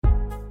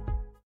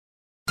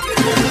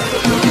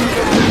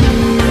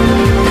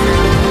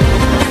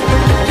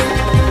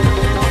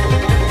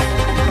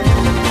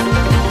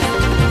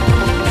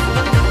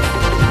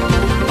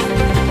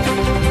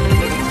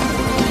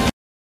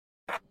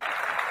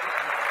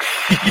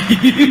ส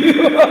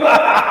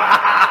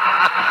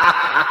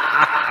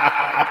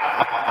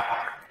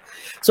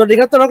วัสดี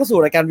ครับต้อนรับเข้าสู่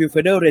รายการ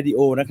Viewfinder Radio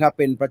นะครับ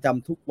เป็นประจ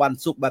ำทุกวัน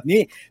ศุกร์แบบนี้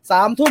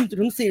 3 ทุ่มจน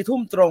ถึง 4 ทุ่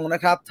มตรงน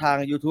ะครับทาง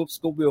YouTube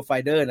Scoop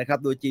Viewfinder นะครับ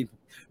โ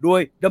ดย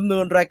ดำเนิ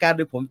นรายการโ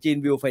ดยผมจีน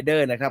Viewfinder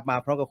นะครับมา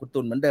พร้อมกับคุณ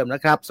ตุลเหมือนเดิมน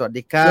ะครับสวัส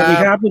ดีครับสวัสดี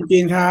ครับคุณจี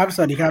นครับส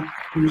วัสดีครับ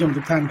คุณผู้ชม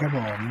ทุกท่านครับผ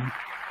ม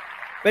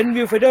เป็น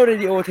Viewfinder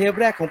Radio เทป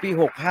แรกของปี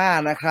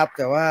65นะครับแ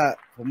ต่ว่า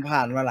ผมผ่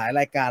านมาหลาย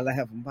รายการแล้วค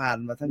รับผมผ่าน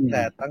มาตั้ง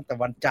แต่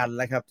วันจันทร์แ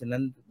ล้วครับฉะนั้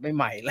นไม่ใ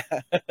หม่แล้ว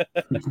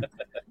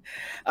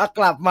ก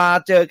ลับมา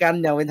เจอกัน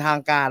อย่างเป็นทาง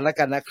การแล้ว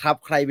กันนะครับ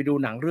ใครไปดู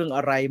หนังเรื่องอ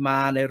ะไรมา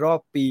ในรอบ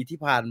ปีที่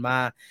ผ่านมา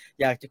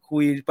อยากจะคุ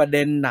ยประเ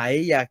ด็นไหน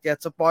อยากจะ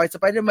สปอยส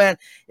ไปเดอร์แมน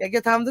อยากจ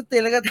ะทำทุกที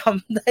แล้วก็ท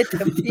ำได้เ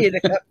ต็มที่น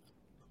ะครับ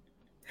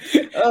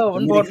มั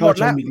นหมด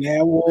แล้ว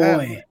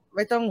ไ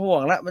ม่ต้องห่ว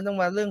งละมันต้อง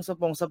มาเรื่อง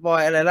สปอย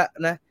อะไรละ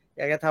นะอ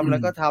ยากจะทำแล้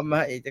วก็ทำฮ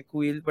ะอยากจะคุ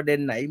ยประเด็น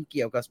ไหนเ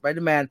กี่ยวกับสไปเด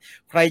อร์แมน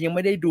ใครยังไ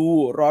ม่ได้ดู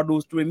รอดู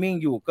สตรีมมิ่ง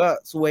อยู่ก็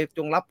ซวยจ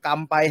งรับกรรม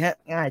ไปฮะ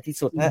ง่ายที่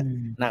สุดฮะ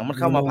หนังมัน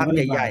เข้ามาพักใ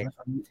หญ่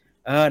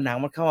ๆหนัง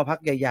มันเข้ามาพัก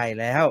ใหญ่ๆ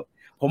แล้ว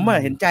ผม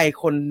เห็นใจ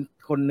ค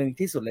นหนึ่ง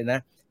ที่สุดเลยนะ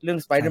เรื่อง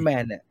สไปเดอร์แม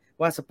นเนี่ย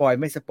ว่าสปอย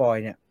ไม่สปอย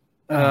เนี่ย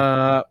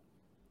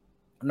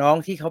น้อง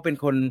ที่เขาเป็น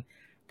คน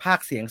พาก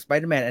ย์เสียงสไป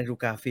เดอร์แมนแอนดรู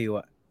ว์ การ์ฟิลด์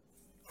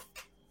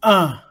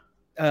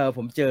ผ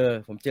มเ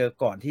จอ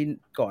ก่อน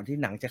ที่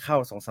หนังจะเข้า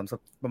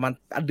 2-3 ประมาณ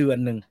เดือน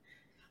นึง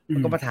มั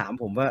นก็มาถาม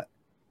ผมว่า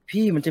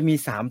พี่มันจะมี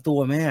3ตัว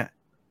ไหม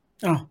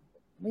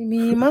ไม่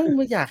มีมั้งไ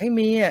ม่อยากให้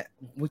มี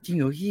จริงเ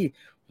หรอพี่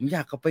ผมอย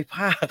ากกลับไปพ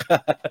ากย์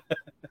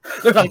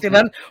แล้วหลังจาก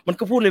นั้นมัน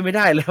ก็พูดเลยไม่ไ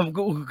ด้แล้วมัน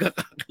ก็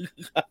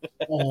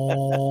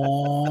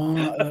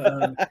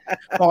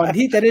ก่อน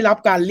ที่จะได้รับ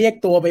การเรียก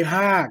ตัวไปพ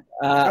ากย์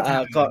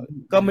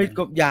ก็ไม่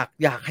อ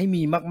ยากให้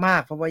มีมา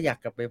กๆเพราะว่าอยาก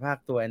กลับไปพาก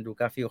ย์ตัวแอนดรูว์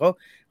การ์ฟิลด์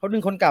เขาดึ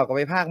งคนเก่ากลับไ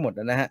ปพากย์หมด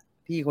นะฮะ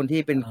พี่คนที่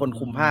เป็นคน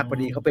คุมพากย์พอ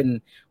ดีเขาเป็น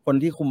คน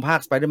ที่คุมพาก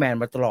ย์สไปเดอร์แมน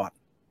มาตลอด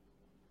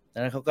แล้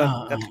วเขาก็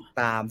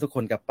ตามทุกค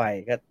นกลับไป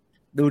ก็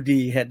ดู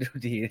ดีฮะดู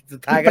ดีสุ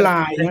ดท้ายก็ปล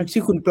ายนะ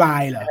ชื่อคุณปลา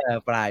ยเหรอ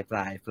ปลาย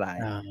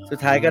สุด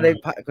ท้ายก็ไ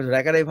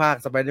ด้พาก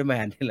ย์สไปเดอร์แม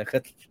นนี่แหละก็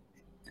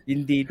ยิ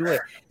นดีด้วย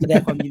แสด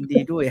งความยินดี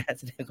ด้วย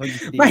แสดงความยิ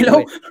นดีไม่แ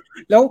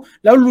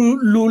ล้ว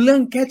รู้เรื่อ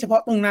งแค่เฉพา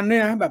ะตรงนั้นด้ว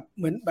ยนะแบบ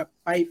เหมือนแบบ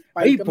ไป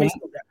ก็ไม่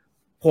สุด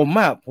ผม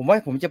ว่า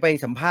ผมจะไป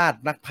สัมภาษณ์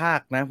นักพาก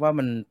ย์นะว่า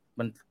มั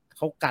นเ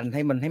ขากันใ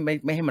ห้มัน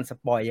ไม่ให้มันส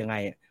ปอยยังไง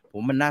ผ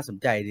มมันน่าสน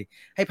ใจดิ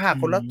ให้พากย์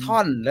คนละท่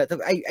อนแล้ว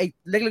ไอ้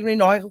เล็กๆ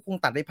น้อยๆเขาคง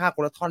ตัดให้พากย์ค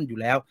นละท่อนอยู่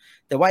แล้ว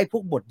แต่ว่าไอ้พว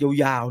กบทย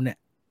าวๆเนี่ย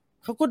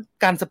เขาก็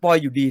การสปอย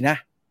อยู่ดีนะ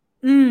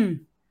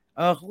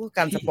เขาก็ก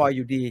ารสปอยอ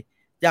ยู่ดี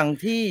อย่าง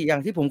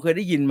ที่ผมเคยไ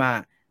ด้ยินมา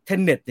เท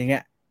นเน็ตอย่างเงี้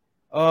ย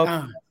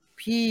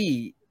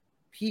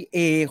พี่เอ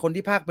คน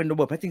ที่พากย์เป็นโรเ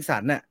บิร์ตแพตตินสั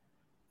นน่ะ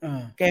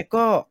แก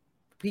ก็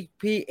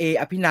พี่เอ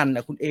อภินันท์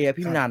คุณเออ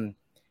ภินันท์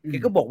แก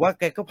ก็บอกว่า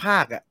แกก็พา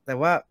กย์แต่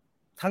ว่า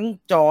ทั้ง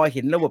จอเ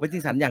ห็นโรเบิร์ตแพตติ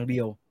นสันอย่างเดี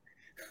ยว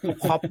เขา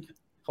ค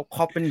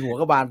รอบเป็นหัว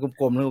กระบาลก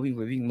ลมๆแล้ววิ่งไ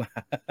ปวิ่งมา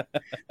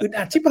อึด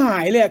อัดชิบหา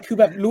ยเลยคือ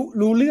แบบ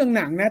รู้เรื่อง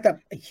หนังนะแต่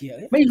ไอ้เหี้ย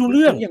ไม่รู้เ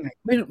รื่องยังไง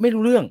ไม่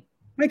รู้เรื่อง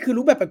ไม่คือ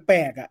รู้แบบแป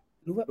ลก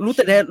ๆรู้แ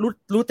ต่ไ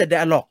ด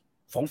อะล็อก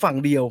ของฝั่ง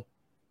เดียว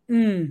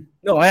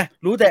นึกออกไหม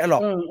รู้แต่ไดอะ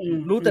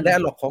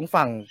ล็อกของ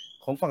ฝั่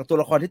งตัว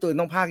ละครที่ตัวเอง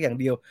ต้องพากย์อย่าง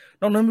เดียว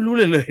นอกนั้นไม่รู้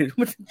เลย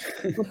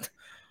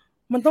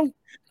มัน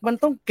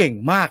ต้องเก่ง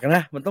มากน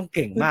ะมันต้องเ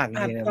ก่งมากจ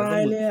ริงๆนะตา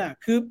ยเลย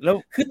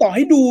คือต่อใ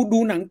ห้ดู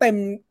หนังเต็ม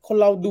คน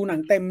เราดูหนั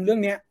งเต็มเรื่อ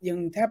งเนี้ยยัง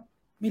แทบ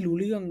ไม่รู้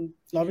เรื่อง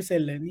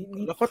 100% เลยนี่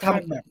แล้วเขาท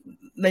ำแบบ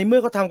ในเมื่อ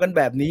เขาทำกัน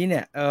แบบนี้เนี่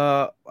ย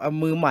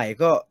มือใหม่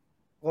ก็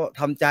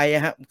ทำใจ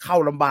ฮะเข้า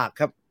ลำบาก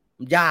ครับ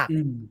ยาก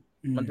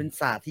มันเป็น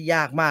ศาสตร์ที่ย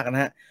ากมากน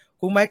ะฮะ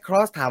คุณไมค์ครอ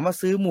สถามว่า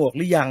ซื้อหมวกห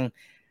รือยัง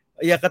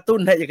อย่ากระตุ้น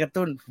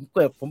ผมเ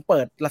ปิ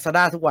ด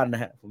Lazada ทุกวันน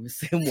ะฮะผม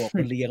ซื้อหมวกไป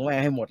เลี้ยงไว้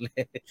ให้หมดเล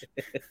ย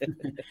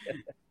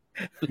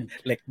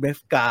เหล็กเบฟ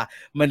กา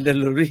มันเด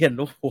ลเรียน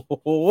โอ้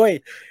โห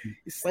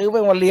ซื้อไป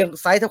มาเรียง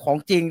ไซส์เท่าของ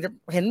จริง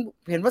เ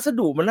ห็นวัส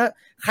ดุมันแล้ว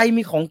ใคร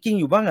มีของจริง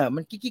อยู่บ้างอ่ะมั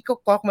นกิ๊ก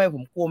ๆก๊อกๆไหมผ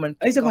มกลัวมัน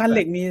สะพานเห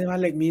ล็ก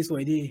มีสว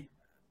ยดี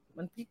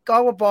มันกิ๊กก๊อ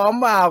กปลอม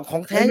เปล่าขอ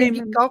งแท้ยัง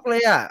กิ๊กก๊อกเล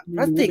ยอ่ะพ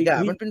ลาสติกอ่ะ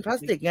มันเป็นพลาส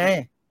ติกไง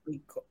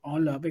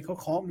เหรอไปเ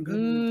คาะมันก็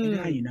ไ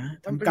ด้อยู่นะ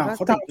ทำเก่าเ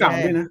ขาทำเก่า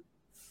ด้วยนะ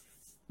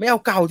ไม่เอา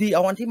เก่าที่เอ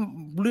าอันที่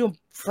เรื่อง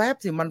แฟบ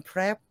สิมันแฟ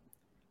บ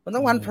มันต้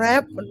องวันแฟ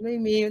บมันไม่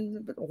มี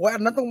โอ้โหอั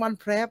นนั้นต้องวัน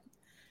แฟบ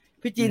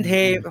พี่จีนเท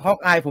ฮอก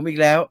อายผมอีก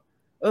แล้ว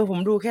ผม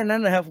ดูแค่นั้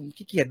นนะครับผม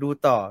ขี้เกียจดู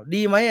ต่อ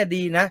ดีไหม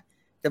ดีนะ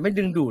แต่ไม่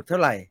ดึงดูดเท่า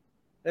ไหร่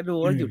แล้วดู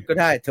แล้วหยุดก็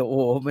ได้แต่โอ้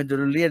มันจะ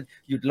เรียน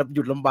ห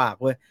ยุดลำบาก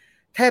เว้ย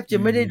แทบจะ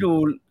ไม่ได้ดู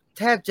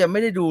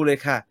เลย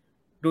ค่ะ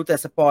ดูแต่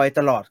สปอย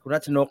ตลอดคุณรั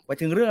ชนกไป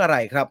ถึงเรื่องอะไร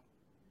ครับ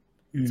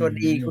สวัส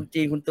ดีคุณ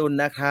จีนคุณตุล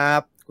นะครั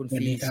บคุณ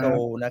ฟีโซ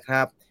นะค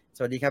รับส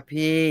วัสดีครับ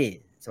พี่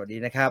สวัสดี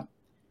นะครับ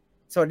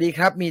สวัสดีค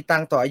รับมีตั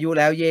งต่ออายุ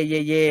แล้วเ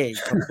ย่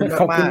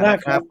ขอบคุณมาก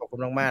ครับขอบคุณ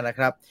มากนะ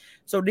ครับ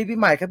สวัสดีพี่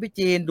ใหม่ครับพี่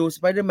จีนดูส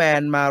ไปเดอร์แม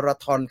นมารา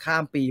ธอนข้า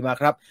มปีมา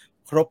ครับ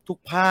ครบทุก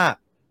ภาค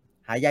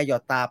หายาหยอ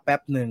ดตาแป๊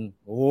บหนึ่ง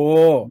โอ้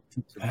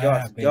สุดย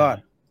อด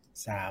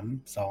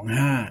3 2 5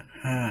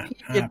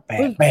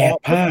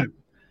 8ภาค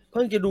เ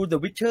พิ่งจะดู The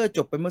Witcher จ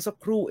บไปเมื่อสัก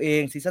ครู่เอ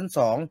งซีซั่น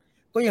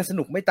2ก็ยังส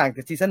นุกไม่ต่างจ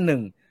ากซีซั่น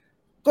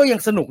1 ก็ยัง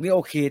สนุกนี่โอ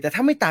เคแต่ถ้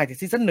าไม่ต่างจาก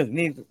ซีซั่น 1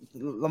นี่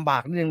ลำบา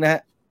กนิดนึงนะฮ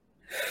ะ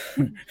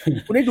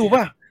คุณได้ดู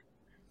ป่ะ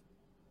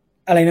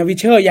อะไรนะวิ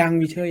เชอร์ยัง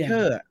วิเชอร์ยัง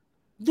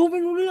ดูไม่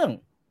รู้เรื่อง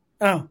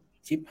อ้าว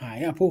ชิบหาย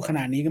พูดขน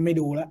าดนี้ก็ไม่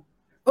ดูละ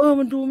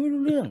มันดูไม่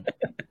รู้เรื่อง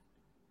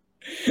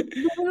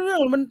ดูไม่รู้เรื่อง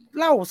มัน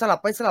เล่าสลับ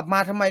ไปสลับมา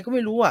ทำไมก็ไ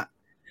ม่รู้อ่ะ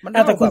มัน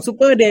แต่คุณซูเ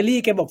ปอร์เดลี่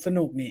แกบอกส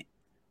นุกนี่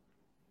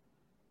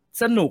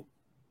สนุก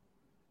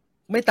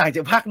ไม่ต่างจ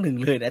ากภาค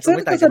 1เลยนะ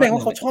ก็แสดงว่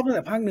าเขาชอบตั้งแ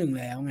ต่ภาค 1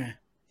แล้วไง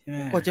ใช่ไหม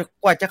ก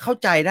ว่าจะเข้า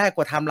ใจได้ก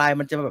ว่าไทม์ไลน์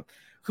มันจะแบบ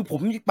คือผม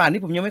ป่านนี้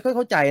ผมยังไม่ค่อยเ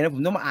ข้าใจนะผ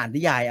มต้องมาอ่าน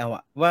นิยายเอาอ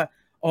ะว่า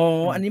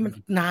อันนี้มัน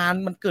นาน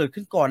มันเกิด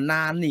ขึ้นก่อนน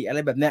านนี่อะไร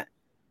แบบเนี้ย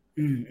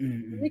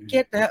ไม่เ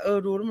ก็ตนะ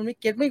ดูแล้วมันไม่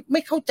เก็ตไ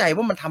ม่เข้าใจ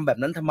ว่ามันทำแบบ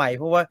นั้นทำไม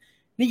เพราะว่า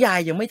นิยาย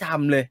ยังไม่ท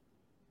ำเลย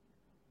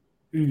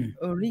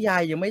นิยา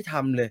ยยังไม่ท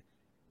ำเลย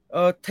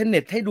เทนเน็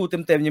ตให้ดูเ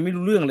ต็มๆยังไม่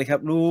รู้เรื่องเลยครั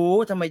บรู้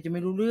ทำไมจะไ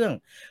ม่รู้เรื่อง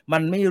มั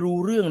นไม่รู้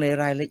เรื่องใน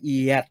รายละเ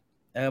อียด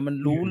มัน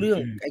รู้เรื่อง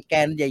ไอ้แก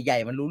นใหญ่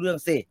ๆมันรู้เรื่อง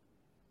สิ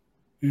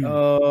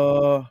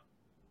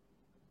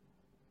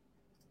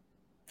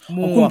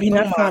คุณพี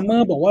นัทฟาร์เมอ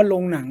ร์บอกว่าโร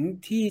งหนัง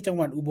ที่จังห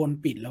วัดอุบล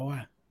ปิดแล้วอ่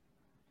ะ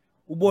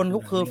อุบลเข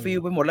าเคอร์ฟิว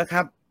ไปหมดแล้วค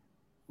รับ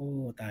โอ้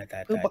ตาย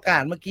เพิ่งประกา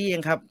ศเมื่อกี้เอ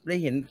งครับได้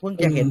เห็นเพิ่ง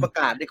จะเห็นประ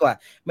กาศดีกว่า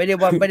ไม่ได้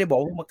บอกเ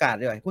พิ่งประกาศเ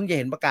ลยเพิ่งจะเ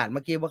ห็นประกาศเ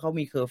มื่อกี้ว่าเขา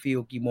มีเคอร์ฟิว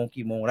กี่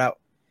โมงแล้ว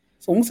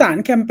สงสาร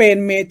แคมเปญ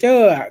เมเจอ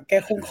ร์อ่ะแก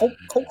คง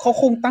เขา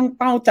คงตั้ง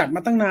เป้าจัดม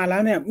าตั้งนานแล้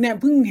วเนี่ย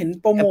เพิ่งเห็น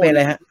โปรโมทอะไ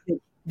รฮะ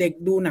เด็ก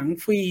ดูหนัง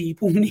ฟรี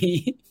พรุ่งนี้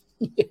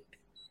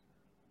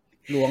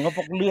หลวงก็พ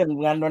กเลื่อน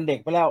งานวันเด็ก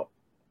ไปแล้ว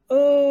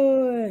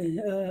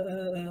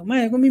ไม่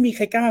ก็ไม่มีใค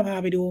รกล้าพา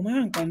ไปดูมา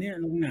กตอนเนี้ย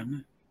โรงหนังอ่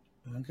ะ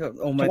มันก็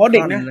เฉพาะเด็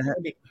กนะฮะ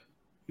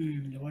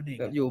เฉพาะเด็ก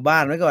อยู่บ้า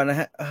นไว้ก่อนนะ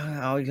ฮะ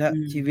เอาอีกแล้ว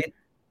ชีวิต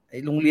ไอ้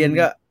โรงเรียน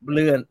ก็เ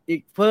ลื่อนอี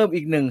กเพิ่ม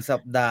อีก1 สั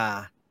ปดาห์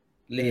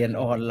เรียน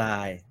ออนไล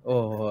น์โอ้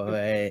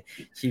ย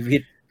ชีวิ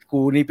ต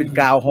กูนี่เป็น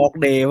กาวฮอก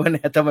เดย์วะเ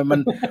นี่ยทำไมมัน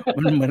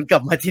เหมือนกลั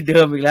บมาที่เดิ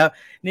มอีกแล้ว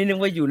นี่นึก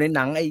ว่าอยู่ในห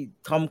นังไอ้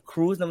ทอมค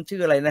รูซมันชื่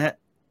ออะไรนะฮะ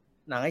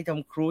หนังไอ้ทอม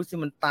ครูซที่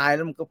มันตายแ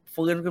ล้วมันก็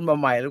ฟื้นขึ้นมา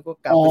ใหม่แล้วก็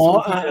กลับไปสู่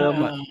ที่เดิม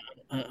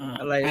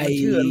อะไรมัน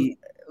ชื่อ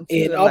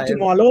Age of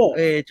Tomorrow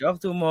Age of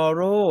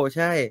Tomorrow ใ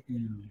ช่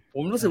ผ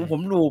มรู้สึกว่าผ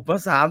มลูปมา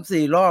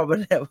 3-4 รอบแล้ว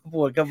เนี่ยป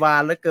วดกระบา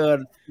ลเหลือเกิน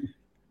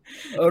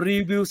รี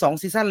วิว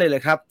2 ซีซั่นเลยเหร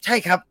อครับใช่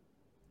ครับ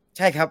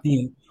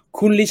นี่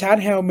คุณริชาร์ด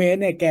เฮลเมส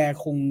เนี่ยแก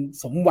คง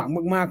สมหวัง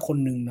มากๆคน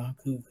หนึ่งเนาะ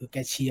คือแก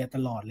เชียร์ต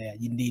ลอดเลย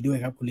ยินดีด้วย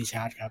ครับคุณริช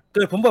าร์ดครับเ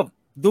กิดผมแบบ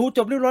ดูจ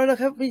บเรียบร้อยแล้ว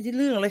ครับไม่ใช่เ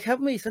รื่องอะไรครับ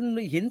ไม่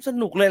เห็นส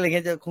นุกเลยอะไรเ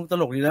งี้ยจะคงต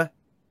ลกดีนะ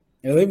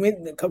ไม่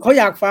เขา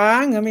อยากฟั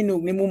งไม่หนุ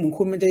กในมุมของ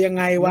คุณมันจะยัง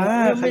ไงวะ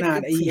ขนาด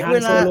ไอ้ฮา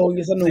นโซโล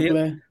ยังสนุกเ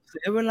ลยเ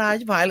สียเวลา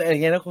ชิบหายเลยอะไร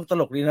เงี้ยนะคงต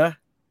ลกดีนะ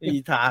มี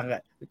ทางอ่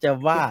ะจะ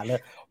ว่าเลย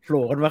โผ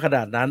ล่กันมาขน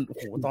าดนั้นโอ้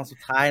โหตอนสุด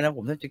ท้ายนะผ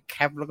มจะแค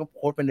ปแล้วก็โพ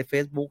สต์ไปใน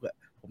Facebook อ่ะ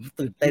ผม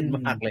ตื่นเต้นม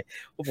ากเลย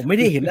ผมไม่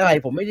ได้เห็นอะไร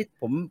ผม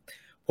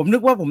นึ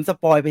กว่าผมส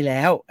ปอยไปแ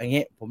ล้วอย่างเ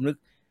งี้ยผ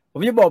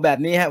มจะบอกแบบ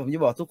นี้ฮะผมจะ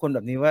บอกทุกคนแบ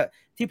บนี้ว่า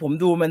ที่ผม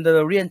ดู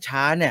Mandalorian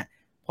ช้าเนี่ย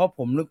เพราะผ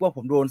มนึกว่าผ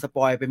มโดนสป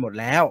อยไปหมด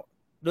แล้ว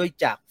ด้วย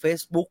จาก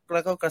Facebook แ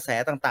ล้วก็กระแส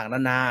ต่างๆน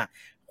านา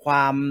คว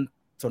าม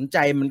สนใจ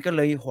มันก็เ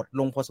ลยหด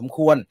ลงพอสมค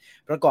วร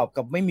ประกอบ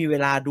กับไม่มีเว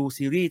ลาดู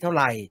ซีรีส์เท่าไ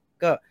หร่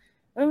ก็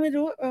ไม่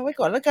รู้ไว้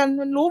ก่อนแล้วกัน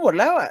มันรู้หมด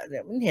แล้วอ่ะเนี่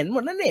ยมันเห็นหม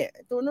ดแล้วเนี่ย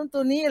ตัวนั้นตั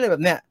วนี้อะไรแบ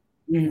บเนี้ย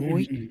โอ้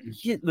ย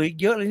คิดเหลือ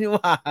เยอะเลยนี่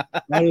ว่า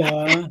เหรอ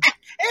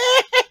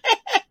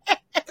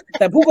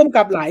แต่ผู้กำ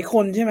กับหลายค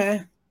นใช่ไหม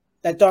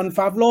แต่จอห์นฟ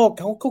าฟโล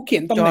เขาเขี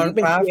ยนตำแหน่งเ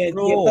ป็น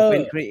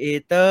ครีเอ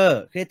เตอร์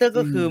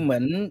ก็คือเหมือ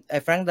นไอ้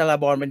แฟรงค์ดารา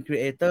บอนเป็นครี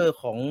เอเตอร์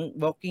ของ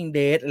Walking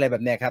Dead อะไรแบ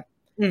บเนี้ยครับ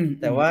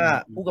แต่ว่า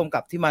ผู้กำกั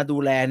บที่มาดู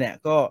แลเนี่ย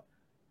ก็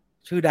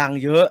ชื่อดัง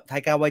เยอะไท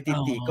กาไวติ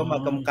ติก็มา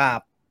กำกับ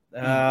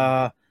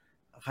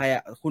ใครอ่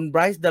ะคุณไบ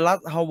รซ์ ดัลลัส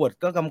ฮาวเวิร์ด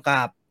ก็กำ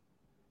กับ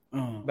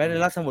ไบรซ์ ดั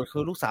ลลัส ฮาวเวิร์ดคื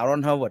อลูกสาวรอ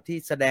น ฮาวเวิร์ดที่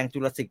แสดงจู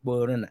ราสสิกเวิ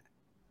ลด์นั่นน่ะ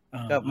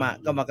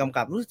ก็มากำ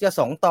กับรู้สึกจะ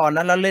2 ตอน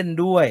นั้นแล้วเล่น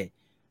ด้วย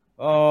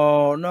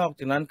นอกจ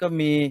ากนั้นก็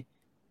มี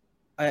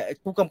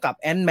ผู้กำกับ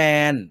แอนด์แม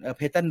นเ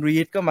พตันรี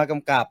ดก็มาก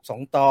ำกับ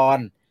2 ตอน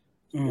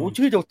โอ้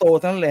ชื่อโต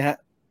ทั้งนั้นเลยฮะ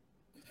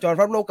จอห์น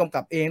ฟาฟโลกำ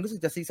กับเองรู้สึก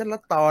จะซีซั่นละ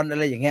ตอนอะ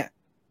ไรอย่างเงี้ย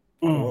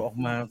โอ้ออก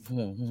มา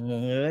มึ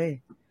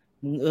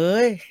งเ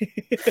อ้ย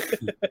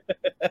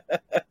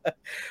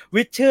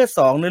วิชเชอร์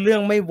2ในเรื่อ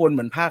งไม่วนเห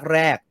มือนภาคแร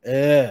ก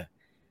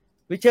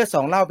วิชเชอร์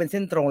2เล่าเป็นเ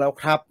ส้นตรงแล้ว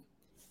ครับ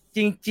จ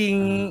ริง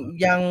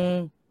ๆยัง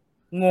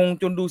งง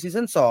จนดูซี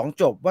ซั่น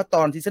2จบว่าต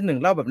อนซีซั่น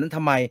1เล่าแบบนั้นท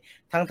ำไม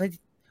ทั้ง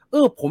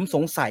ผมส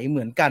งสัยเห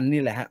มือนกัน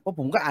นี่แหละฮะเพราะ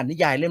ผมก็อ่านนิ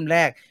ยายเล่มแร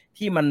ก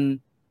ที่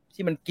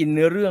มันกินเ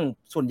นื้อเรื่อง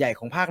ส่วนใหญ่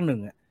ของภาค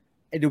1อ่ะ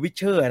ไอ้ The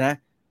Witcher นะ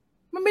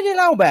มันไม่ได้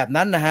เล่าแบบ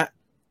นั้นนะฮะ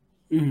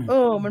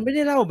มันไม่ไ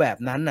ด้เล่าแบบ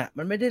นั้นน่ะ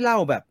มันไม่ได้เล่า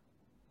แบบ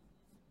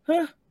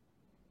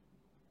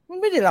มัน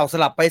ไม่ได้เล่าส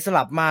ลับไปส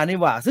ลับมานี่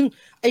หว่าซึ่ง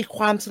ไอ้ค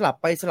วามสลับ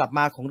ไปสลับม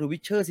าของ The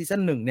Witcher ซีซั่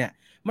น1เนี่ย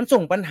มัน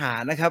ส่งปัญหา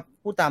นะครับ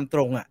พูดตามต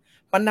รงอ่ะ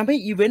มันทำให้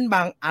อีเวนต์บ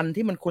างอัน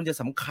ที่มันควรจะ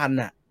สำคัญ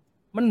อ่ะ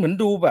มันเหมือน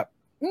ดูแบบ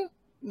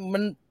มั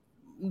น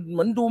เห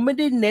มือนดูไม่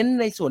ได้เน้น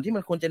ในส่วนที่มั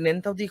นควรจะเน้น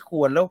เท่าที่ค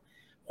วรแล้ว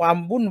ความ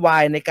วุ่นวา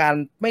ยในการ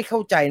ไม่เข้า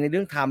ใจในเรื่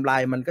องไทม์ไล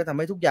น์มันก็ทำใ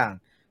ห้ทุกอย่าง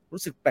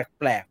รู้สึกแ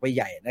ปลกๆไปใ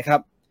หญ่นะครับ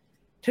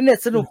เทเน็ต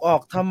สนุกออ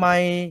กทำไม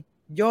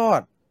ยอ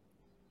ด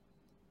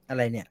อะไ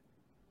รเนี่ย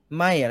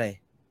ไม่อะไร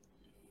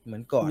เหมื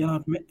อนก่อนยอ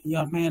ด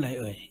ไม่อะไร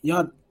เอ่ยยอ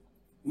ด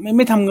ไ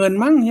ม่ทำเงิน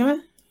มั้งใช่ไหม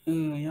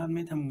ยอดไ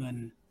ม่ทำเงิน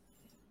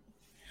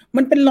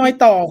มันเป็นรอย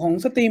ต่อของ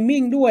สตรีมมิ่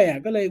งด้วยอ่ะ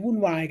ก็เลยวุ่น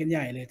วายกันให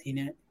ญ่เลยทีเ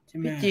นี้ยใช่ไ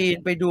หมพี่จีน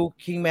ไปดู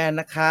Kingman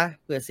นะคะ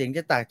เผื่อเสียงจ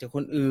ะต่างจากค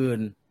นอื่น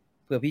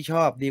เผื่อพี่ช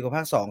อบดีกว่าภ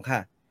าค2ค่ะ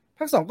ภ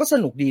าค2ก็ส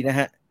นุกดีนะ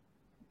ฮะ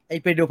ไอ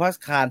เปโดรพาส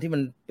คาลที่มั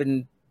นเป็น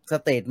ส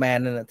เตทแมน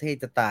นั่นนะเท่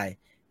จะตาย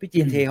พี่จี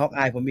นเทฮอกอ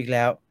ายผมอีกแ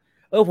ล้ว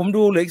ผม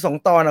ดูเหลืออีก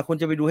2 ตอนนะคุณ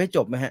จะไปดูให้จ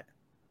บไหมฮะ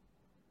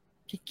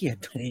ขี้เกียจ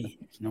ดู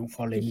น้องฟ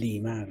อร์เรนดี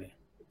มากเลย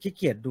ขี้เ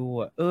กียจดู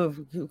อ่ะ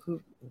คือ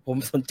ผม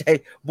สนใจ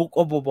บุ๊กอ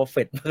อฟโบว์เฟ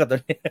ตมากกว่าตอ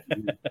นนี้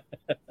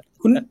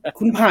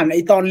คุณผ่านไอ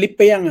ตอนลิฟต์ไ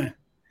ปยังอ่ะ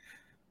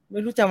ไม่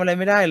รู้จำอะไร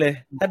ไม่ได้เลย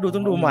ถ้าดูต้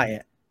องดูใหม่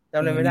อ่ะจำ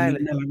อะไรไม่ได้เล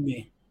ย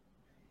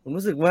ผม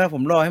รู้สึกว่าผ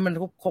มรอให้มัน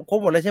ครบ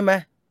หมดเลยใช่ไหม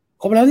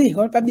ครบแล้วสิเข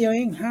าแป๊บเดียวเอ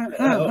งห้า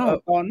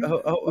ตอน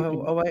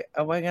เอ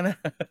าไว้กันนะ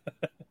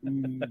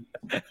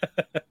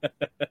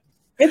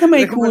ทำไม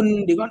คุณ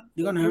เดี๋ยวก่อ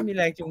นนะไม่มีแ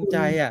รงจูงใจ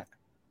อ่ะ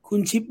คุณ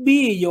ชิป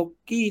บี้ยก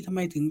กี้ทำไม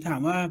ถึงถาม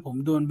ว่าผม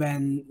โดนแบ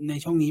นใน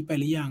ช่องนี้ไป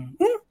หรือยัง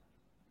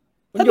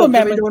คุณหยกจ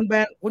ะไปโดนแบ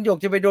นคุณหยก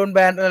จะไปโดนแบ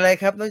นอะไร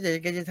ครับนอกจาก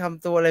แกจะท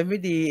ำตัวอะไรไม่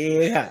ดีเอ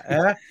งอ่ะ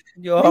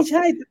ไม่ใ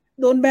ช่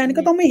โดนแบน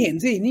ก็ต้องไม่เห็น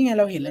สินี่ไง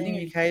เราเห็นแล้วนี่ไงไ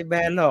ม่มีใครแบ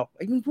นหรอกไ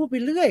อ้มึงพูดไป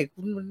เรื่อย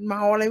คุณมันเม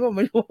าอะไรวะไ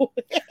ม่รู้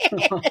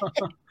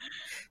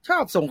ชอ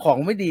บส่งของ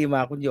ไม่ดีม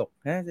าคุณหยก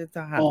นะจ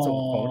ะหัดส่ง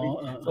ของดี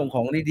ส่งข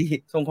อ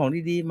ง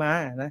ดีๆมา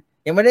นะ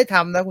ยังไม่ได้ท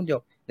ำนะคุณหย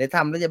กเดี๋ยวท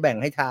ำแล้วจะแบ่ง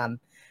ให้ทาน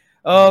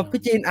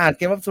พี่จีนอ่านเ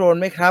กมออฟโธรน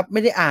ไหมครับไ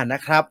ม่ได้อ่านน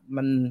ะครับ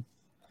มัน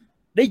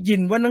ได้ยิ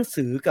นว่าหนัง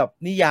สือกับ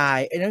นิยาย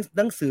ห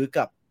นังสือ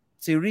กับ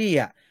ซีรีส์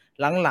อ่ะ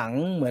หลัง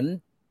ๆเหมือน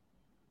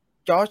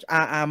จอร์จอ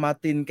าร์มาร์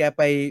ตินแกไ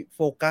ปโฟ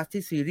กัส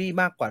ที่ซีรีส์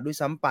มากกว่าด้วย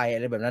ซ้ำไปอะ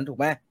ไรแบบนั้นถูก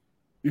ไหม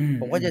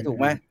ผมก็จะถูก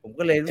ไหมผม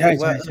ก็เลยรู้สึก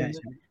ว่า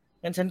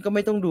งั้นฉันก็ไ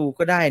ม่ต้องดู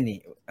ก็ได้นี่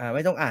ไ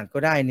ม่ต้องอ่านก็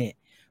ได้นี่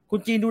คุณ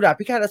จีนดูดาบ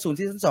พิฆาตอสูร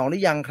ซีซั่น 2หรื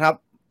อยังครับ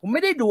ผมไ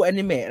ม่ได้ดูแอ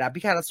นิเมะดาบ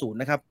พิฆาตอสูร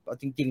นะครับ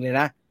จริงๆเลย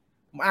นะ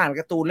ผมอ่าน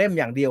การ์ตูนเล่ม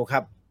อย่างเดียวค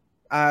รับ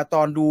ต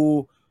อนดู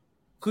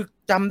คือ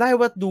จำได้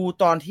ว่าดู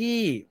ตอน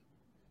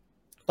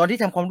ที่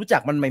ทำความรู้จั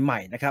กมันใหม่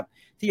ๆนะครับ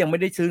ที่ยังไม่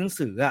ได้ซื้อหนัง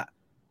สือ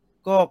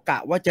ก็กะ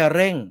ว่าจะเ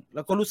ร่งแ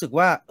ล้วก็รู้สึก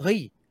ว่าเฮ้ย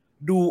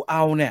ดูเอ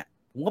าเนี่ย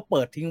ผมก็เ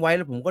ปิดทิ้งไว้แ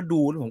ล้วผมก็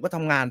ดูแล้วผมก็ท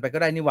ำงานไปก็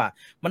ได้นี่หว่า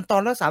มันตอ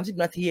นละ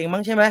30 นาทีเองมั้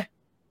งใช่ไหม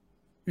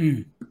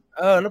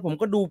แล้วผม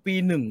ก็ดูปี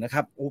 1นะค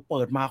รับเ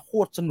ปิดมาโค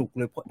ตรสนุก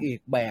เลยเพราะเอก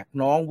แบก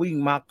น้องวิ่ง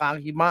มากลาง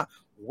หิมะ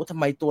ทำ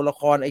ไมตัวละ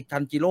ครไอ้ทั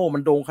นจิโร่มั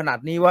นโด่งขนาด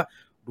นี้วะ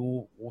ดู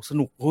ส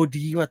นุก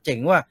ดีว่ะเจ๋ง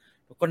ว่ะ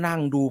แล้วก็นั่ง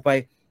ดูไ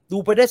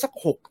ปได้สัก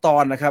6 ตอ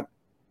นนะครับ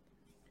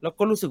แล้ว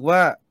ก็รู้สึกว่า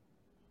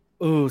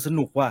ส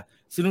นุกว่ะ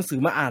ซื้อหนังสือ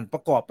มาอ่านปร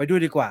ะกอบไปด้วย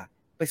ดีกว่า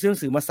ไปซื้อหนั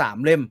งสือมา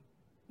3 เล่ม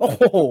โอ้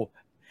โห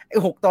ไอ้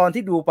6 ตอน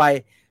ที่ดูไป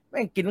แ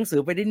ม่งกินหนังสื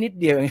อไปได้นิด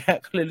เดียวอย่างเงี้ย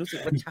ก็เลยรู้สึก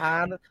ว่าช้า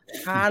เห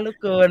ลือ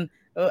เกิน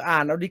อ่า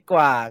นเอาดีก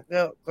ว่า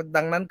ก็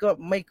ดังนั้นก็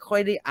ไม่ค่อ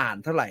ยได้อ่าน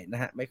เท่าไหร่น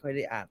ะฮะไม่ค่อยไ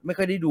ด้อ่านไม่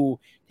ค่อยได้ดู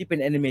ที่เป็น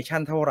แอนิเมชั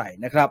นเท่าไหร่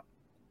นะครับ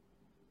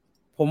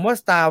ผมว่า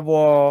Star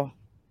Wars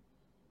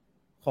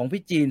ของ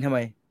พี่จีนทำไม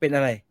เป็นอ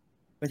ะไร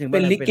เ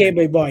ป็นลิเก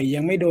บ่อยๆยั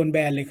งไม่โดนแบ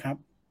นเลยครับ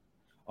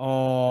อ๋อ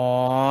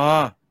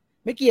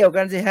ไม่เกี่ยว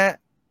กันสิฮะ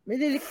ไม่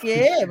ได้ลิเก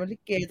มันลิ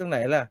เกตรงไหน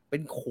ล่ะเป็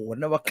นโขน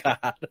อวกา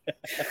ศ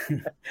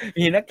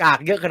มีหน้ากาก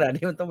เยอะขนาด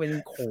นี้มันต้องเป็น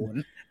โขน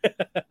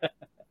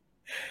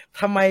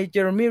ทำไมเจ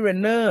อร์มี่เรน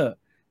เนอร์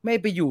ไม่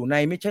ไปอยู่ใน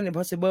Mission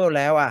Impossible แ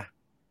ล้ว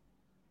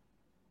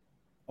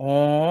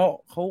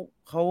เข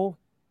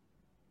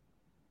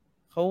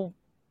า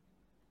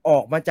ออ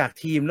กมาจาก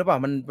ทีมหรือเปล่า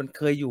มันเ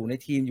คยอยู่ใน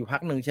ทีมอยู่พั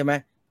กหนึ่งใช่ไหม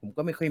ผม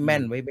ก็ไม่ค่อยแม่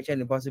นไว้ Mission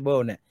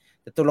Impossible เนี่ย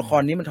แต่ตัวละค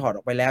รนี้มันถอดอ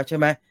อกไปแล้วใช่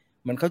ไหม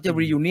มันเขาจะ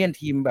reunion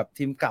ทีมแบบ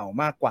ทีมเก่า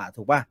มากกว่า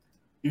ถูกป่ะ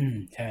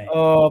ใช่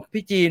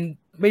พี่จีน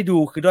ไม่ดู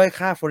คือด้อย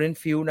ค่า Florence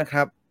Pugh นะค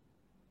รับ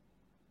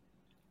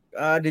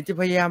เดี๋ยวจะ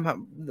พยายาม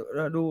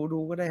ดู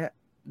ก็ได้ฮะ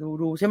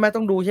ดูใช่ไหม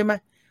ต้องดูใช่ไหม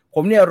ผ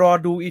มเนี่ยรอ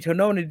ดู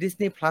Eternal ใน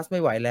Disney Plus ไม่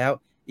ไหวแล้ว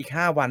อีก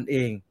5 วันเอ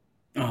ง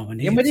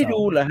ยังไม่ได้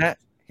ดูเหรอฮะ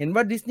เห็นว่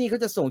า Disney เขา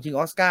จะส่งชิง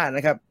ออสการ์น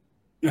ะครับ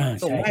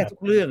ส่งให้ทุ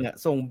กเรื่อง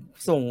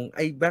ส่งไ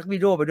อ้ Black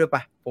Widow ไปด้วยป่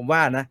ะผมว่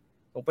านะ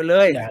ส่งไปเล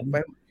ยส่งไป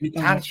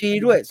ชางชี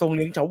ด้วยส่งเห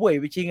ลียงเฉาเว่ย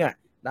ไปชิง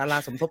ดารา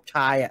สมทบช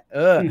าย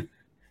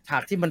ฉา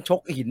กที่มันช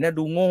กหิน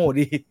ดูโง่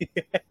ดี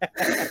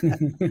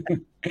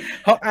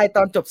ฮอกอายต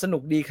อนจบสนุ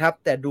กดีครับ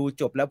แต่ดู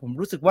จบแล้วผม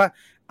รู้สึกว่า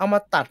เอามา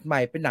ตัดใหม่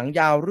เป็นหนัง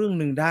ยาวเรื่อง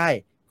นึงได้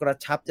กระ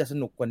ชับจะส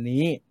นุกกว่า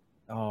นี้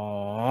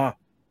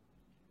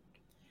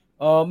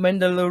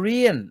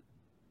Mandalorian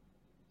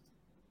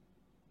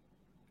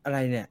อะไร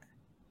เนี่ย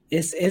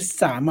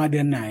SS3 มาเดื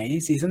อนไหน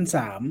ซีซั่น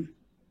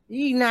3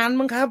อีกนาน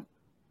มั้งครับ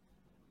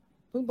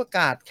เพิ่งประก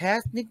าศแคส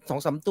นิด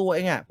 2-3 ตัวเอ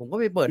งผมก็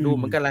ไปเปิดดูเ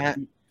หมือนกันแล้วฮะ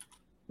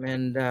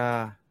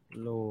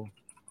Mandalorian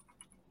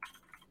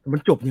มัน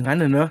จบอย่างนั้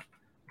นเนอะ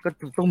ก็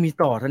ต้องมี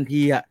ต่อทัน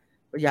ที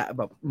ก็อย่าแ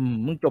บบ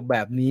มึงจบแบ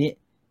บนี้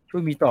ช่ว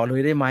ยมีต่อเล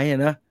ยได้ไหม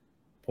นะ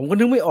ผมก็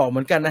นึกไม่ออกเห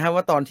มือนกันนะฮะ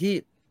ว่าตอนที่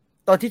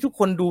ทุก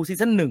คนดูซี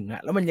ซั่น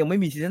 1แล้วมันยังไม่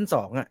มีซีซั่น 2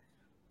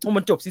พอ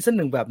มันจบซีซั่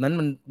น 1แบบนั้น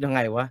มันยังไง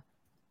วะ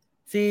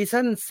ซี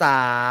ซั่น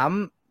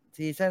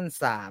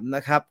 3น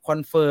ะครับคอ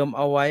นเฟิร์มเ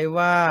อาไว้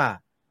ว่า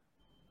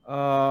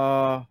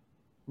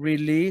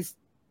release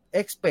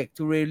expect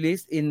to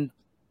release in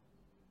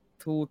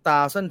 2022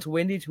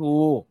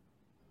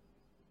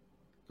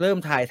 เริ่ม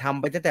ถ่ายท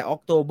ำไปตั้งแต่ออ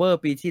กโตเบอร์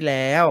ปีที่แ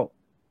ล้ว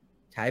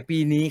ฉายปี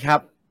นี้ครับ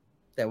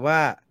แต่ว่า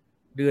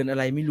เดือนอะ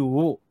ไรไม่รู้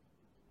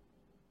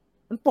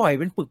มันปล่อย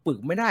เป็นปึก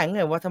ๆไม่ได้ไ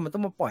งว่าทำไมต้อ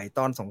งมาปล่อยต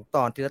อน2 ต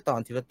อนทีละตอน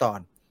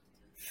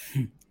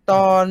ต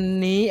อน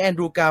นี้แอนด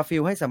รูว์ การ์ฟิ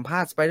ลด์ให้สัมภา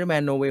ษณ์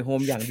Spider-Man No Way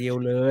Home อย่างเดียว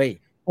เลย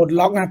ปลด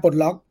ล็อกนะปลด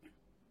ล็อก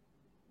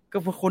ก็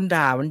เพราะคน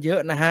ด่ามันเยอะ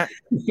นะฮะ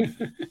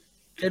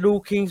จะดู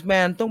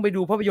Kingsman ต้องไป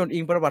ดูภาพยนตร์อิ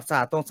งประวัติศา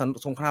สตร์ตอน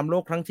สงครามโล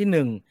กครั้งที่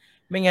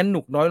1ไม่งั้นห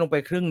นุกน้อยลงไป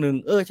ครึ่งนึง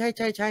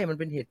ใช่มัน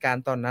เป็นเหตุการ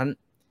ณ์ตอนนั้น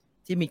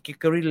ที่มีกิก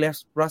เกอรี่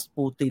รัส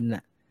ปูตินน่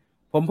ะ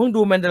ผมเพิ่ง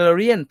ดู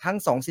Mandalorian ทั้ง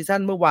2ซีซั่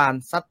นเมื่อวาน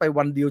ซัดไป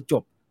วันเดียวจ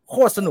บโค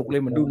ตรสนุกเล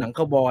ยเหมือนดูหนังค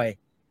าวบอย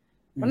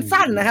มัน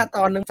สั้นนะฮะต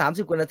อนนึง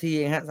30 กว่านาทีเ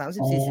องฮะ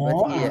30-40 นา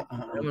ที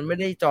มันไม่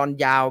ได้จอน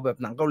ยาวแบบ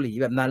หนังเกาหลี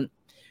แบบนั้น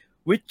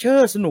Witcher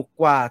สนุก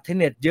กว่า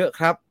Tenet เยอะ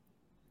ครับ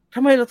ท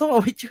ำไมเราต้องเอา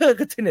Witcher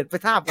กับ Tenet ไป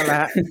ทาบกันล่ะ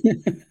ฮะ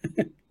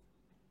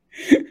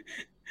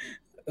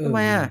ทำไม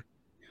อ่ะ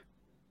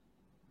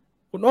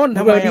คุณอ้นท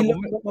ำไมอ่ะ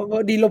พ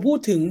อดีเราพูด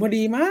ถึงพอ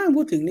ดีมาก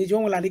พูดถึงในช่ว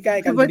งเวลาที่ใกล้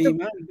กันพอดี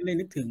มากก็เลย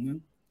นึกถึง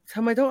ท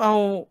ำไมต้องเอา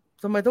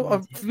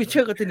วิเช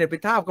อร์กับเทเน็ตไป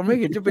ทาบกันไม่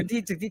เห็นจะเป็น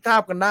สิ่งที่ทา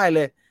บกันได้เล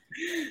ย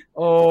โ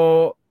อ้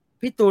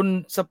พี่ตุล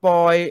สป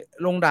อย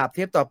ลงดาบเท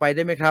ปต่อไปไ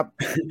ด้ไหมครับ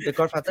The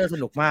Godfather ส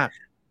นุกมาก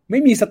ไม่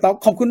มีสต็อก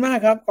ขอบคุณมาก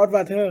ครับ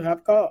Godfather ครับ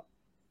ก็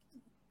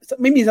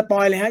ไม่มีสปอ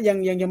ยเลยฮะ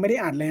ยังไม่ได้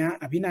อัดเลยฮะ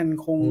อภินันท์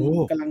คง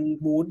กำลัง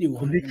บูทอยู่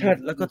คุณดิคัท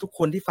แล้วก็ทุกค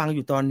นที่ฟังอ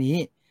ยู่ตอนนี้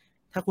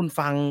ถ้าคุณ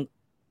ฟัง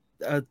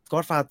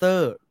Godfather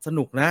ส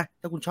นุกนะ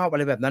ถ้าคุณชอบอะไ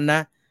รแบบนั้นน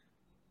ะ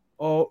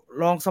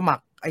ลองสมัค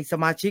รไอ้ส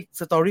มาชิก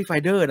Story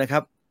Finder นะครั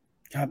บ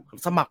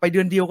สมัครไปเดื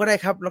อนเดียวก็ได้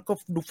ครับแล้วก็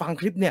ดูฟัง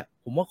คลิปเนี่ย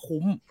ผมว่า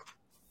คุ้ม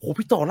โห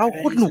พี่ต่อเล่าโ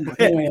คตรหนุกเลย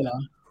เหรอ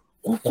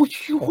โค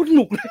ตรห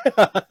นุกเลย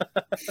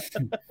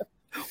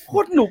โค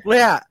ตรหนุกเล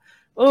ยอ่ะ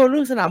เรื่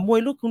องสนามมวย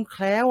ลูกคุณแค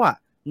ล้วอ่ะ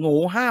โง่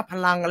5พ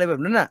ลังอะไรแบ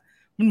บนั้นน่ะ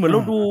มันเหมือนเร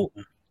าดู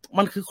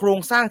มันคือโครง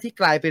สร้างที่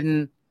กลายเป็น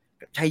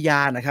ชัยยา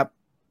นะครับ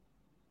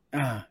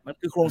มัน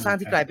คือโครงสร้าง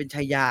ที่กลายเป็น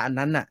ชัยยาอัน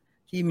นั้นน่ะ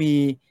ที่มี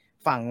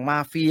ฝั่งมา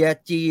เฟีย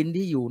จีน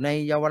ที่อยู่ใน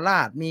เยาวรา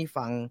ชมี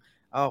ฝั่ง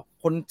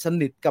คนส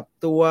นิทกับ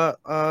ตัว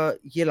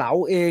เฮียเหลา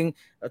เอง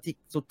ที่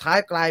สุดท้าย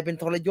กลายเป็น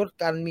ทรยศ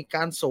กันมีก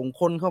ารส่ง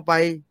คนเข้าไป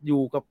อ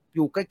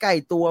ยู่ใกล้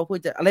ๆตัวเพื่อ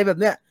จะอะไรแบบ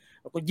เนี้ย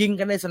แล้วก็ยิง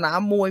กันในสนาม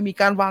มวยมี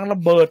การวางระ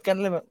เบิดกันอ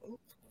ะไรแบบ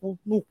ส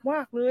นุกม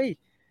ากเลย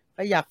ใค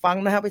รอยากฟัง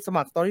นะฮะไปส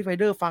มัคร Story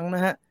Finder ฟังน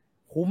ะฮะ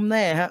คุ้มแ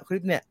น่ฮะคลิ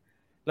ปเนี่ย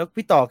แล้ว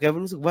พี่ต่อแก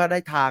รู้สึกว่าได้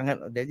ทางฮะ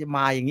เดี๋ยวจะม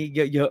าอย่างนี้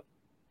เยอะ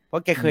ๆเพรา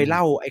ะแกเคยเ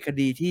ล่าไอ้ค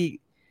ดี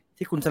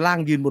ที่คุณสล่าง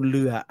ยืนบนเ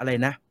รืออะไร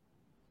นะ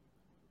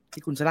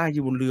ที่คุณสล่างยื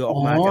นบนเรือออ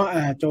กมาจาก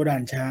โจด่า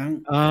นช้าง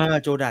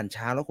โจด่าน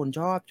ช้างแล้วคน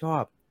ชอบ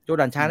โจ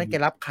ด่านช้างนั่นแก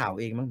รับข่าว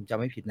เองมั้งผมจำ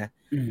ไม่ผิดนะ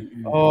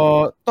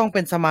ต้องเ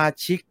ป็นสมา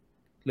ชิก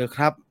หรือค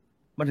รับ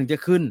มันถึงจะ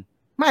ขึ้น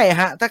ไม่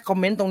ฮะถ้าคอม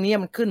เมนต์ตรงนี้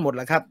มันขึ้นหมดแ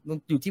ล้วครับ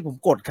อยู่ที่ผม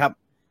กดครับ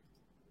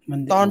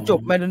ตอนจบ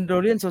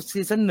Mandalorian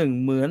ซีซั่น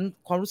 1เหมือน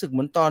ความรู้สึกเห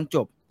มือนตอนจ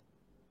บ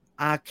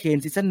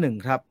Arcane ซีซั่น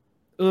 1ครับ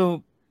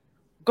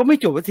ก็ไม่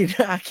จบว่าซี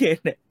ซั่น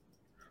Arcane เนี่ย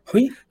เ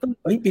ฮ้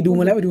ยไปดู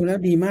มาแล้ว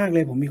ดีมากเล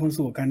ยผมมีความ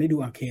สุขกับการได้ดู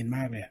Arcane ม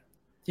ากเลย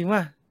จริงป่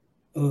ะ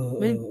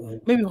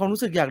ไม่มีความ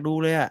รู้สึกอยากดู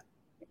เลยอ่ะ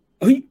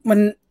เฮ้ยมั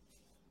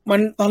น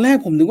ตอนแรก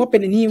ผมนึกว่าเป็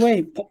นไอ้นี่เว้ย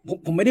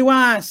ผมไม่ได้ว่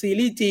าซี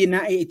รีส์จีนน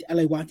ะไอ้อะไ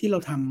รวะที่เรา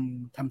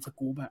ทำส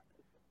กู๊ปอะ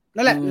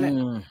นั่นแหละ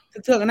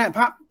เสื้อกันน่ะภ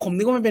าพผม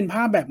นึกว่ามันเป็นภ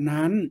าพแบบ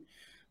นั้น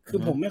คือ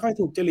ผมไม่ค่อย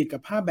ถูกจริตกั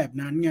บภาพแบบ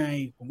นั้นไง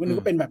ผมก็นึก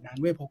ว่าเป็นแบบนั้น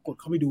เว้ยพอกด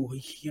เข้าไปดูเฮ้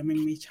ยเหี้ยไ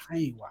ม่ใช่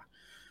ว่ะ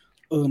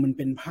มันเ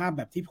ป็นภาพแ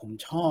บบที่ผม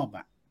ชอบอ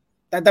ะ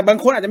แต่บาง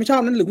คนอาจจะไม่ชอ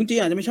บนั้นหรือคุณจี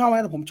อาจจะไม่ชอบน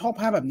ะแต่ผมชอบ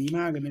ภาพแบบนี้ม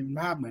ากเลยเป็น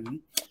ภาพเหมือน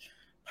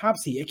ภาพ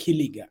สีอะคริ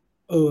ลิกอะ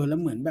แล้ว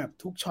เหมือนแบบ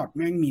ทุกช็อตแ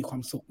ม่งมีควา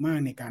มสุขมาก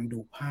ในการดู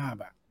ภาพ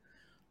อะ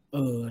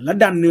แล้ว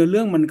ดันเนื้อเ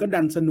รื่องมันก็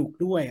ดันสนุก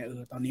ด้วย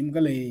ตอนนี้มัน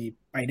ก็เลย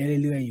ไปได้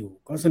เรื่อยๆอยู่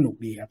ก็สนุก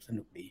ดีครับส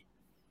นุกดี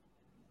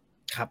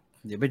ครับ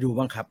เดี๋ยวไปดู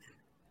บ้างครับ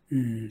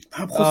ภ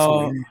าพโคตรสวย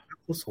เลยภาพ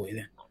โคตรสวยเ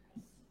ลย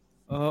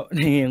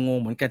นี่งง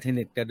เหมือนกันเทเ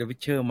น็ตกับ The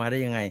Witcher มาได้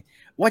ยังไง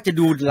ว่าจะ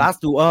ดู The Last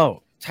Duel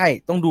ใช่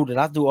ต้องดู The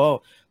Last Duel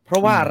เพรา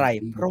ะว่าอะไร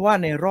เพราะว่า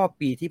ในรอบ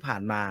ปีที่ผ่า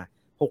นมา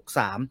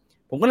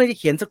63ผมก็เลยจะ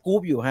เขียนสกู๊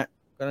ปอยู่ฮะ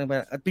กำลัง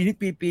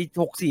ปี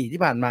64ที่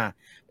ผ่านมา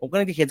ผมก็เ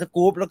ลยจะเขียนส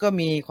กู๊ปแล้วก็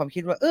มีความคิ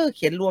ดว่าเ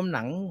ขียนรวมห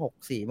นัง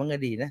64มันก็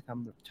ดีนะท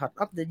ำ Shot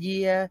of the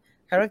Year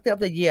Character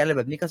of the Year อะไรแ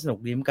บบนี้ก็สนุก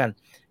ดีเหมือนกัน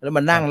แล้วม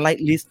านั่งไล่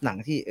ลิสต์หนัง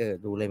ที่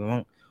ดูอะไรมาบ้า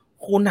ง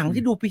โคหนัง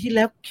ที่ดูปีที่แ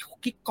ล้ว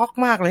กิ๊กก๊อก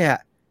มากเลยอ่ะ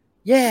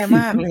แย่ม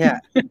ากเลยอ่ะ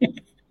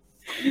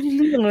ไม่ได้เ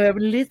รื่องเลยเ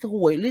ป็นลิสต์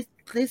ห่วย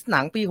ลิสต์หนั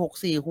งปี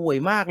64ห่วย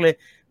มากเลย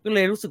ก็เล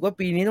ยรู้สึกว่า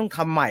ปีนี้ต้องท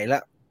ำใหม่ล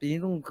ะปีนี้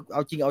ต้องเอ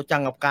าจริงเอาจั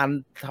งกับการ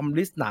ทำ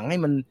ลิสต์หนังให้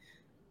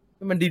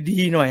มันดี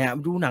ๆหน่อยอ่ะ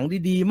ดูหนัง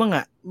ดีๆมั่ง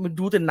อ่ะมัน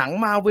ดูแต่หนัง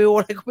มาเวลอ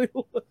ะไรก็ไม่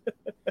รู้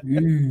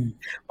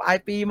ปลาย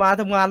ปีมา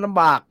ทำงานล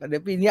ำบากเดี๋ย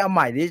วปีนี้เอาให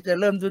ม่นี้จะ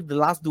เริ่มด้วย The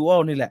Last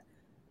Duel นี่แหละ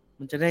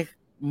มันจะได้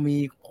มี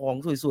ของ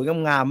สวย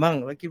ๆงามๆมั่ง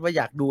แล้วคิดว่าอ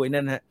ยากดูไอ้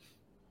นั่นฮะ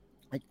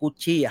ไอ้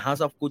Gucci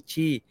House of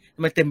Gucci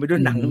มันเต็มไปด้ว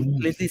ยหนัง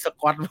ลิซลี่ส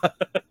ก็อตว่ะ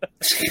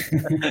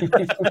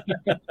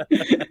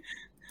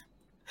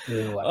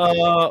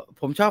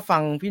ผมชอบฟั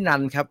งพี่นั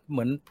นครับเห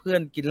มือนเพื่อ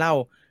นกินเหล้า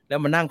แล้ว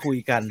มานั่งคุย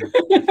กัน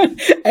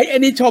ไอ้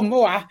นี่ชมป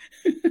ะวะ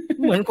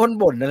เหมือนคน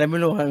บ่นอะไรไม่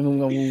รู้ง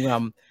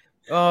ง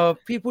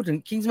พี่พูดถึง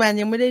Kingsman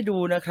ยังไม่ได้ดู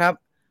นะครับ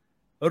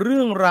เ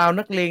รื่องราว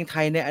นักเลงไท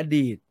ยในอ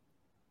ดีต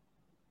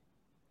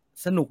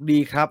สนุกดี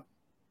ครับ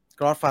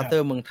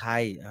Godfather เมืองไท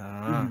ย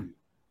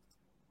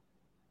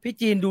พี่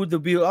จีนดู The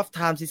Wheel of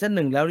Time ซีซั่น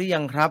 1แล้วหรือ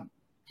ยังครับ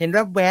เห็น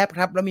แวบๆค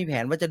รับแล้วมีแผ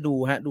นว่าจะดู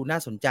ฮะดูน่า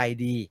สนใจ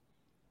ดี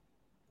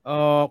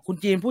คุณ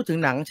จีนพูดถึง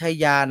หนังชัย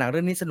ยาหนังเ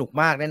รื่องนี้สนุก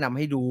มากแนะนำใ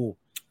ห้ดู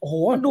โอ้โห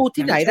มันดู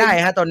ที่ไหนได้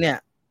ฮะตอนเนี้ย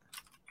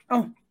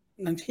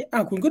หนังชั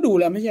ยคุณก็ดู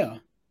แล้วไม่ใช่เหรอ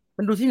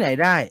มันดูที่ไหน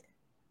ได้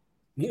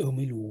นี่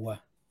ไม่รู้อ่ะ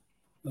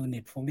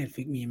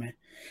Netflix มีไหม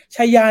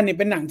ชัยยาเนี่ย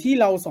เป็นหนังที่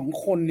เรา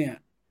2คนเนี่ย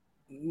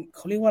เข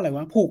าเรียกว่าอะไรว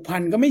ะผูกพั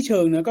นก็ไม่เชิ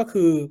งนะก็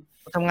คือ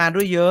ทำงาน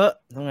ด้วยเยอะ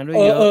ทำงานด้ว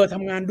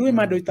ย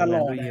มาโดยตล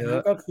อดน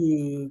ะก็คือ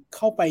เ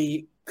ข้าไป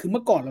คือเ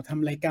มื่อก่อนเราท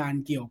ำรายการ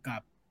เกี่ยวกั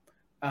บ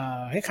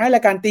คล้ายๆร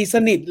ายการตีส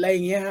นิทอะไรอ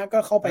ย่างเงี้ยฮะก็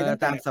เข้าไปตั้ง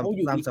แต่เขาอ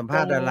ยู่ตามสัมภ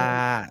าษณ์ดารา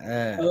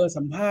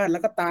สัมภาษณ์แล้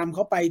วก็ตามเข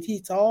าไปที่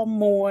ซ้อม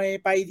มวย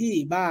ไปที่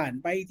บ้าน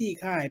ไปที่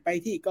ค่ายไป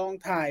ที่กอง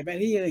ถ่ายไป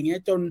ที่อะไรเงี้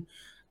ยจน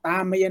ตา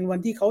มมายันวัน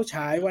ที่เขาฉ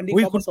ายวันที่เ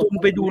ขาคุณตุน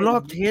ไปดูรอ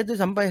บเทสด้วย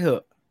ซ้ำไปเหอ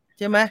ะใ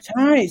ช่ไหมใ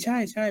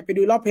ช่ไป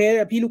ดูรอบเพส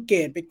พี่ลูกเก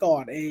ดไปกอ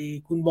ด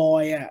คุณบอ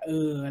ย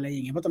อะไรอย่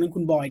างเงี้ยเพราะตอนนั้นคุ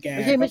ณบอยแกไ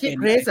ม่ใช่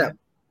เพสอะ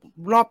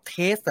รอบเท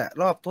สอะ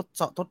รอบ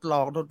ทดล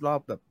อง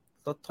แบบ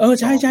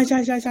ใช่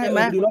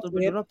ดู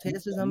รอบเทส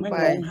ด้วยซ้ำไป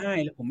ร้องไห้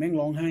แล้วผมแม่ง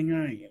ร้องไห้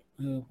ง่าย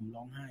ผม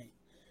ร้องไห้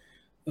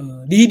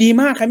ดี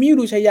มากใครไม่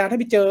ดูชัยยาถ้า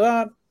ไปเจอก็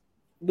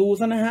ดู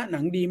ซะนะฮะหนั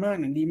งดีมาก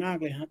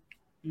เลยฮะ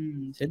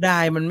เสียดา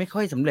ยมันไม่ค่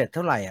อยสำเร็จเ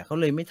ท่าไหร่อ่ะเขา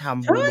เลยไม่ท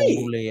ำ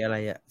บูเลอะไร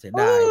อ่ะเสีย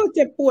ดายเ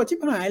จ็บปวดชิบ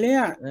หายเลย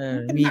อ่ะ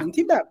เป็นหนัง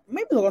ที่แบบไ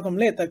ม่ประสบความสำ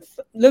เร็จแต่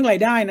เรื่องราย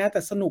ได้นะแ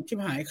ต่สนุกชิบ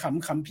หาย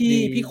ขำ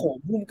พี่โขม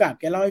พุ่มกับ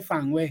แกเล่าให้ฟั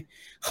งเว้ย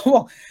เขาบ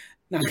อก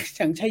หนั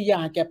งชัยยา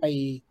แกไ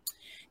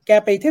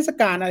ปเทศ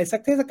กาลอะไรสั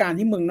กเทศกาล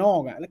ที่เมืองนอ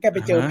กอ่ะแล้วแกไป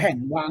เจอแผ่น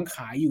วางข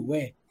ายอยู่เว้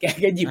ยแ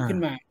กหยิบขึ้น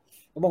มา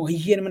เขาบอก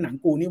เฮียนั่นมันหนัง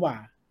กูนี่หว่า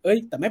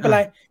แต่ไม่เป็นไร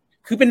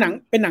คือเป็นห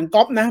นังก๊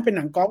อปนะเป็นห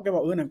นังก๊อปแกบ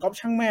อกหนังก๊อป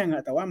ช่างแม่งอ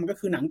ะแต่ว่ามันก็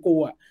คือหนังกู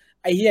อะ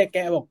ไอ้เฮียแก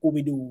บอกกูไป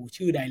ดู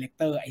ชื่อไดเรค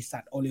เตอร์ไอสั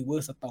ตว์โอลิเวอ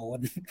ร์สโตน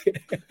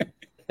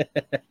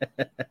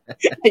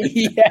ไอ้เ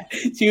ฮีย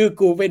ชื่อ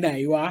กูไปไหน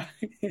วะ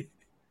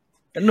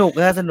สนุก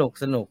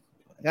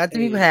การจะ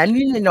มีแผน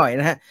นิดหน่อย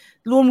นะฮะ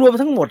รวม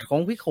ทั้งหมดของ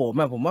พี่โขม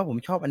อะผมว่าผม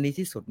ชอบอันนี้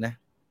ที่สุดนะ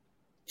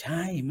ใ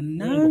ช่มัน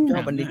น่าชอ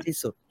บอันนี้ที่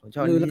สุดผมช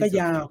อบแล้วก็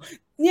ยาว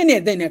เ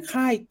นี่ย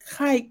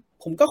ค่าย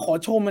ผมก็ขอ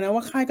ชมนะ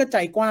ว่าค่ายก็ใจ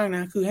กว้างน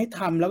ะคือให้ท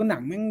ำแล้วก็หนั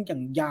งแม่งอย่า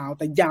งยาว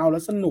แต่ยาวแล้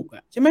วสนุกอ่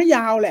ะใช่ไหมย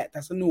าวแหละแ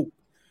ต่สนุก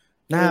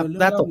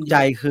น่าตกใจ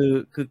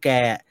คือแก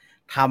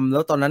ทำแล้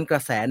วตอนนั้นกร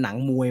ะแสหนัง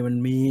มวยมัน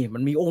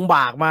มีองค์บ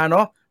ากมาเน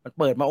าะมัน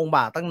เปิดมาองค์บ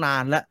ากตั้งนา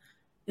นแล้ว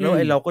ไ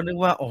อ้เราก็นึก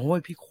ว่าโอ้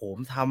ยพี่โขม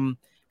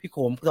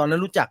ตอนนั้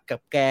นรู้จักกับ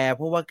แกเ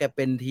พราะว่าแกเ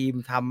ป็นทีม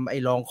ทำไอ้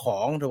รองขอ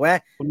งถูกไหม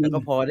แล้วก็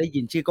พอได้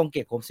ยินชื่อก้องเกี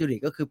ยรติโขมสิริ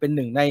ก็คือเป็นห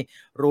นึ่งใน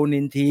โรนิ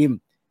นทีม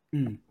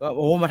ก็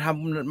มา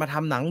ท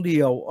ำหนังเดี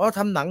ยวท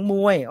ำหนังม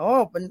วย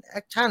เป็นแอ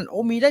คชั่น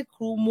มีได้ค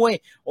รูมวย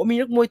มี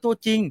นักมวยตัว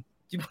จริง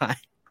จิ๋หาย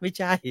ไม่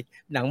ใช่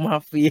หนังมา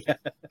เฟีย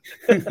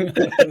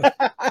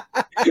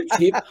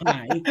ชิปหา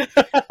ย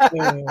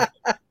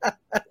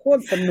โคต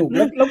รสนุก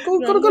แล้ว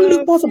ก็ลึ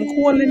กพอสมค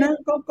วรเลยนะ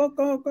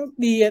ก็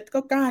ดี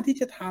ก็กล้าที่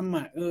จะทำ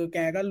อ่ะแก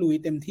ก็ลุย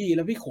เต็มที่แ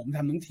ล้วพี่โขมท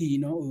ำทั้งที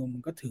เนาะมั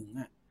นก็ถึง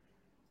อ่ะ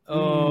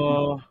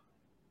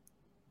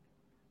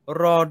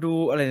รอดู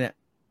อะไรเนี่ย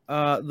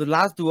The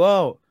Last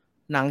Duel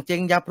หนังเจ๊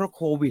งยับเพราะโ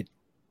ควิด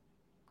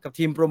กับ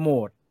ทีมโปรโม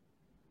ท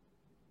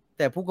แ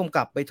ต่ผู้กำ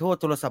กับไปโทษ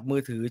โทรศัพท์มื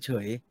อถือเฉ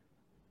ย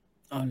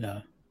เหรอ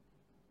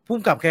ผู้ก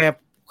ำกับแก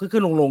ขึ้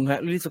นลงฮะ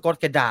ลิสกอต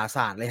แกด่าส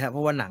าดเลยฮะเพร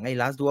าะว่าหนังไอ้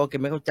Last Duel แก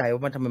ไม่เข้าใจว่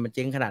ามันทำไมมันเ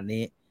จ๊งขนาด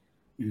นี้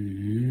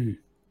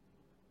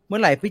เมื่อ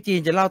ไหร่พี่จีน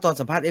จะเล่าตอน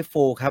สัมภาษณ์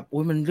F4 ครับ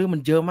มันเรื่องมั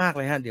นเยอะมากเ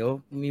ลยฮะเดี๋ยว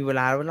มีเวล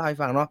าเล่าให้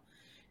ฟังเนาะ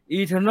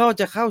Eternal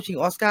จะเข้าชิง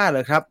ออสการ์เหร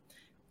อครับ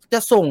จะ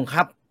ส่งค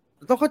รับ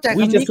ต้องเข้าใจค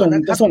ำนี้ก่อนนะ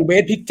ครับจะส่งเบ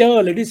สพิกเจอ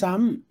ร์เลยด้วยซ้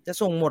ำจะ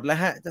ส่งหมดแล้ว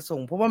ฮะจะส่ง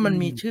เพราะว่ามัน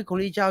มีชื่อโค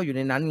ลีเจ้าอยู่ใ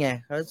นนั้นไง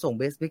เขาส่งเ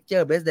บสพิกเจอ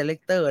ร์เบสไดเรค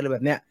เตอร์อะไรแบ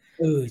บเนี้ย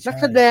นัก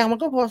แสดงมัน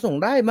ก็พอส่ง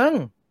ได้มั้ง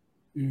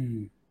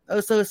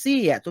เซอร์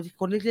ซี่อ่ะตัวที่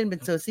คนที่เล่นเป็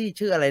นเซอร์ซี่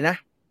ชื่ออะไรนะ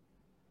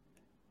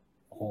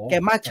แก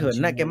มาเฉิน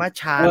นะแกมา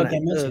ชาญ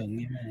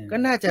ก็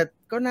น่า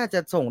จะ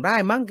ส่งได้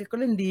มั้งแกก็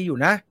เล่นดีอยู่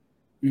นะ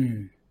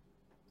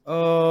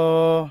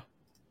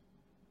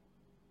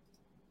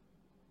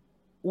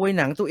อวย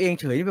หนังตัวเอง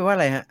เฉยนี่แปลว่าอ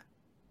ะไรฮะ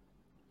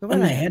อัน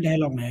ไหนได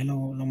ร็อกไหนเ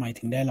ราหมาย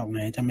ถึงไดร็อกไหน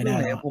จำไม่ได้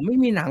แล้วผมไม่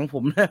มีหนังผ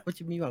มนะจ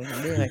ะมีหวังผม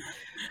ได้ไง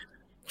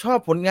ชอบ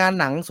ผลงาน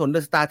หนังสนเด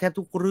อะสตาร์แทบ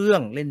ทุกเรื่อ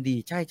งเล่นดี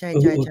ใช่แก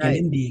เ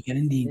ล่นดี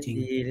จริง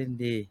เล่น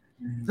ดี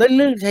เ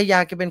รื่องชัยยา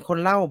แกเป็นคน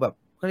เล่าแบบ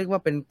เขาเรียกว่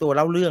าเป็นตัวเ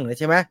ล่าเรื่องเลย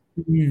ใช่ไหม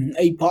ไ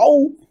อ้เผา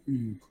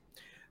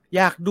อ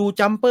ยากดู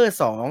จัมเปอร์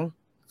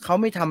2เขา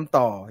ไม่ทำ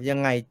ต่อยัง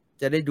ไง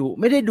จะได้ดู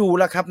ไม่ได้ดู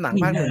แล้วครับหนัง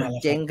ภาค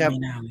 1เจ๊งครับ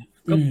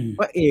ก็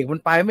พระเอกมัน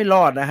ไปไม่ร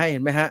อดนะฮะเห็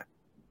นไหมฮะ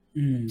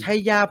ชัย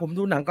ยาผม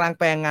ดูหนังกลาง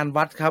แปลงงาน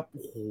วัดครับโ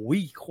อ้โห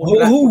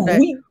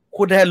ค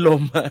นได้ล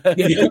ม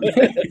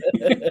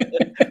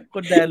ค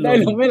นได้ล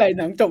มไม่ไหล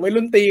หนังจบไว้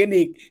รุ่นตีกัน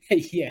อีกไอ้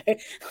เหี้ย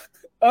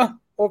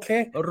โอเค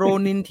โร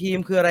นินทีม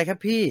คืออะไรครับ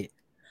พี่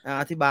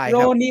อธิบายครับโร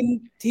นิน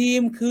ที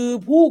มคือ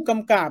ผู้ก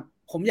ำกับ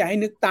ผมอยากให้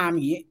นึกตามอ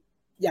ย่างนี้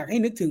อยากให้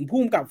นึกถึงผู้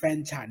กำกับแฟน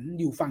ฉัน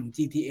อยู่ฝั่ง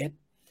GTS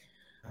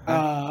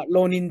โร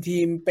นินที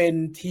มเป็น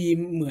ทีม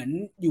เหมือน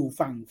อยู่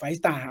ฝั่งไฟ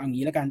สตาร์อย่าง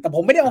นี้แล้วกันแต่ผ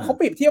มไม่ได้เอาเขาเ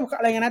ปรียบเทียบ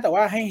อะไรกันนะแต่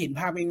ว่าให้เห็น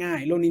ภาพง่าย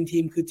ๆโรนินที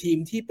มคือทีม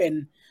ที่เป็น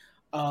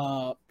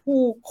ผู้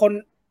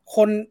ค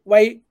น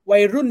วั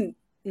ยรุ่น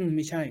ไ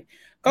ม่ใช่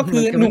ก็คื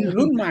อหนุ่ม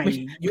รุ่นใหม่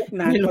ยุค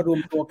นั้นมารว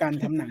มตัวกัน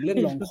ทำหนังเรื่อง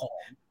ลองขอ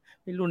ง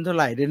ไม่รุ่นเท่าไ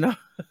หร่ด้วยเนาะ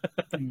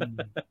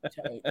ใ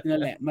ช่นั่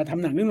นแหละมาท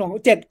ำหนังเรื่องลอง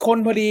7 คน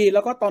พอดีแ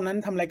ล้วก็ตอนนั้น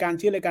ทำรายการ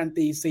ชื่อรายการ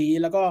ตีซี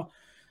แล้วก็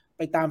ไ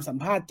ปตามสัม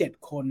ภาษณ์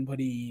7 คนพอ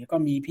ดีก็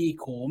มีพี่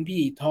โขม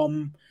พี่ทอม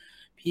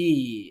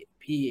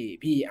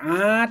พี่อ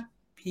าร์ต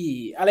พี่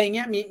อะไรเ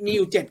งี้ยมีอ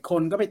ยู่7 ค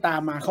นก็ไปตา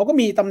มมาเขาก็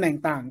มีตำแหน่ง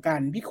ต่างกั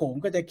นพี่โขม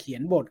ก็จะเขีย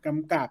นบทก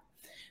ำกับ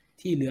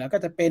ที่เหลือก็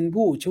จะเป็น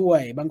ผู้ช่ว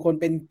ยบางคน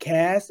เป็นแค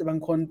สบาง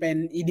คนเป็น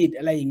อีดิท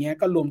อะไรอย่างเงี้ย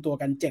ก็รวมตัว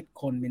กัน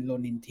7 คนเป็นโร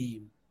นินทีม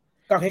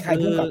ก็คล้าย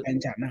ๆผู้กำกับแฟน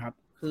ฉันนะครับ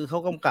คือเขา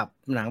กำกับ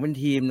หนังเป็น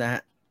ทีมนะฮ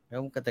ะแล้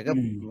วแต่ก็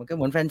มันก็เ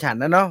หมือนแฟนฉัน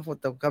นะเนาะ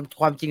แต่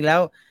ความจริงแล้ว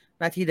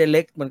หน้าที่ไดเร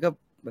กมันก็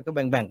แ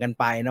บ่งกัน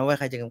ไปนะว่า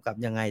ใครจะกำกับ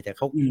ยังไงแต่เ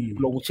ขา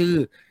ลงชื่อ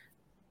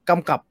ก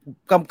ำ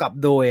กับ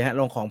โดยฮะ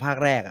ลงของภาค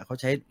แรกอ่ะเขา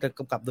ใช้ก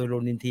ำกับโดยโร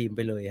นินทีมไ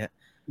ปเลยฮะ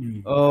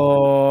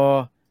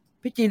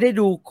พี่จีนได้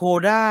ดูโค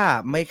ด้า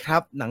ไหมครั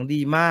บหนัง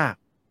ดีมาก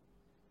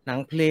หนัง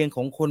เพลงข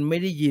องคนไม่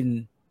ได้ยิน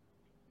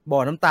บ่อ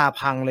น้ำตา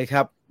พังเลยค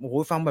รับโอ้โห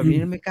ฟังแบบนี้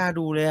ไม่กล้า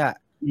ดูเลยอ่ะ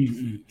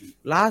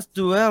Last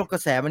Duel กระ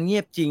แสมันเงี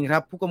ยบจริงครั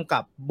บผู้กำกั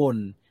บบ่น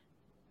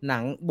หนั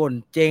งบ่น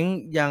เจ๊ง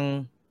ยัง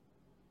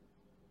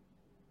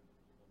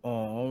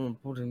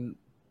พูดถึง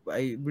ไ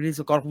อ้บริส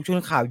กอตผมช่วย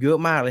ข่าวเยอะ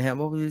มากเลยฮะ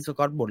ว่าบริสก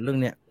อตบ่นเรื่อง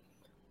เนี้ย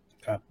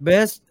ครับ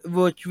Best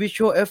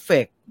Visual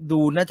Effect ดู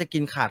น่าจะกิ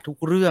นขาดทุก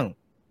เรื่อง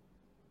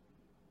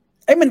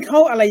มันเข้า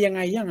อะไรยังไง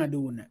ยังอะ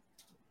ดูน่ะ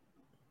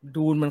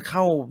ดูมันเ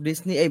ข้า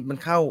Disney มัน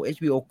เข้า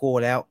HBO Go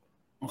แล้ว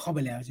เข้าไป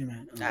แล้วใช่ไหม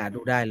ดู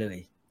ได้เล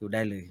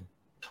ย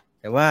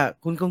แต่ว่า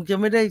คุณคงจะ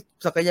ไม่ได้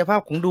ศักยภา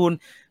พของดูน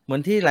เหมือ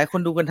นที่หลายคน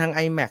ดูกันทาง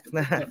IMAX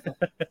นะ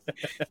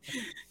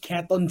แค่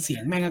ต้นเสีย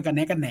งแม่งก็กัน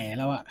แหน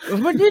แล้วอ่ะ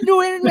มันจะดู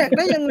IMAX ไ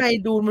ด้ยังไง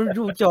ดูมัน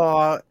ดูจอ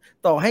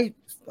ต่อให้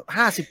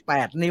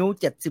58 นิ้ว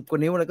70 กว่า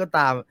นิ้วอะไรก็ต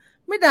าม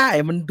ไม่ได้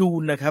มันดู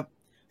นนะครับ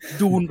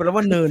ดูนแปล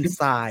ว่าเนิน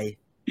ทราย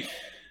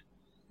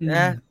น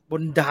ะบ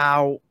นดา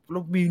วแล้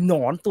วมีหน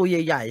อนตัวใ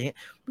หญ่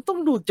ๆมันต้อง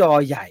ดูจอ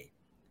ใหญ่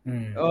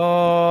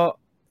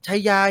ชัย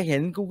ยาเห็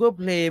น Google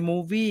Play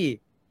Movie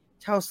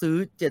เช่าซื้อ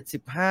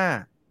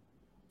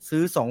75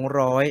ซื้อ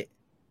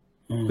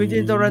200ควินติ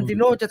น ทารันติ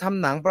โนจะท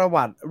ำหนังประ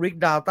วัติริก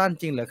ดาวตัน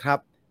จริงเหรอครับ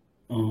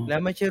และ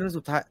ไม่ใช่เรื่อง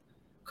สุดท้าย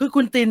คือ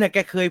คุณตินน่ะแก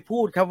เคยพู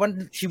ดครับว่า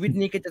ชีวิต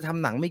นี้แกจะท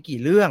ำหนังไม่กี่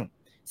เรื่อง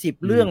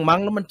10 เรื่องมั้ง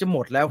แล้วมันจะหม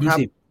ดแล้วครับ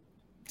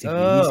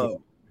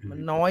มัน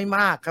น้อยม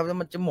ากครับแล้ว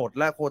มันจะหมด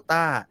แล้วโคว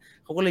ต้า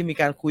เขาก็เลยมี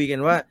การคุยกัน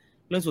ว่า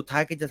เรื่องสุดท้า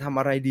ยแกจะทำ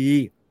อะไรดี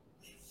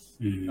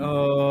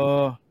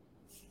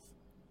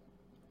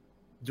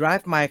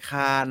Drive My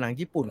Car หนัง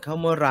ญี่ปุ่นเข้า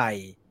เมื่อไหร่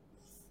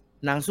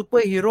หนังซูเปอ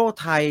ร์ฮีโร่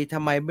ไทยท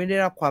ำไมไม่ได้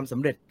รับความส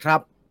ำเร็จครั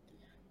บ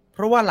เพ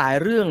ราะว่าหลาย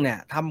เรื่องเนี่ย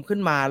ทำขึ้น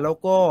มาแล้ว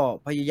ก็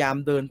พยายาม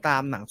เดินตา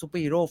มหนังซูเปอ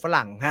ร์ฮีโร่ฝ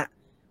รั่งฮะ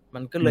มั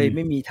นก็เลยไ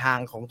ม่มีทาง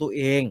ของตัวเ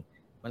อง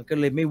มันก็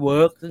เลยไม่เวิ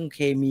ร์กซึ่งเค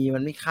มีมั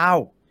นไม่เข้า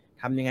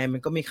ทำยังไงมั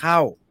นก็ไม่เข้า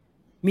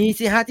มี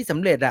สิฮะที่ส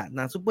ำเร็จอะห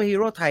นังซูเปอร์ฮี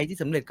โร่ไทยที่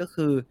สำเร็จก็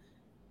คือ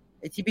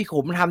ไอ้ที่พี่ข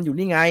มทำอยู่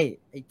นี่ไง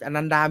ไอ้อ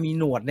นันดามี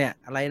หนวดเนี่ย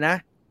อะไรนะ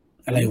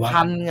อะไรวะ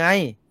พันไง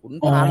ขุน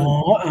พัน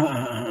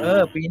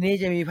ปีนี้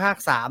จะมีภาค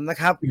3นะ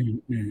ครับ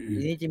ปี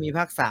นี้จะมีภ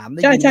าค3ได้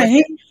ยินใช่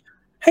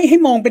ให้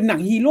มองเป็นหนั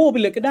งฮีโร่ไป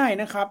เลยก็ได้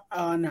นะครับ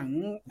หนัง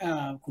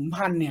ขุน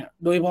พันเนี่ย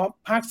โดยเฉพาะ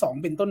ภาค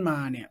2เป็นต้นมา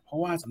เนี่ยเพราะ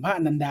ว่าสัมภาษณ์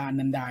อนัน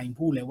ดายัง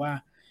พูดเลยว่า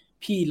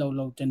พี่เ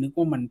ราจะนึก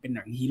ว่ามันเป็นห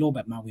นังฮีโร่แบ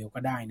บมาเวลก็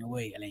ได้นะเ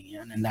ว้ยอะไรเงี้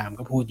ยอนันดา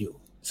ก็พูดอยู่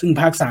ซึ่ง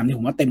ภาค3เนี่ยผ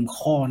มว่าเต็ม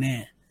ข้อแน่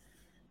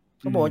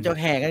เขาบอกจะ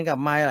แห่กันกับ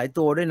มาหลาย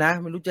ตัวด้วยนะ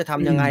ไม่รู้จะท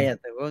ำยังไง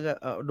แต่ว่าก็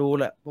ดู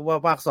แหละเพราะว่า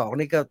ภาค2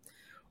นี่ก็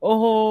โอ้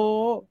โห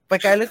ไป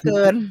ไกลเหลือเ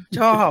กิน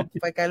ชอบ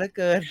ไปไกลเหลือ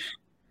เกิน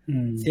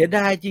เสียด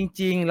ายจ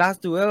ริงๆ Last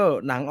Duel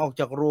หนังออก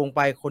จากโรงไ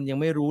ปคนยัง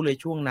ไม่รู้เลย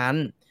ช่วงนั้น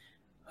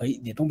เฮ้ย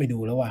เดี๋ยวต้องไปดู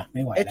แล้วว่ะไ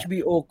ม่ไหว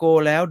HBO Go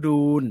แล้ว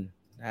ดูน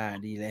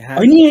ดีเลยฮะ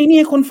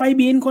นี่คนไฟ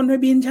บิน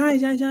ใช่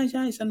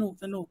ส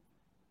นุก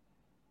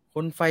ค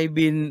นไฟ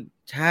บิน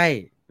ใช่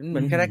มันเหมื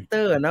อนคาแรคเต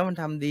อร์นะมัน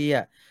ทำดี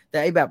อ่ะแต่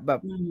ไอแบบ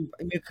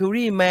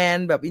Mercury Man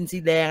แบบอินซี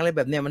แดงอะไรแ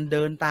บบเนี้ยมันเ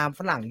ดินตามฝ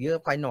รั่งเยอะ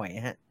ไปหน่อย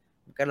ฮะ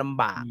ก็ล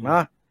ำบากเนา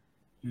ะ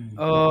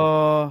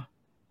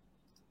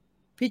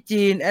พี่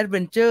จีนแอดเว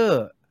นเจอ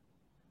ร์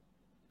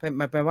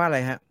แปลว่าอะไร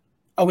ฮะ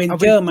อเวน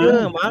เจอร์มั้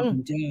ง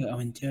อเ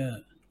วนเจอร์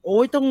โอ้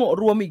ยต้อง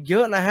รวมอีกเยอ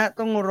ะนะฮะ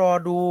ต้องรอ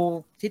ดู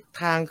ทิศ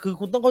ทางคือ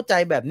คุณต้องเข้าใจ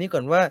แบบนี้ก่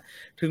อนว่า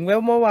ถึงแม้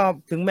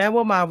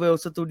ว่า Marvel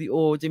Studio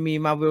จะมี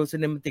Marvel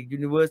Cinematic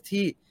Universe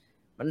ที่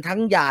มันทั้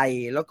งใหญ่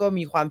แล้วก็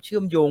มีความเชื่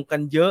อมโยงกั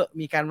นเยอะ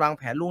มีการวางแ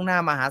ผนล่วงหน้า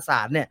มหาศ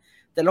าลเนี่ย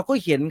แต่เราก็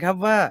เห็นครับ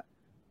ว่า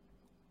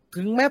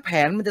ถึงแม้แผ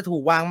นมันจะถู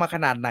กวางมาข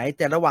นาดไหนแ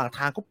ต่ระหว่างท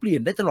างเขาเปลี่ย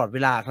นได้ตลอดเว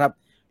ลาครับ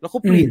แล้วเขา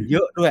เปลี่ยนเย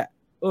อะด้วย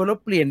แล้ว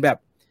เปลี่ยนแบบ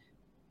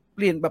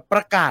ป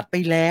ระกาศไป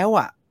แล้ว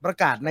ประ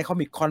กาศในคอ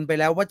มิคคอนไป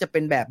แล้วว่าจะเป็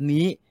นแบบ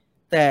นี้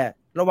แต่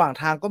ระหว่าง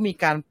ทางก็มี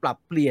การปรับ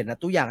เปลี่ยน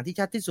ตัวอย่างที่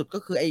ชัดที่สุดก็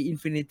คือไอ้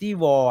Infinity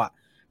War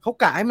เขา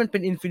กะให้มันเป็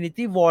น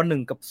Infinity War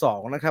 1 กับ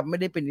 2นะครับไม่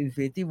ได้เป็น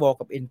Infinity War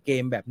กับ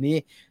Endgame แบบนี้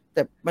แ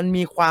ต่มัน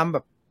มีความแบ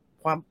บ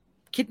ความ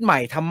คิดใหม่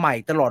ทำใหม่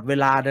ตลอดเว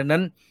ลาดังนั้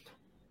น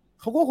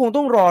เขาก็คง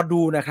ต้องรอ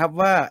ดูนะครับ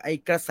ว่าไอ้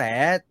กระแส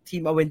ที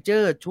มอเวนเจอ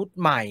ร์ชุด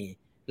ใหม่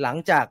หลัง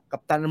จากกั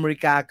ปตันอเมริ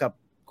กากับ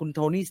คุณโท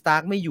นี่สตาร์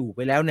กไม่อยู่ไป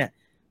แล้วเนี่ย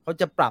เขา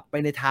จะปรับไป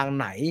ในทาง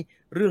ไหน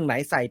เรื่องไหน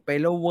ใส่ไป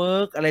แล้วเวิ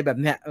ร์กอะไรแบบ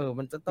เนี้ย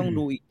มันจะต้อง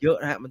ดูอีกเยอะ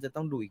นะฮะมันจะต้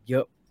องดูอีกเย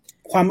อะ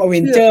ความอเว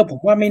นเจอร์ผม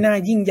ว่าไม่น่า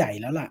ยิ่งใหญ่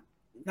แล้วล่ะ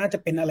น่าจะ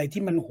เป็นอะไร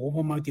ที่มันโหพ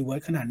อมัลติเวิร์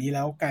สขนาดนี้แ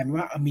ล้วกลายเป็น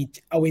ว่ามี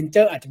อเวนเจ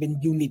อร์อาจจะเป็น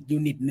ยูนิ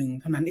ตหนึ่ง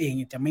เท่านั้นเอง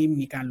จะไม่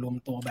มีการรวม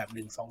ตัวแบบ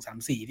1 2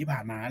 3 4ที่ผ่า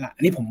นมาล่ะอั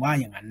นนี้ผมว่า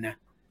อย่างนั้นนะ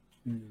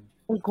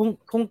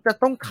คงจะ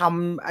ต้องท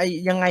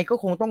ำยังไงก็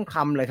คงต้องท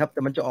ำเลยครับแ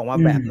ต่มันจะออกมา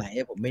แบบไหน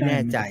ผมไม่แน่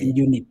ใจเป็น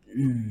ยูนิต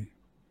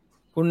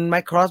คุณไม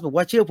ค์ครอสบอก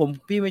ว่าเชื่อผม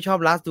พี่ไม่ชอบ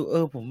ลาสดู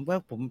ผมว่า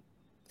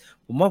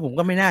ผม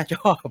ก็ไม่น่าช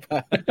อบ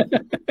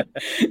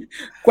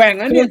แกว่ง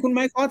นะเนี่ยคุณไม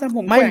ค์ครอสทำผ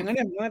มแกว่งนะเ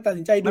นี่ยผมตัด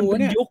สินใจดู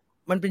เนี่ย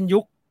มันเป็น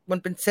ยุคมัน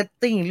เป็นเซต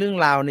ติ้งเรื่อง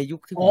ราวในยุ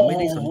คที่ผมไม่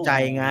ได้สนใจ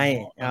ไง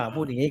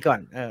พูดอย่างนี้ก่อน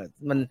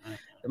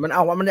มันเอ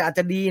าว่ามันอาจ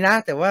จะดีนะ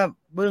แต่ว่า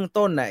เบื้อง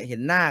ต้นน่ะเห็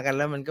นหน้ากันแ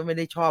ล้วมันก็ไม่ไ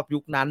ด้ชอบยุ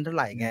คนั้นเท่าไ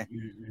หร่ไง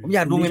ผมอย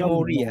ากดูเมมโม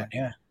รี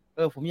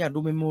ผมอยากดู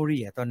เมมโมรี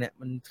ตอนเนี้ย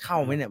มันเข้า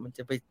ไหมเนี่ยมันจ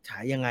ะไปฉา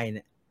ยยังไงเ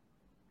นี่ย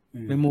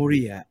เมมโม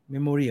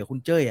รีคุณ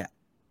เจ้ย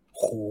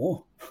โห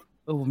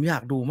ผมอยา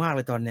กดูมากเ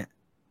ลยตอนเนี้ย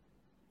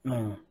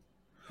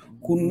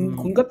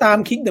คุณก็ตาม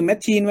คลิกเดอะแมช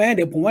ชีนไว้เ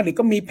ดี๋ยวผมว่าเดี๋ยว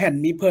ก็มีแผ่น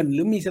มีเพิ่นห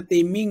รือมีสตรี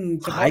มมิ่ง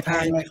ขายแพ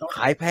งอะไรเขาข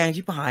ายแพง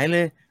ชิบหายเล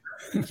ย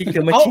คลิกเด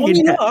อะแมชชีน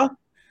เนี่ย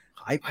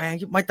ขายแพง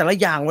ชิบไม่แต่ละ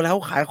อย่างเวลาเข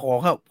าขายของ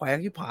ครับแพง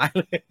ชิบหาย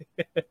เลย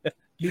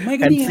หรือไม่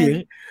ก็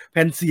แ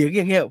ผ่นเสียงอ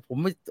ย่างเงี้ยผม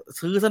ไม่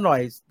ซื้อซะหน่อย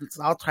ซ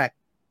าวด์แทร็ก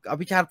อ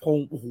ภิชาติพง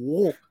ศ์โอ้โห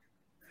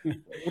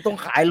กูต้อง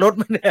ขายรถ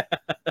มันเนี่ย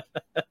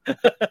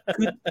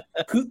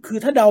คือ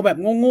ถ้าเดาแบบ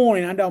โง่ๆเล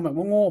ยนะเดาแบบ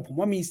โง่ๆผม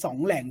ว่ามี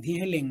2แหล่งที่ใ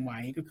ห้เล็งไว้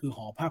ก็คือห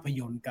อภาพ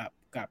ยนตร์กับ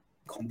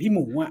ของพี่ห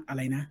มูอะไ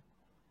รนะ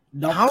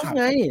เฮาส์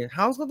ไงเฮ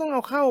าส์ก็ต้องเอ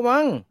าเข้า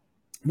มั้ง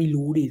ไม่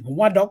รู้ดิผม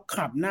ว่าด็อก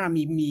ขับหน้า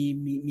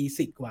มี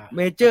สิทธิ์กว่าเ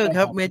มเจอร์ค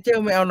รับเมเจอ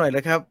ร์ไม่เอาหน่อยเล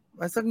ยครับ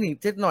มาสักหนึ่ง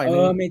เจ็ดหน่อยนึ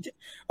งเมเจอร์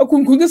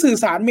คุณก็สื่อ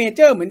สารเมเจ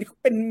อร์เหมือน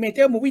เป็นเมเจ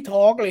อร์มูฟวี่ท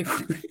อล์กเลย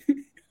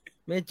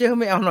เมเจอร์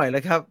ไม่เอาหน่อยเล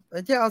ยครับเม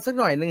เจอร์เอาสัก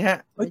หน่อยนึงฮะ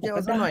เมเจอร์เอ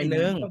าสักหน่อย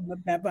นึง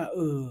แป๊บ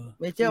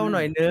เมเจอร์เอาห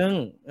น่อยนึง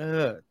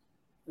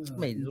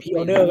ไม่พรีอ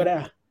อเดอร์ก็ได้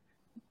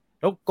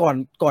แล้วก่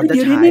อนจะ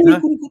ฉายนะ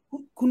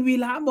คุณวี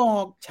ระบอ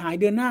กฉาย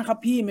เดือนหน้าครับ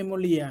พี่เมโม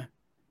เรีย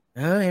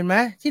เห็นไหม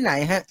ที่ไหน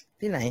ฮะ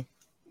ที่ไหน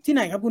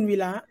ครับคุณวี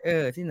ระ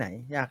ที่ไหน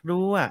อยากดู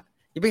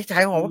อย่าไปฉา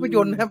ยหอภาพย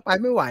นตร์ครับไป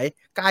ไม่ไหว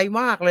ไกล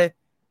มากเลย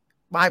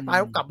ไปแ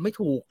ล้วกลับไม่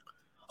ถูก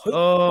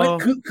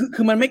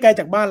คือมันไม่ไกล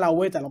จากบ้านเราเ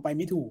ว้ยแต่เราไป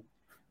ไม่ถูก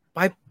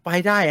ไป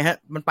ได้ฮะ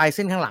มันไปเ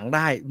ส้นข้างหลังไ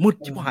ด้มืด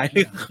ชิบหายเล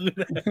ยคืน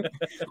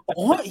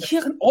ไอ้เชี่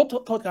ย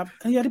โทษครับ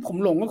ที่ผม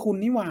หลงก็คุณ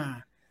นี่หว่า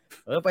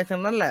ไปทา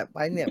งนั้นแหละไป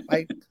เนี่ยไป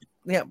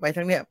ท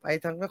างไป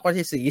ทางนคร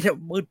ชัยศรีเนี่ย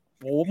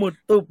มืด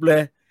ตึ๊บเล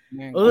ย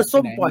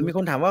ส้มปล่อยมีค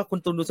นถามว่าคุณ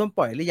ตูนดูส้มป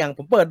ล่อยหรือยังผ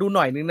มเปิดดูห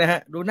น่อยนึงนะฮะ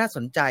ดูน่าส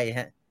นใจฮ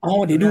ะ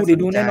เดี๋ยว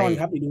ดูแน่นอน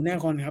ครับเดี๋ยวดูแน่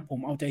นอนครับผม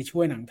เอาใจช่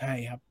วยหนังไทย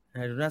ครับ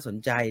ดูน่าสน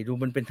ใจดู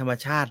มันเป็นธรรม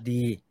ชาติ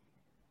ดี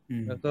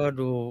แล้วก็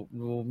ดู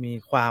มี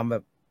ความแบ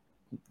บ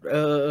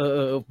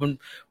มัน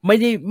ไม่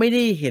ไ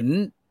ด้เห็น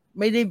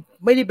ไม่ไ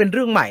ด้เป็นเ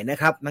รื่องใหม่นะ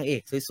ครับนางเอ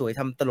กสวยๆ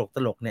ทำต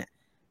ลกเนี่ย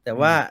แต่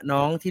ว่าน้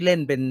องที่เล่น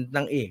เป็นน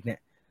างเอกเนี่ย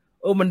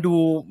มัน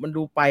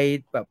ดูไป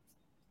แบบ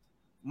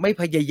ไม่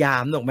พยายา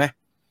มหรอกไหม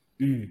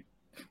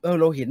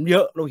เราเห็นเย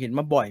อะเราเห็น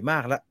มาบ่อยมา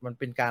กแล้วมัน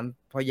เป็นการ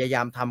พยาย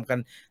ามทำกัน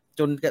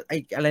จนไอ้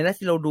อะไรนะ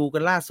ที่เราดูกั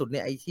นล่าสุดเ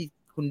นี่ยไอ้ที่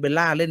คุณเบล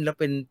ล่าเล่นแล้ว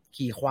เป็น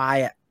ขี่ควาย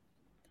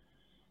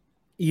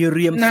อีเ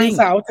รียมซิ่งนาง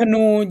สาวธ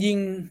นูยิง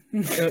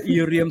อี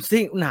เรียม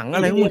ซิ่งหนังอ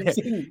ะไรพวกนี้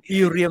อี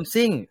เรียม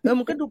ซิ่ง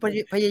มันก็ดู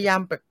พยายาม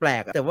แปล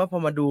กๆแต่ว่าพอ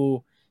มาดู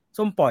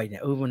ส้มปล่อยเนี่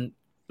ยมัน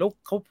แล้ว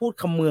เขาพูด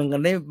คำเมืองกั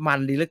นได้มัน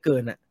ดีเหลือเกิ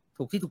น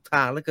ถูกที่ถูกท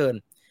างเหลือเกิน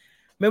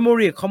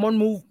Memory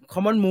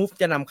Common Move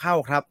จะนำเข้า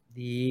ครับ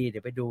ดีเดี๋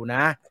ยวไปดูน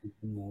ะ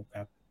ค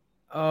รับ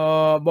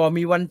บอก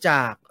มีวันจ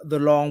าก The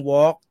Long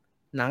Walk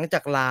หนังจา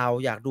กลาว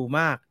อยากดู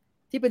มาก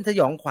ที่เป็นส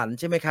ยองขวัญ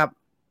ใช่ไหมครับ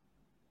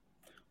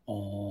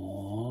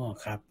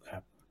ครับ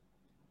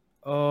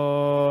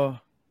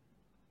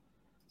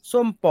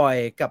ส้มปล่อย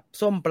กับ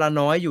ส้มปลา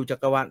น้อยอยู่จั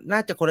กรวาลน่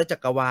าจะคนละจั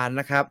กรวาล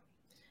นะครับ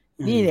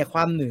นี่เนี่ยคว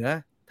ามเหนือ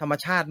ธรรม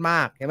ชาติม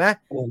ากเห็นไหม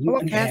เพราะว่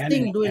าแคสติ้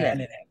งด้วยแห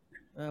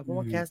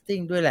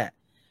ละ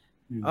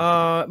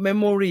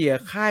Memory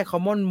ค่าย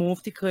Common Move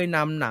ที่เคยน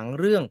ำหนัง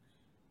เรื่อง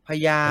พ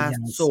ญา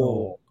โศ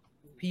ก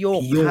พิโย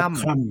ก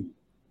ค่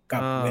ำกั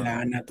บเวลา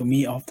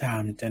Anatomy of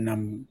Time จะ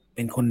เ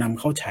ป็นคนนำ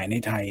เข้าฉายใน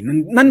ไทย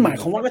นั่นหมาย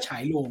ความว่าก็ฉา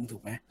ยโรงถู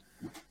กไหม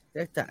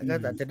ก็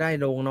อาจจะได้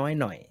โรงน้อย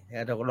หน่อย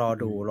เราก็รอ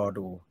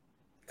ดู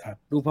ครับ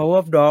ดู Power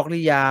of Dog หรื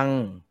อยัง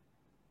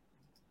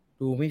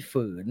ดูไม่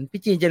ฝืน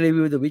พี่จีนจะรี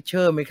วิว The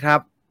Witcher ไหมครั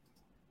บ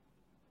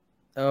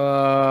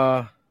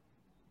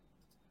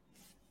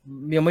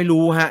ยังไม่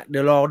รู้ฮะเดี๋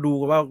ยวรอ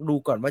ดู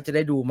ก่อนว่าจะไ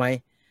ด้ดูไหม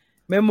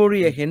Memory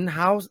เห็น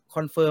House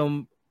Confirm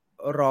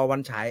รอวั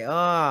นฉาย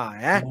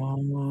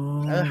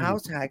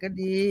House ฉายก็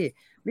ดี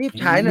รีบ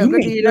ฉายหน่อยก็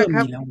ดีนะค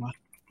รับ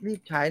รีบ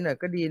ฉายหน่อย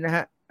ก็ดีนะฮ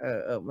ะ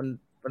มัน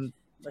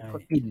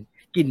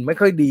กลิ่นไม่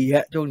ค่อยดีฮ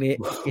ะช่วงนี้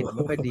กลิ่นไ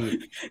ม่ค่อยดี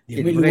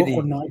ไม่รู้ว่า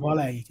คนน้อยเพราะอะ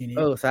ไรทีนี้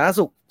สาธาร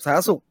ณ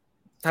สุข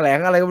แถลง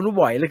อะไรก็ไม่รู้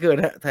บ่อยเหลือเกิน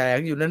ฮะแถลง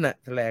อยู่นั่นน่ะ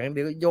แถลงเ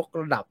ดี๋ยวก็ยก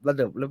ระดับแ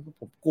ล้ว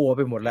ผมกลัวไ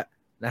ปหมดแล้ว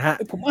นะฮะ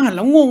ผมอ่านแ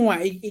ล้วงงว่ะ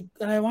ไอ้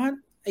อะไรวะ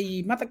ไอ้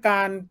มาตรกา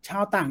รชา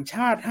วต่างช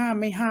าติห้าม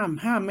ไม่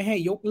ให้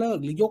ยกเลิก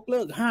หรือยกเ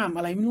ลิกห้ามอ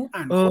ะไรไม่รู้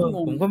อ่านโคตรง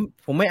ง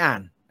ผมไม่อ่า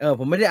น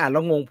ผมไม่ได้อ่านแล้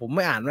วงงผมไ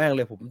ม่อ่านแม่งเ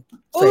ลยผม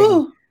เซ็ง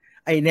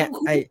ไอ้เนี่ย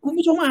ไอ้คุณ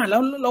ผู้ชมอ่านแล้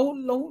ว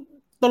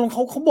ตกลง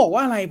เขาบอกว่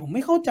าอะไรผมไ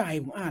ม่เข้าใจ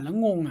ผมอ่านแล้ว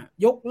งงอ่ะ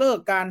ยกเลิก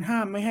การห้า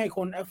มไม่ให้ค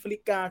นแอฟริ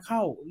กาเข้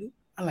าหรือ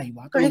อะไร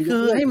วะก็คื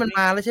อให้มันม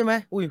าแล้วใช่ไหม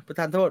อุ้ยประ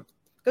ธานโทษ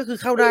ก็คือ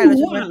เข้าได้แล้ว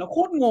ใช่ไหมอ่านแล้วโค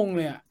ตรงงเ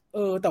ลยอ่ะ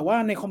แต่ว่า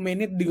ในคอมเมนต์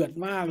เนี่ยเดือด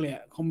มากเลย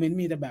คอมเมนต์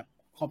มีแต่แบบ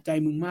ขอบใจ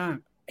มึงมาก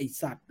ไอ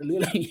สัตว์หรืออ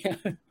ะไรเงี้ย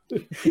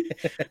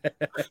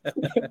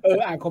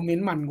อ่านคอมเมน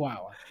ต์มันกว่า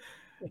ว่ะ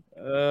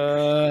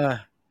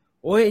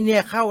โอ้ยเนี่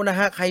ยเข้านะ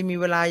ฮะใครมี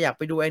เวลาอยากไ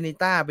ปดูแอนิ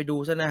ต้าไปดู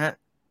ซะนะฮะ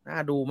น่า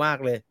ดูมาก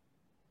เลย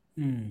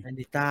แอ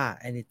นิต้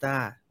า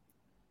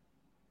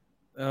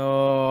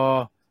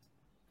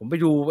ผมไป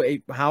ดูไอ้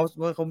เฮาส์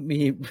ว่าเขามี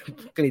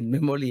กลิ่นเม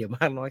มโมเรียม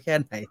ากน้อยแค่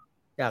ไหน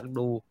อยาก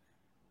ดู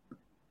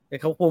แต่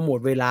เขาโปรโมท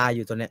เวลาอ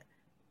ยู่ตัวเนี้ย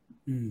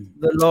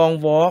The Long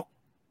Walk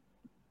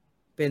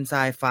เป็นไซ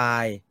ไฟ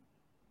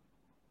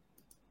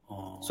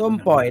ส้ม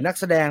ปล่อยนัก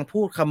แสดงพู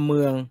ดคำเ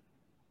มือง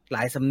หล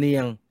ายสำเนี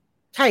ยง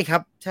ใช่ครั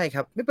บ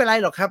ไม่เป็นไร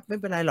หรอกครับไม่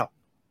เป็นไรหรอก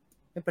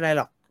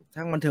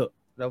ทั้งมันเถอะ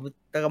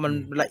แต่ก็มัน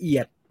ละเอี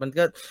ยดมัน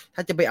ก็ถ้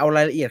าจะไปเอาร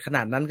ายละเอียดขน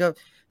าดนั้นก็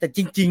แต่จ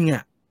ริงๆอ่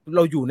ะเร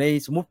าอยู่ใน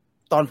สมมุติ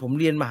ตอนผม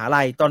เรียนมหา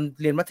ลัยตอน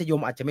เรียนมัธย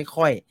มอาจจะไม่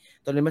ค่อย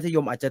ตอนเรียนมัธย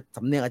มอาจจะส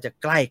ำเนียงอาจจะ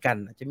ใกล้กัน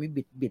อาจจะมี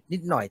บิดนิ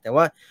ดหน่อยแต่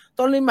ว่าต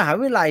อนเรียนมหา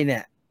วิทยาลัยเนี่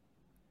ย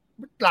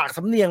หลากส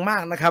ำเนียงมา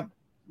กนะครับ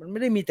มันไม่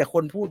ได้มีแต่ค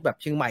นพูดแบบ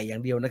เชียงใหม่อย่า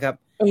งเดียวนะครับ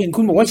เห็น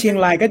คุณบอกว่าเชียง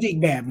รายก็จะอี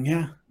กแบบเนี่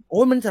ยโ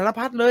อ้ยมันสาร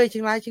พัดเลยเชี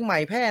ยงรายเชียงใหม่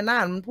แพร่น่า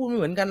นมันพูดไม่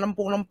เหมือนกันล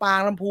ำปาง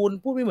ลำพูน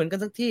พูดไม่เหมือนกัน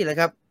สักที่เลย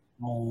ครับ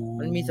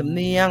มันมีสำเ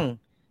นียง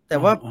แต่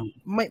ว่า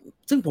ไม่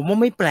ซึ่งผมว่า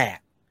ไม่แปลก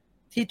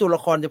ที่ตัวละ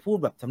ครจะพูด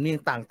แบบสำเนียง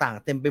ต่าง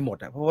ๆเต็มไปหมด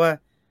เพราะว่า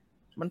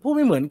มันพูดไ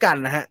ม่เหมือนกัน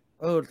นะฮะ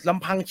ล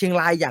ำพังเชียง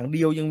รายอย่างเ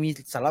ดียวยังมี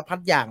สารพัด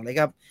อย่างเลย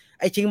ครับ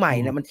ไอ้เชียงใหม่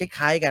เนี่ยมันค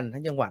ล้ายๆกันทั้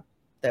งจังหวัด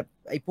แต่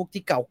ไอ้พวก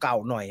ที่เก่า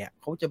ๆหน่อย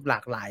เขาจะหลา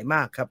กหลายม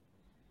ากครับ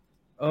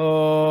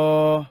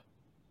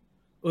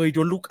โด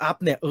นลุกอัพ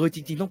เนี่ยจ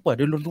ริงๆต้องเปิด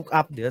ด้วยโดนลุก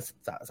อัพเดี๋ยว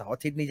เสาร์อา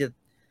ทิตย์นี้จะ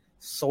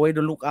โซยโด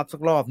นลุกอัพสั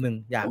กรอบหนึ่ง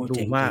อยากดู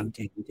มากเ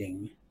จ๋ง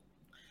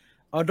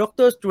ด็อกเต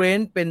อร์สเตรน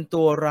จ์เป็น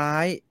ตัวร้า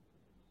ย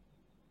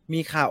มี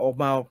ข่าวออก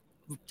มา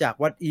จาก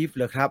What If เ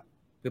หรอครับ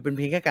หรือเป็นเ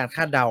พียงแค่การค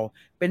าดเดา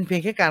เป็นเพีย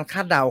งแค่การค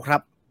าดเดาครั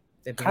บ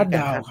คาดเด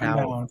า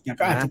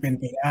ก็อาจจะเป็น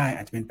ไป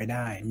ไ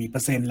ด้มีเปอ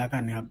ร์เซ็นต์แล้วกั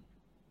นครับ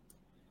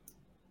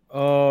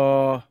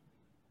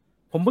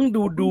ผมเพิ่ง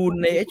ดู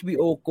ใน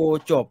HBO Go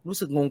จบรู้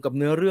สึกงงกับ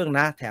เนื้อเรื่อง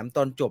นะแถมต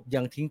อนจบ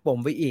ยังทิ้งปม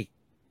ไว้อีก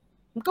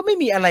มันก็ไม่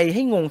มีอะไรใ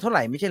ห้งงเท่าไห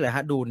ร่ไม่ใช่เหรอฮ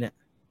ะดูเนี่ย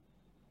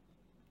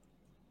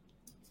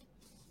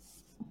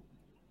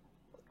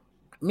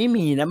ไม่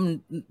มีนะ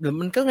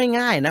มันก็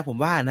ง่ายๆนะผม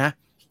ว่านะ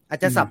อาจ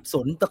จะสับส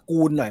นตระ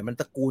กูลหน่อยมัน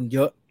ตระกูลเย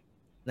อะ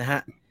นะฮะ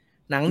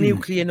หนังนิว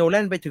เคลียร์โนแล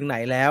นไปถึงไหน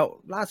แล้ว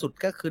ล่าสุด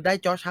ก็คือได้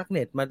จอร์จ ฮักเ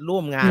น็ตมาร่ว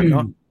มงานเน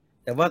าะ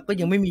แต่ว่าก็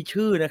ยังไม่มี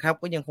ชื่อนะครับ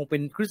ก็ยังคงเป็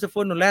นคริสโตเฟ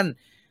อร์โนแลน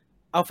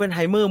อัลเฟนไฮ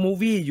เมอร์มูฟ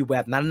วี่อยู่แบ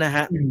บนั้นนะฮ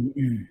ะ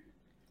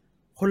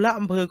คนละ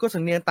อำเภอก็ส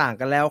ำเนียงต่าง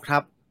กันแล้วครั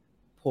บ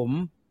ผม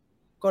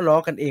ก็ล้อ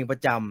กันเองปร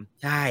ะจ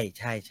ำใช่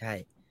จ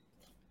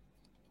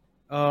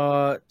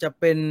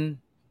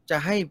ะ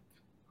ใ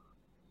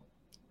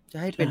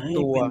ห้เป็น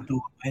ตัว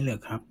ไม่เหรอ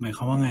ครับหมายค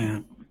วามว่าไงครั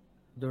บ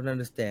Don't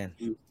understand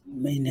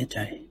ไม่แน่ใจ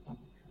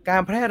กา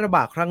รแพร่ระบ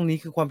าดครั้งนี้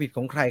คือความผิดข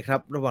องใครครับ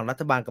ระหว่างรั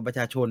ฐบาลกับประช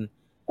าชน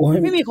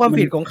ไม่มีความ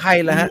ผิดของใคร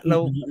แล้วฮะเรา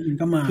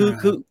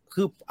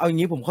คือเอาอย่า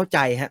งนี้ผมเข้าใจ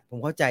ฮะผม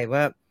เข้าใจว่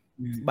า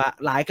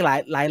หล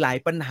าย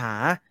ปัญหา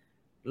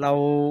เรา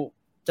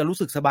จะรู้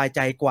สึกสบายใจ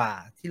กว่า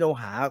ที่เรา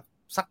หา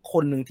สักค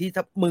นหนึ่งที่ถ้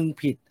ามึง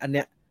ผิดอันเ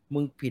นี้ยมึ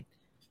งผิด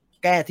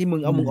แก้ที่มึ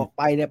งเอามึงออกไ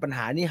ปเนี่ยปัญห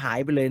านี่หาย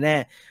ไปเลยแน่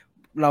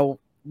เรา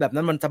แบบ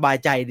นั้นมันสบาย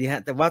ใจดีฮ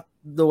ะแต่ว่า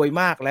โดย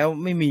มากแล้ว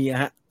ไม่มี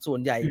ฮะส่วน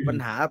ใหญ่ปัญ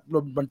หา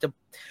มันจะ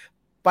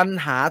ปัญ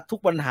หาทุก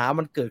ปัญหา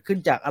มันเกิดขึ้น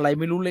จากอะไร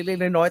ไม่รู้เล็ก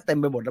ๆน้อยๆเต็ม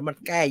ไปหมดแล้วมัน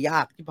แก้ยา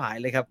กที่ผาย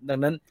เลยครับดัง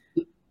นั้น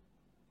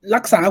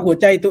รักษาหัว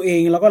ใจตัวเอ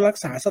งแล้วก็รัก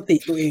ษาสติ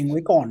ตัวเองไ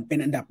ว้ก่อนเป็น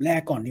อันดับแร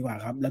กก่อนดีกว่า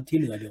ครับแล้วที่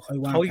เหลือเดี๋ยวค่อย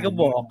ว่าเขาก็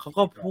บอกเขา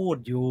ก็พูด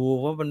อยู่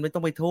ว่ามันไม่ต้อ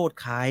งไปโทษ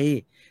ใคร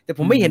แต่ผ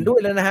มไม่เห็นด้วย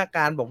แล้วนะฮะก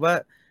ารบอกว่า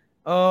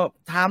ไ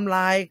ทม์ไล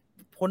น์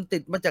คนติ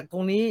ดมาจากตร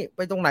งนี้ไป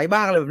ตรงไหนบ้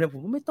างอะไรแบบนี้ผ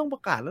มไม่ต้องปร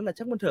ะกาศแล้วแหละ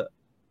ช่างมันเถอะ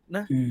น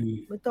ะ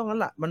ไม่ต้องแล้ว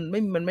ล่ะมัน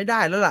ไม่ได้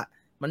แล้วล่ะ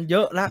มันเย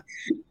อะแล้ว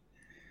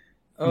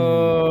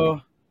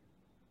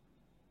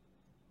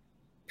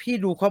พี่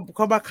ดูเข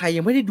าว่าใคร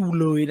ยังไม่ได้ดู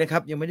เลยนะครั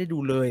บยังไม่ได้ดู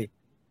เลย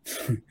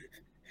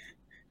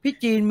พี่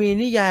จีนมี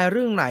นิยายเ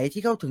รื่องไหน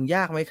ที่เข้าถึงย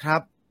ากไหมครั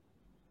บ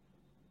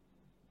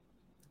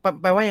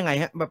แปลว่ายังไง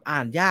ฮะแบบอ่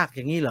านยากอ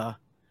ย่างนี้เหรอ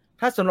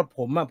ถ้าสำหรับผ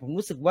มผม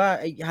รู้สึกว่า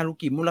ไอ้ฮารุ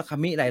กิมุราคา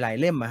มิหลายๆ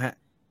เล่มฮะ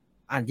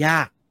อ่านย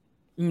าก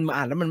มา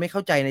อ่านแล้วมันไม่เข้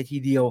าใจในที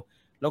เดียว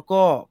แล้ว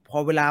ก็พอ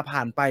เวลาผ่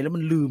านไปแล้วมั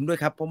นลืมด้วย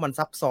ครับเพราะมัน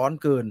ซับซ้อน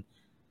เกิน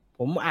ผ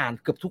มอ่าน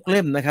เกือบทุกเ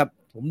ล่มนะครับ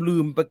ผมลื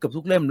มไปเกือบ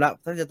ทุกเล่มแล้ว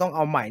ถ้าจะต้องเอ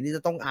าใหม่นี่จ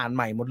ะต้องอ่านใ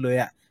หม่หมดเลย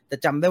แต่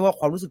จำได้ว่า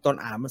ความรู้สึกตอน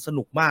อ่านมันส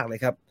นุกมากเลย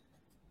ครับ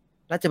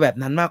น่าจะแบบ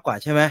นั้นมากกว่า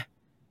ใช่ไหม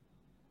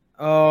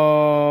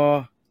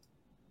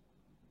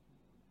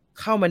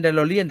เข้า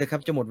Mandalorian แต่ครั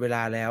บจะหมดเวล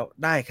าแล้ว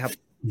ได้ครับ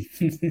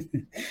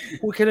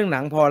พูดแค่เรื่องหนั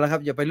งพอแล้วครั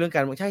บอย่าไปเรื่องกา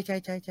รใช่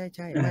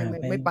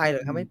ไม่ไปเล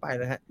ยครับไม่ไปเ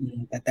ลยฮะ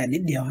แต่นิ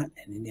ดเดียวฮะแ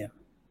ต่นิดเดียว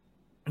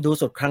ดู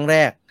สดครั้งแร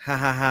กฮ่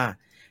า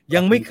ยั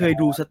งไม่เคย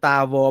ดู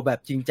Star Wars แบบ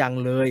จริงจัง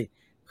เลย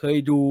เคย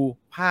ดู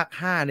ภาค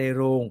5ในโ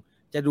รง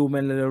จะดู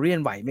Mandalorian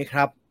ไหวไหมค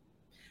รับ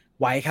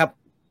ไหวครับ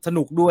ส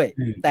นุกด้วย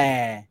แต่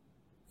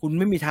คุณ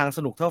ไม่มีทางส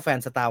นุกเท่าแฟน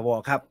Star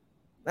Wars ครับ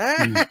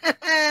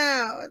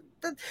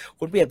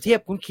คุณเปรียบเทียบ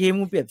คุณคิม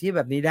คุณเปรียบเทียบแ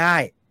บบนี้ได้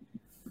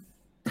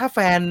ถ้าแฟ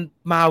น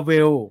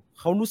Marvel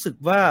เขารู้สึก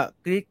ว่า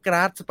กรี๊ดกร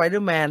าดสไปเดอ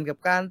ร์แมนกับ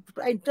การ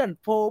ไอ้นั่น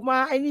โผล่มา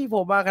ไอ้นี่โผ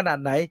ล่มาขนาด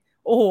ไหน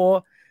โอ้โห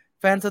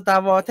แฟน Star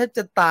Wars แทบจ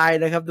ะตาย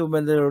นะครับดู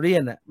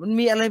Mandalorian อ่ะมัน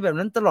มีอะไรแบบ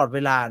นั้นตลอดเว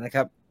ลานะค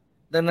รับ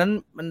ดังนั้น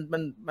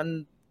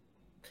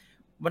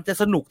มันจะ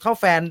สนุกเท่า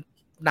แฟน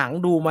หนัง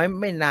ดูไหม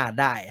ไม่น่า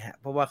ได้ฮะ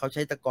เพราะว่าเขาใ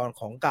ช้ตะกอน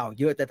ของเก่า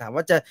เยอะแต่ถาม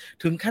ว่าจะ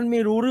ถึงขั้นไม่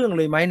รู้เรื่องเ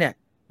ลยไหมเนี่ย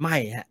ไม่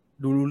ฮะ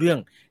ดูรู้เรื่อง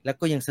แล้ว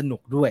ก็ยังสนุ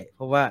กด้วยเพ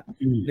ราะว่า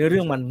เนื้อเรื่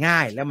องมันง่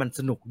ายและมัน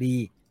สนุกดี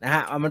นะฮ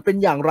ะมันเป็น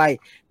อย่างไร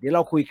เดี๋ยวเร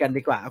าคุยกัน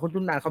ดีกว่าคุณ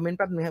ตุ้นนานคอมเมนต์แ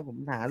ป๊บนึงครับผม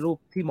หารูป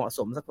ที่เหมาะส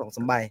มสัก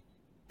2-3 ใบ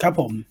ครับ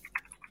ผม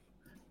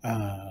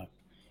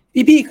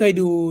พี่เคย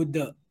ดู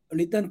The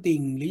Little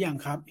Thing หรือยัง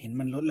ครับเห็น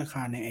มันลดราค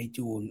าใน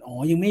iTunes อ๋อ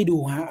ยังไม่ดู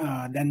ฮะ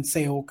ดันเซ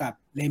ลกับ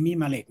เรมี่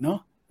มาเล็กเนาะ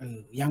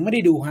ยังไม่ได้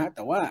ดูฮะแ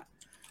ต่ว่า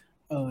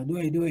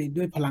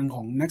ด้วยพลังข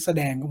องนักแส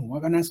ดงก็ผมว่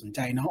าก็น่าสนใจ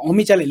เนาะอ๋อ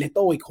มีจาเร็ดเลโ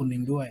ต้อีกคนห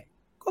นึ่งด้วย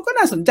ก็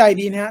น่าสนใจ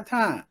ดีนะฮะถ้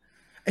า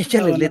ไอ้จา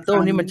เร็ดเลโต้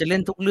นี่มันจะเล่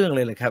นทุกเรื่องเ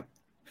ลยเหรอครับ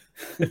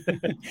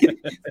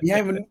ใช่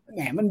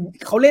มัน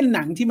เขาเล่นห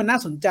นังที่มันน่า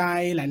สนใจ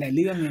หลายๆเ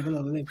รื่องไงก็เร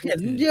าเลยเห็น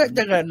เยอะ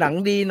จังหนัง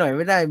ดีหน่อยไ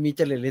ม่ได้มี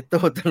จาเร็ดเลโต้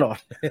ตลอด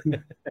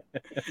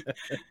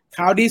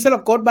ข่าวดีสำหรั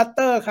บ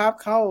Ghostbuster ครับ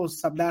เข้า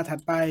สัปดาห์ถัด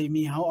ไป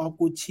มี House of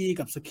Gucci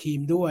กับ Scream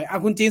ด้วย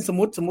คุณจีนสมม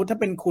ติถ้า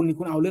เป็นคุณ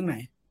เอาเรื่องไหน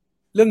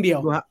เรื่องเดียว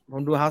ผ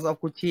มดู House of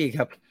Gucci ค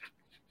รับ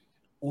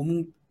โ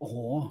อ้โห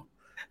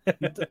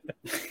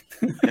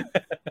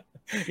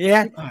เนี่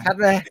ยชัด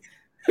เลย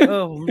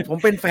ผม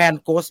เป็นแฟน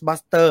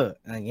Ghostbuster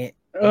อะไรอย่างเงี้ย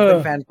ผมเป็น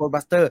แฟน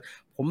Ghostbuster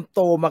ผมโต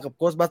มากับ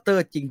Ghostbuster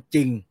จ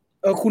ริง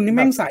ๆคุณนี่แ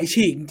ม่งสาย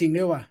ฉีกจริงๆ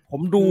ด้วยว่ะผ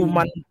มดู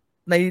มัน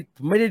ผ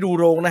มไม่ได้ดู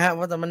โรงนะฮะเพ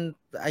ราะแต่มัน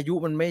อายุ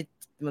มันไ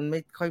ม่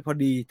ค่อยพอ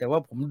ดีแต่ว่า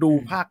ผมดู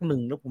ภาค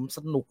 1แล้วผมส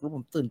นุกแล้วผ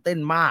มตื่นเต้น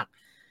มาก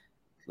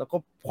แล้วก็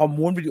พอ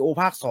ม้วนวิดีโอ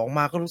ภาค 2ม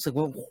าก็รู้สึก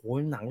ว่าโอ้โห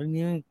หนังเรื่อง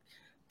นี้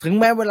ถึง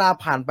แม้เวลา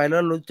ผ่านไปแล้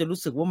วเราจะรู้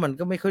สึกว่ามัน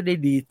ก็ไม่ค่อยได้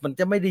ดีมัน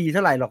จะไม่ดีเท่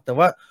าไหร่หรอกแต่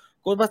ว่า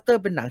Ghostbuster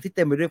เป็นหนังที่เ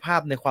ต็มไปด้วยภา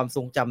พในความท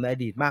รงจำในอ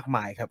ดีตมากม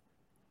ายครับ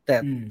แต่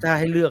ถ้า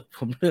ให้เลือกผ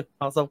มเลือก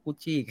House of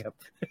Gucci ครับ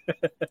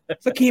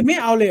สครีมไม่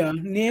เอาเลยเหรอ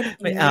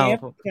ไม่เอา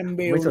แคมเบ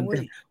ลไม่สนใจ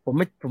ผม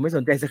ไม่ส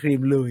นใจสครี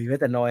มเลยแม้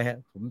แต่น้อยฮะ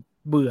ผม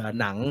เบื่อ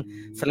หนัง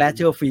สแลชเช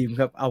อร์ฟิล์ม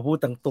ครับเอาพูด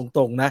ต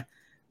รงๆนะ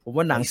ผม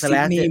ว่าหนังสแล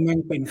ชนี่มัน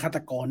เป็นฆาต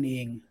กรเอ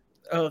ง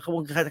เขา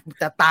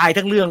จะตาย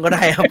ทั้งเรื่องก็ไ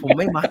ด้ครับผม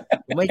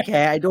ไม่แค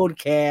ร์ไอโดน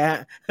แคร์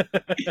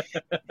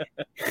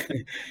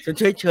ฉัน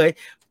เฉย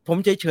ผม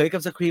เฉยกั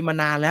บสครีมมา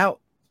นานแล้ว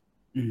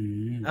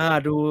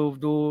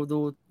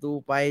ดู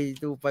ไ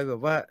ปแบ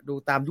บว่าดู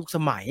ตามยุคส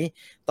มัย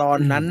ตอน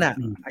นั้นน่ะ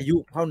อายุ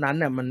เท่านั้น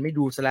น่ะมันไม่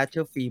ดูสแลชเช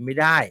อร์ฟิล์มไม่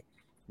ได้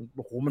โ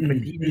อ้โหมันเป็น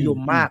ที่นิยม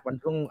มากมัน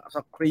ต้องส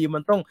ครีม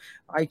มันต้อง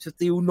ไอส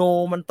ติลโน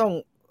มันต้อง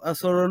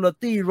โซโลโร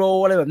ตี้โร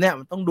อะไรแบบเนี้ย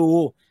มันต้องดู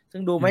ซึ่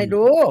งดูไม่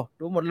ดู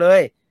หมดเล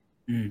ย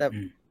แต่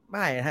ไ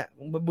ม่ฮะ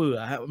มันเบื่อ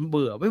ฮะมันเ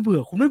บื่อไม่เบื่อ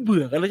คุณไม่เ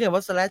บื่อกันเลยไงว่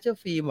าสแลชเชอ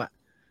ร์ฟิล์มอ่ะ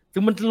ถึ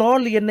งมันล้อ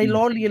เลียนใน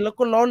ล้อเลียนแล้ว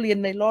ก็ล้อเลียน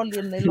ในล้อเลี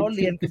ยนในล้อเ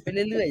ลียนกันไปเ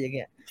รื่อยๆอย่างเ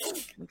งี้ย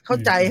เข้า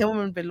ใจครับว่า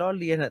มันเป็นล้อ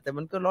เลียนอ่ะแต่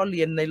มันก็ล้อเ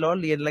ลียนในล้อ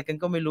เลียนอะไรกัน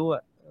ก็ไม่รู้อ่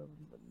ะ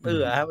เ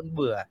บื่อฮะมันเ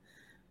บื่อ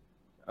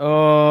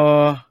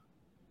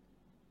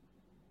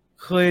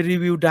เคยรี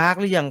วิวดาร์ก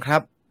หรือยังครั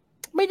บ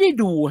ไม่ได้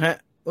ดูฮะ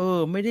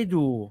ไม่ได้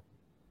ดู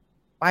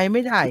ไปไ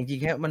ม่ได้จริ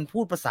งๆฮะมันพู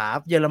ดภาษา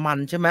เยอรมัน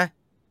ใช่ไหม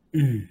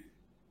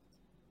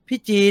พี่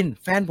จีน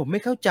แฟนผมไม่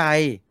เข้าใจ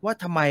ว่า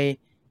ทำไม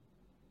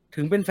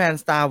ถึงเป็นแฟน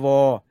Star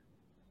Wars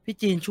พี่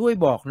จีนช่วย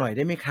บอกหน่อยไ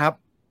ด้ไหมครับ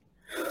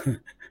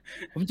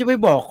ผมจะไป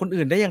บอกคน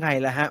อื่นได้ยังไง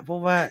ล่ะฮะเพรา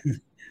ะว่า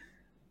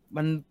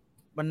มั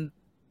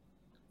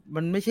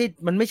นไม่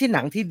ใช่ห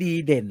นังที่ดี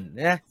เด่น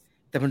นะ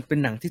แต่มันเป็น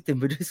หนังที่เต็ม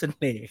ไปด้วยเส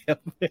น่ห์ครับ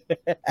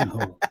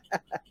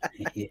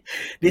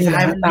ดีไซ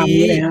น์มันดี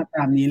ต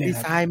ามนี้เลยดี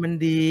ไซน์มัน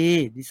ดี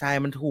ดีไซ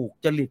น์มันถูก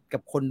จริตกั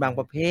บคนบาง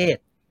ประเภท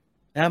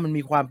นะมัน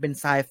มีความเป็น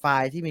ไซไฟ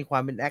ที่มีควา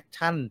มเป็นแอค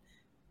ชั่น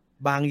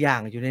บางอย่า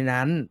งอยู่ใน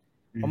นั้น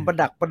มันประ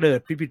ดักประเดิด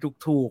ผิด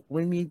ๆถูกๆมั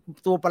นมี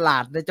ตัวประหลา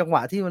ดในจังหว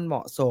ะที่มันเหม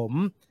าะสม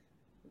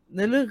ใ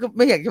นเรื่องก็ไ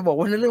ม่อยากจะบอก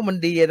ว่าในเรื่องมัน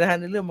ดีนะฮะ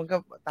ในเรื่องมันก็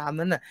ตาม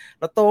นั้นน่ะ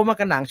เราโตมา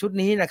กับหนังชุด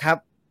นี้นะครับ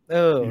แ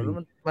ล้ว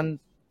มัน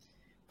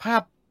ภา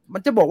พมั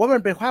นจะบอกว่ามั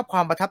นเป็นภาพคว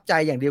ามประทับใจ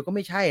อย่างเดียวก็ไ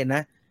ม่ใช่น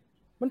ะ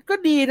มันก็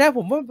ดีนะผ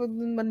มว่า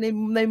มัน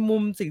ในมุ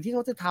มสิ่งที่เข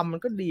าจะทำมั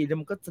นก็ดีแล้ว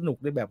มันก็สนุก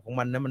ในแบบของ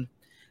มันนะมัน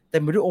เต็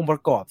มไปด้วยองค์ปร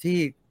ะกอบที่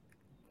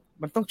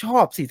มันต้องชอ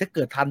บสิถ้าเ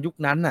กิดทันยุค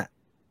นั้นน่ะ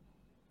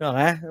เหรอ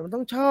ฮะมันต้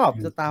องชอบ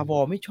Star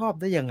Warsไม่ชอบ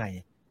ได้ยังไง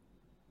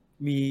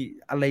มี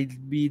อะไร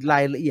มีรา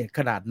ยละเอียดข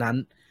นาดนั้น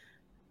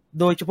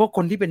โดยเฉพาะค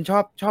นที่เป็นชอ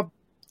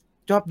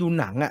บดู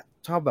หนังอ่ะ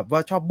ชอบแบบว่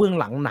าชอบเบื้อง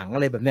หลังหนังอ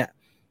ะไรแบบเนี้ย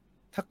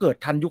ถ้าเกิด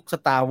ทันยุค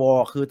Star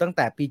Wars คือตั้งแ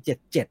ต่ปี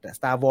77อ่ะ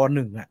Star Wars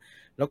 1อ่ะ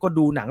แล้วก็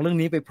ดูหนังเรื่อง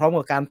นี้ไปพร้อม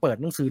กับการเปิด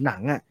หนังสือหนั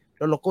งอ่ะ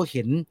แล้วเราก็เ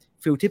ห็น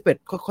ฟิลที่เป็ด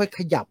ค่อยๆข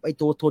ยับไอ้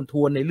ตัวท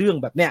วนๆในเรื่อง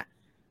แบบเนี้ย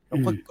เรา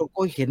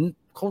ก็เห็น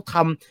เขาท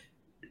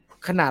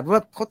ำขนาดว่า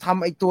เขาท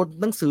ำไอ้ตัว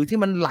หนังสือที่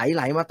มันไห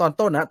ลมาตอน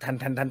ต้นนะแท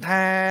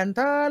น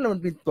แล้วมั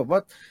นเป็นแบบว่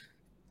า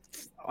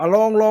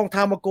ลองท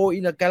ำมาโกอิ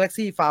นกาแล็ก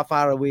ซี่ฟา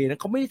ร์เวย์นะ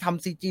เขาไม่ได้ท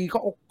ำซีจีเขา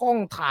เอากล้อง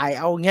ถ่าย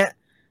เอาเงี้ย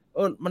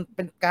มันเ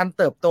ป็นการ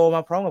เติบโตม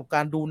าพร้อมกับก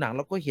ารดูหนังแ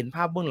ล้วก็เห็นภ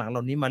าพเบื้องหลังเหล่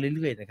านี้มาเ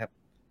รื่อยๆนะครับ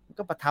มัน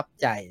ก็ประทับ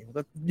ใจมัน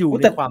ก็อยู่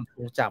ในความท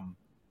รงจ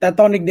ำแต่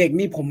ตอนเด็กๆ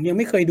นี่ผมยัง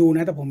ไม่เคยดูน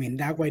ะแต่ผมเห็น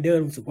Dark Rider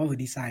รู้สึกว่า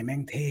ดีไซน์แม่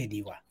งเท่ดี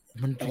ว่ะ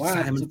แต่ว่า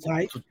สุด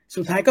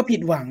ท้ายก็ผิ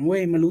ดหวังเว้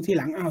ยมารู้ที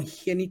หลังอ้าวเ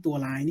ฮียนี่ตัว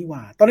ร้ายนี่ห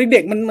ว่าตอนเด็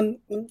กๆมัน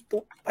ตัว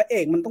พระเอ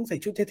กมันต้องใส่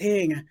ชุดเท่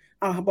ๆไง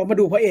อ้าวพอมา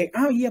ดูพระเอก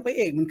อ้าวเฮียพระเ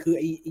อกมันคือ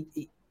ไอ้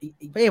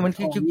พระเอกมันเ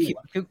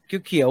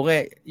ขียวไง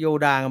โย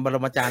ดาบร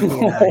มาจารย์เท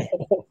นาย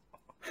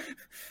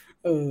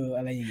อ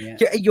ะไรอย่างเงี้ย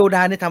ไอโยด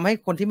าเนี่ยทำให้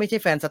คนที่ไม่ใช่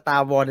แฟนสตา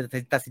ร์วอร์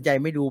ตัดสินใจ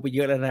ไม่ดูไปเย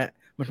อะแล้วนะ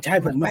มันใช่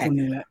ผมเป็นคน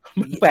นึงแล้ว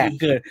มันแปลก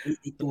เกิน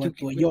ไอ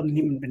ตัวย่น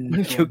นี่มั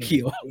นเขี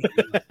ยว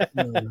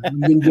มั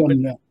นย่น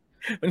เนี่ย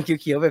มันเ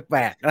ขียวแป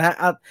ลกๆนะฮะ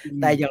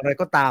แต่อย่างไร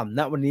ก็ตามน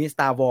ะวันนี้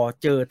Star Wars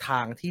เจอท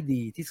างที่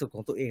ดีที่สุดข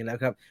องตัวเองแล้ว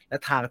ครับและ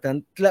ทา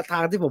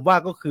งที่ผมว่า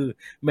ก็คือ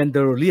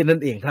Mandalorian นั่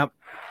นเองครับ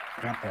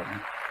ครับ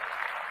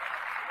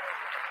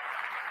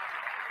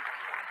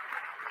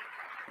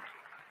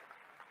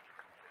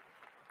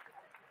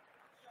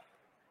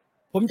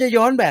ผมจะ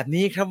ย้อนแบบ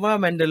นี้ครับว่า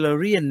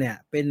Mandalorian เนี่ย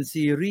เป็น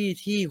ซีรีส์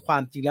ที่ควา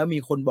มจริงแล้วมี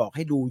คนบอกใ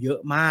ห้ดูเยอะ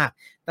มาก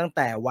ตั้งแ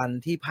ต่วัน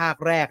ที่ภาค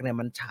แรกเนี่ย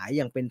มันฉายอ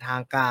ย่างเป็นทา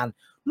งการ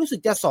รู้สึก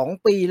จะ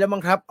2ปีแล้วมั้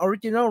งครับ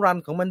Original Run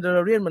ของ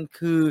Mandalorian มัน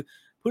คือ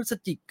พฤศ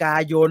จิกา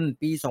ยน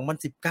ปี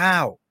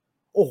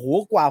2019โอ้โห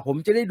กว่าผม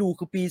จะได้ดู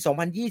คือปี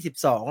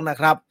2022นะ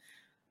ครับ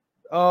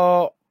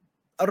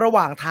ระห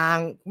ว่างทาง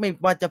ไม่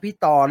ว่าจะพี่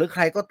ต่อหรือใค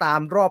รก็ตาม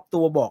รอบตั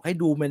วบอกให้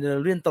ดู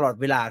Mandalorian ตลอด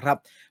เวลาครับ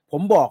ผ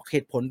มบอกเห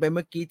ตุผลไปเ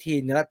มื่อกี้ที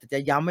นึงแล้วแต่จะ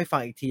ย้ำให้ฟั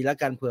งอีกทีแล้ว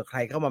กันเผื่อใคร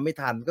เข้ามาไม่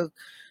ทันก็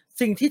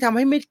สิ่งที่ทำใ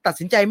ห้ไม่ตัด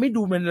สินใจไม่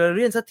ดู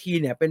Mandalorian สักที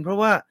เนี่ยเป็นเพราะ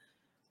ว่า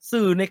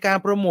สื่อในการ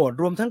โปรโมท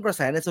รวมทั้งกระแ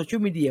สในโซเชีย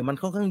ลมีเดียมัน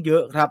ค่อนข้างเยอ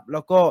ะครับแ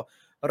ล้วก็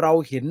เรา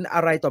เห็นอ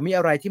ะไรต่อมี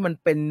อะไรที่มัน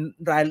เป็น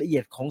รายละเอี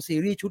ยดของซี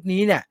รีส์ชุด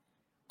นี้เนี่ย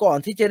ก่อน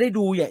ที่จะได้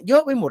ดูเนี่ยเยอ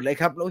ะไปหมดเลย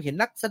ครับเราเห็น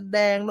นักแสด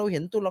งเราเห็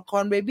นตัวละค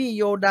รเบบี้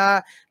โยดา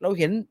เรา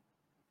เห็น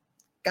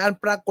การ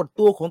ปรากฏ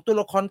ตัวของตัว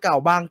ละครเก่า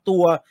บางตั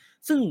ว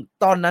ซึ่ง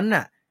ตอนนั้น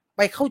น่ะไ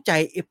ปเข้า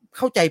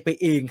ใจไป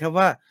เองครับ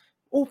ว่า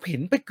โอ้เห็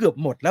นไปเกือบ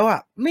หมดแล้วอ่ะ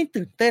ไม่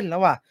ตื่นเต้นแล้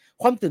วอ่ะ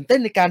ความตื่นเต้น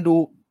ในการดู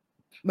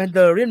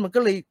Mandalorian มันก็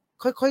เลย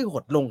ค่อยๆห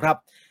ดลงครับ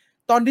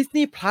ตอน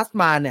Disney Plus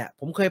มาเนี่ย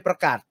ผมเคยประ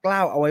กาศกล้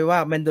าวเอาไว้ว่า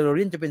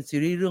Mandalorian จะเป็นซี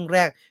รีส์เรื่องแร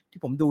กที่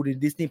ผมดูใน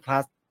Disney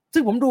Plus ซึ่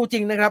งผมดูจริ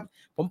งนะครับ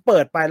ผมเปิ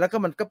ดไปแล้วก็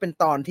มันก็เป็น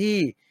ตอนที่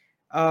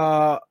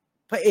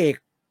พระเอก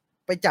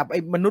ไปจับไอ้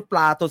มนุษย์ปล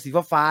าตัวสี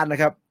ฟ้าๆน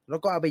ะครับแล้ว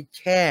ก็เอาไปแ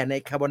ช่ใน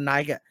คาร์บอนไน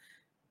ท์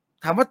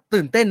ถามว่า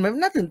ตื่นเต้นไหม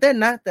น่าตื่นเต้น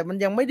นะแต่มัน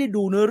ยังไม่ได้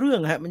ดูเนื้อเรื่อ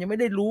งฮะมันยังไม่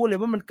ได้รู้เลย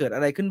ว่ามันเกิดอ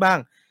ะไรขึ้นบ้าง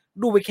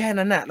ดูไปแค่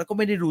นั้นน่ะแล้วก็ไ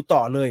ม่ได้ดูต่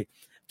อเลย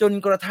จน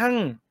กระทั่ง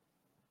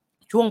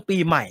ช่วงปี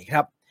ใหม่ค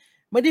รับ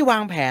ไม่ได้วา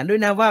งแผนด้วย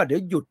นะว่าเดี๋ย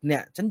วหยุดเนี่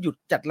ยฉันหยุด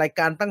จัดราย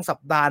การตั้งสัป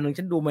ดาห์นึง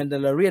ฉันดู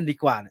Mandalorian ดี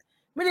กว่าเนี่ย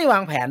ไม่ได้วา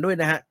งแผนด้วย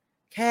นะฮะ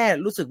แค่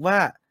รู้สึกว่า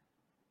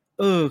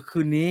คื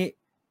นนี้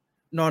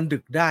นอนดึ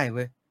กได้เ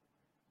ว้ย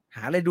ห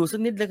าอะไรดูสัก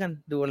นิดแล้วกัน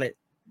ดูอะไร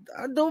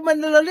ดู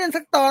Mandalorian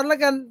สักตอนแล้ว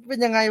กันเป็น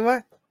ยังไงวะ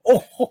โอ้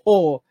โห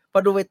พ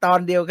อดูไปตอน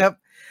เดียวครับ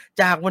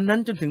จากวันนั้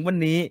นจนถึงวัน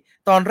นี้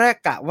ตอนแรก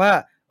กะว่า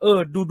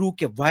ดู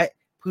เก็บไว้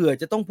เผื่อ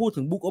จะต้องพูด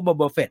ถึง Book of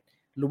Boba Fett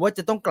หรือว่าจ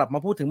ะต้องกลับมา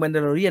พูดถึง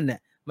Mandalorian เนี่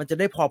ยมันจะ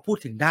ได้พอพูด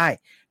ถึงได้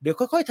เดี๋ยว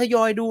ค่อยๆทย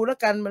อยดูแล้ว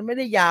กันมันไม่ไ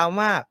ด้ยาว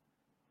มาก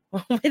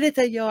ไม่ได้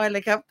ทยอยเล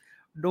ยครับ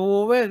ดู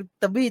ไม่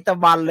ตะบี้ตะ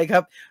บันเลยค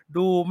รับ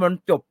ดูมัน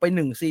จบไป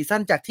1ซีซั่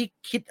นจากที่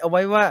คิดเอาไ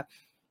ว้ว่า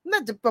น่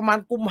าจะประมาณ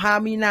กุมภา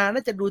มีนาน่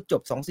าจะดูจ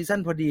บ2ซีซั่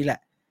นพอดีแหละ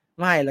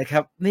ไม่เลยค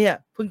รับเนี่ย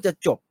เพิ่งจะ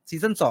จบซี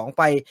ซั่น2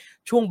ไป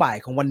ช่วงบ่าย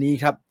ของวันนี้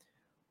ครับ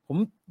ผม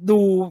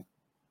ดู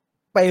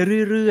ไป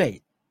เรื่อย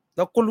ๆแ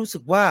ล้วก็รู้สึ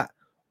กว่า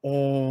อ๋อ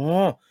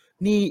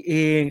นี่เอ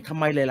งทำ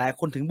ไมหลายๆ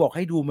คนถึงบอกใ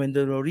ห้ดู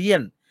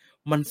Mandalorian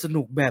มันส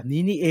นุกแบบ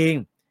นี้นี่เอง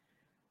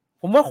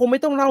ผมว่าคงไม่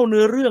ต้องเล่าเ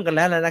นื้อเรื่องกันแ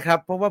ล้วนะครับ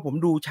เพราะว่าผม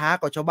ดูช้า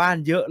กว่าชาวบ้าน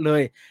เยอะเล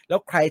ยแล้ว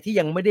ใครที่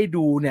ยังไม่ได้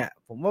ดูเนี่ย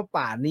ผมว่า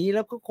ป่านนี้แ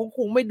ล้วก็ค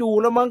งไม่ดู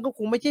แล้วมั้งก็ค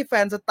งไม่ใช่แฟ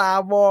น Star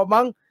Wars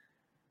มั้ง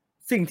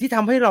สิ่งที่ท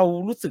ำให้เรา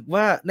รู้สึก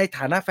ว่าในฐ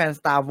านะแฟน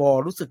Star Wars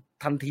รู้สึก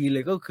ทันทีเล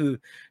ยก็คือ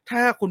ถ้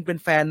าคุณเป็น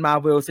แฟน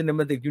Marvel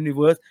Cinematic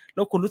Universe แ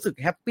ล้วคุณรู้สึก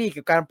แฮปปี้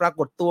กับการปรา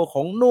กฏตัวข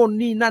องโน่น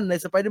นี่นั่นใน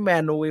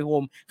Spider-Man No Way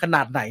Home ขน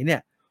าดไหนเนี่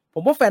ยผ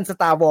มว่าแฟน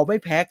Star Wars ไม่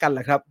แพ้กันแหล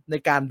ะครับใน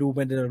การดู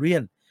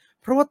Mandalorian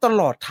เพราะว่าต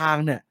ลอดทาง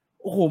เนี่ย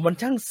โอ้โหมัน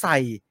ช่างใส่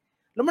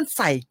แล้วมันใ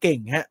ส่เก่ง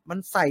ฮะมัน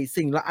ใส่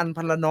สิ่งละอัน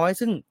พันละน้อย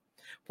ซึ่ง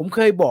ผมเค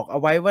ยบอกเอา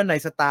ไว้ว่าใน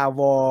Star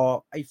Wars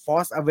ไอ้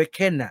Force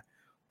Awakens น่ะ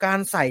การ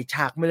ใส่ฉ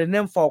าก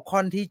Millennium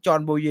Falcon ที่จอห์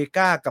นโบเยก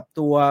ากับ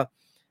ตั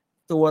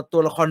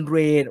วละครเร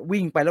ย์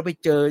วิ่งไปแล้วไป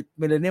เจอ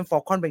Millennium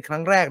Falcon เป็นครั้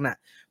งแรกน่ะ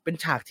เป็น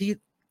ฉากที่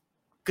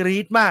ก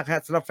รี๊ดมากฮ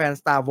ะสำหรับแฟน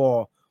Star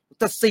Wars แ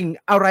ต่สิ่ง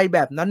อะไรแบ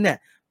บนั้นเนี่ย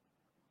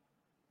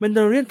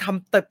Mandalorian ท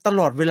ำต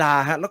ลอดเวลา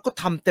ฮะแล้วก็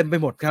ทำเต็มไป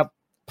หมดครับ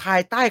ภา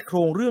ยใต้โคร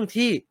งเรื่อง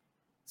ที่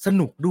ส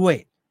นุกด้วย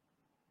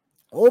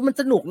โอ้มัน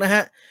สนุกนะฮ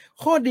ะ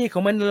ข้อดีขอ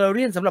ง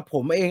Mandalorian สำหรับผ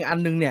มเองอัน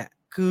นึงเนี่ย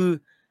คือ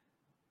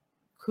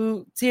คือ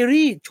ซี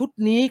รีส์ชุด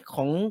นี้ข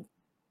อง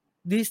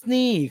ดิส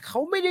นีย์เขา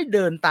ไม่ได้เ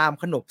ดินตาม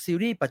ขนบซี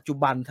รีส์ปัจจุ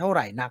บันเท่าไห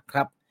ร่นักค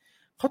รับ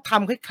เขาท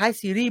ำคล้าย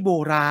ๆซีรีส์โบ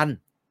ราณ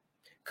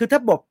คือถ้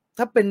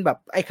าเป็นแบบ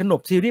ไอ้ขนบ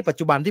ซีรีส์ปัจ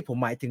จุบันที่ผม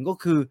หมายถึงก็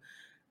คือ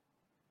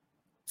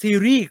ซี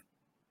รีส์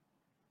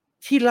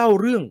ที่เล่า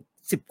เรื่อง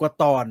10 กว่า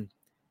ตอน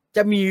จ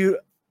ะมี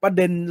ประเ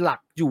ด็นหลั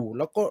กอยู่แ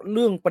ล้วก็เ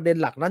รื่องประเด็น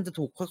หลักนั้นจะ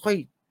ถูกค่อ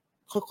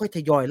ยๆท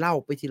ยอยเล่า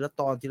ไปทีละ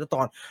ตอ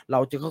นเรา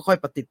จะค่อย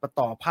ๆประติดประ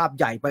ต่อภาพ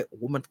ใหญ่ไปโอ้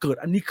มันเกิด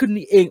อันนี้ขึ้น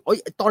นี่เองโอ้ย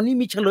ตอนนี้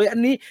มีเฉลยอัน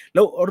นี้แ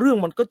ล้วเรื่อง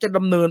มันก็จะด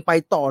ำเนินไป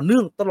ต่อเนื่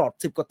องตลอด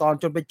10 กว่าตอน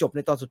จนไปจบใน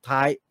ตอนสุดท้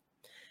าย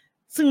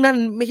ซึ่งนั่น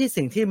ไม่ใช่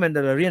สิ่งที่แมนด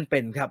าลอเรียนเป็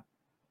นครับ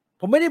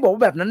ผมไม่ได้บอกว่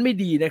าแบบนั้นไม่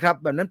ดีนะครับ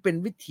แบบนั้นเป็น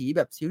วิถีแ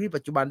บบซีรีส์ปั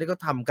จจุบันที่เขา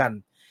ทำกัน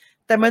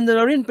แต่แมนดาล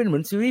อเรียนเป็นเหมื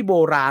อนซีรีส์โบ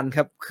ราณค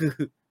รับคือ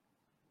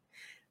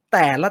แ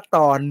ต่ละต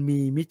อนมี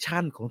มิช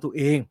ชั่นของตัวเ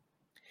อง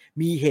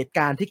มีเหตุก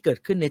ารณ์ที่เกิด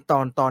ขึ้นในต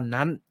อน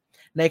นั้น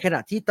ในขณะ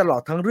ที่ตลอ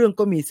ดทั้งเรื่อง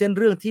ก็มีเส้น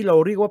เรื่องที่เรา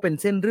เรียกว่าเป็น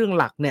เส้นเรื่อง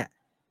หลักเนี่ย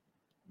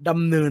ด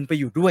ำเนินไป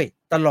อยู่ด้วย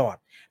ตลอด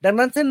ดัง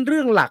นั้นเส้นเ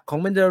รื่องหลักของ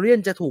แมนดาลอเรียน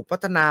จะถูกพั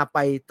ฒนาไป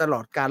ตลอ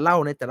ดการเล่า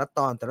ในแต่ละต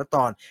อน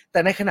แต่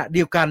ในขณะเ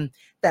ดียวกัน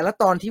แต่ละ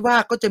ตอนที่ว่า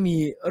ก็จะมี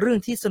เรื่อง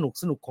ที่ส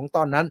นุกของต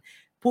อนนั้น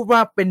พูดว่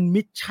าเป็น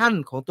มิชชั่น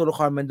ของตัวละค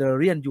รแมนดาลอ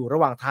เรียนอยู่ระ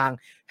หว่างทาง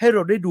ให้เร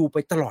าได้ดูไป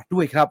ตลอดด้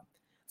วยครับ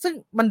ซึ่ง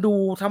มันดู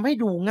ทำให้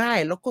ดูง่าย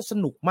แล้วก็ส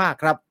นุกมาก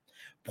ครับ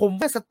ผม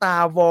ว่า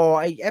Star Wars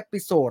ไอ้เอ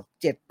พิโซด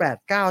7 8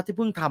 9ที่เ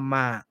พิ่งทำม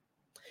า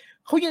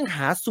เขายังห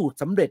าสูตร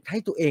สำเร็จให้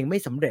ตัวเองไม่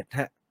สำเร็จ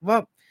ฮะว่า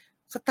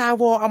Star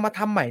Wars เอามาท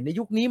ำใหม่ใน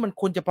ยุคนี้มัน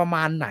ควรจะประม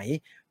าณไหน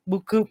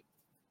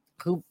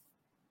คือ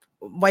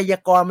ไวยา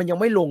กรณ์มันยัง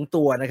ไม่ลง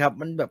ตัวนะครับ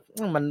มันแบบ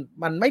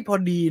มันไม่พอ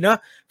ดีเนาะ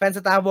แฟน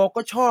Star Wars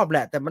ก็ชอบแหล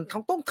ะแต่มันเขา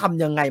ต้องท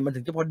ำยังไงมัน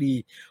ถึงจะพอดี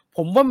ผ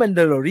มว่า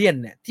Mandalorian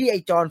เนี่ยที่ไอ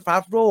จอห์นฟา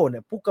ฟโรเนี่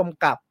ยผู้ก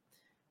ำกับ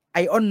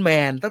Iron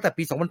Man ตั้งแต่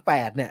ปี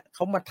2008เนี่ยเข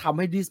ามาทำใ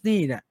ห้ดิสนี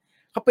ย์เนี่ย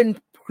เขาเป็น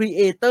ครีเ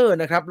อเตอร์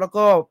นะครับแล้ว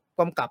ก็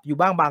กำกับอยู่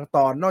บ้างบางต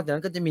อนนอกจาก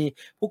นั้นก็จะมี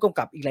ผู้กำ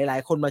กับอีกหลาย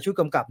ๆคนมาช่วย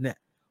กำกับเนี่ย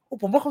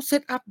ผมว่าเขาเซ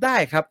ตอัพได้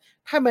ครับ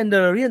ถ้า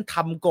Mandalorian ท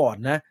ำก่อน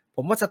นะผ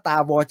มว่า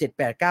Star Wars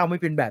 789ไม่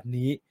เป็นแบบ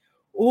นี้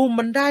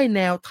มันได้แ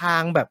นวทา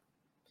งแบ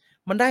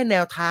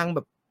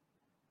บ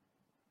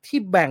ที่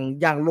แบ่ง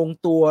อย่างลง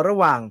ตัวระ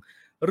หว่าง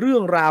เรื่อ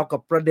งราวกั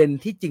บประเด็น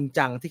ที่จริง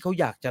จังที่เขา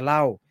อยากจะเล่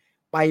า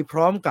ไปพ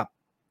ร้อมกับ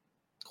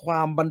คว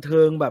ามบันเ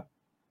ทิงแบบ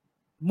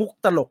มุก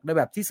ตลกในแ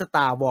บบที่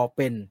Star Wars เ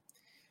ป็น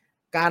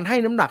การให้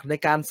น้ำหนักใน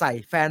การใส่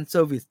แฟนเซ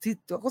อร์วิสที่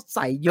เขาใ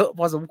ส่เยอะพ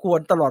อสมควร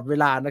ตลอดเว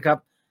ลานะครับ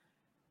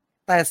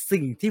แต่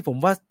สิ่งที่ผม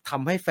ว่าท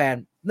ำให้แฟน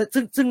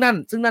ซึ่ง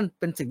นั่น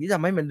เป็นสิ่งที่ท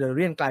ำให้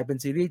Mandalorianกลายเป็น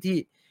ซีรีส์ที่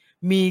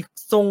มี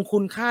ทรงคุ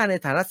ณค่าใน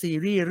ฐานะซี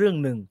รีส์เรื่อง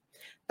หนึ่ง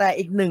แต่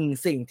อีกหนึ่ง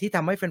สิ่งที่ท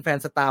ำให้แฟน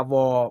ๆ Star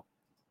Wars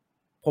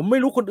ผมไม่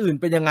รู้คนอื่น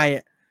เป็นยังไง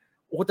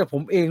แต่ผ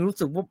มเองรู้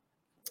สึกว่า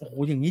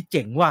อย่างนี้เ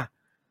จ๋งว่ะ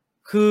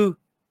คือ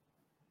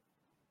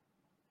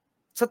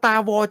Star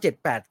Wars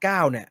 789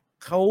เนี่ย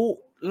เขา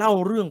เล่า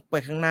เรื่องไป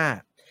ข้างหน้า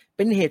เ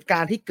ป็นเหตุกา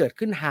รณ์ที่เกิด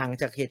ขึ้นห่าง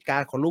จากเหตุกา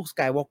รณ์ของลูค ส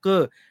กายวอล์กเกอ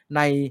ร์ใ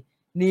น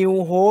New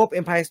Hope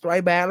Empire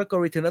Strikes Back แล้วก็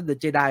Return of the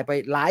Jedi ไป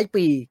หลาย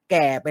ปีแ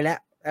ก่ไปแล้ว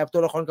ตั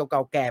วละครเก่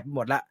าๆแก่ไปห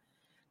มดละ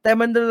แต่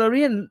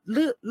Mandalorian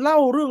เล่า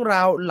เรื่องร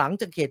าวหลัง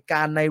จากเหตุก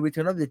ารณ์ใน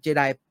Return of the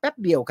Jedi แป๊บ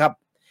เดียวครับ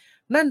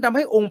นั่นทำใ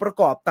ห้องค์ประ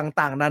กอบ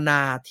ต่างๆนาน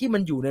าที่มั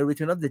นอยู่ใน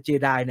Return of the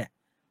Jedi เนี่ย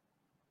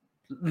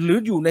หรือ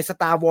อยู่ใน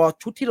Star Wars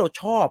ชุดที่เรา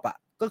ชอบ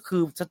ก็คื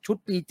อชุด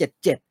ปี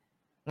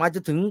77มาจ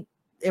ะถึง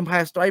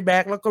Empire Strikes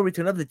Back แล้วก็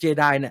Return of the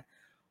Jedi เนี่ย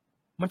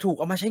มันถูก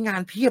เอามาใช้งา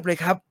นเพียบเลย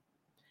ครับ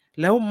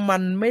แล้วมั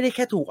นไม่ได้แ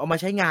ค่ถูกเอามา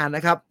ใช้งานน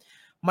ะครับ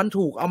มัน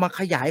ถูกเอามา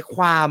ขยายค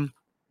วาม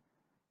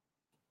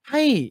ใ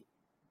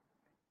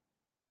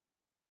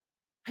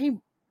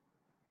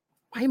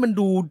ห้มัน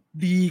ดู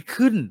ดี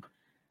ขึ้น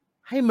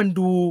ให้มัน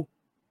ดู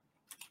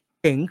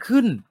เจ๋ง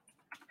ขึ้น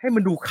ให้มั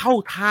นดูเข้า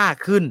ท่า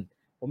ขึ้น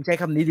ผมใช้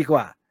คำนี้ดีก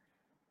ว่า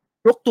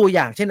ยกตัวอ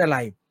ย่างเช่นอะไร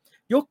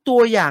ยกตั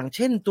วอย่างเ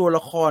ช่นตัวล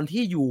ะคร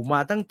ที่อยู่มา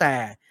ตั้งแต่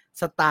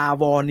Star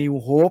Wars New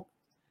Hope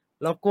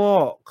แล้วก็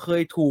เค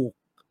ยถูก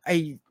ไ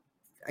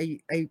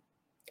อ้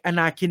อน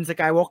าคินส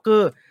กายวอล์กเกอ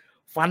ร์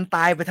ฟันต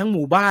ายไปทั้งห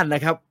มู่บ้านน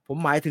ะครับผม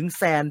หมายถึงแ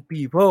ซนพี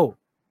เพิล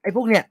ไอ้พ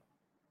วกเนี้ย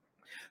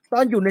ต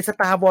อนอยู่ใน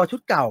Star Wars ชุ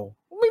ดเก่า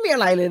ไม่มีอะ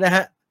ไรเลยนะฮ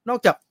ะนอก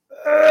จาก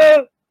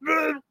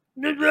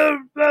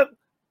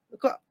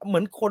ก็เหมื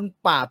อนคน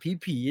ป่า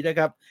ผีนะค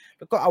รับแ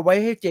ล้วก็เอาไว้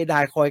ให้เจได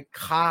คอย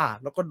ฆ่า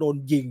แล้วก็โดน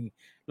ยิง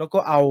แล้วก็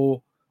เอา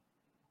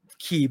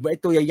ขี่ไอ้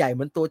ตัวใหญ่ๆเห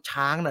มือนตัว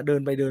ช้างเดิ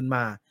นไปเดินม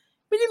า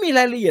ไม่ได้มีร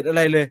ายละเอียดอะไ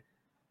รเลย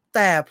แ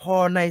ต่พอ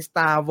ใน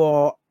Star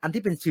Wars อัน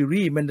ที่เป็นซี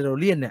รีส์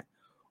Mandalorian เนี่ย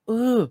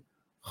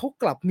เขา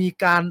กลับมี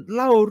การเ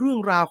ล่าเรื่อง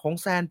ราวของ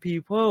Sand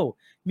People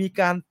มี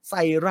การใ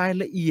ส่ราย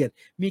ละเอียด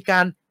มีกา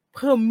รเ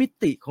พิ่มมิ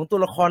ติของตัว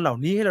ละครเหล่า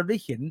นี้ให้เราได้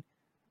เห็น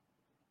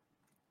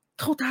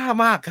เข้าท่า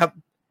มากครับ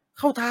เ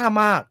ข้าท่า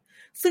มาก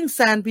ซึ่ง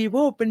Sand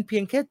People เป็นเพี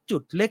ยงแค่จุ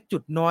ดเล็กจุ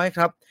ดน้อยค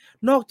รับ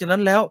นอกจากนั้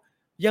นแล้ว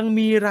ยัง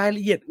มีรายล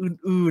ะเอียด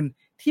อื่น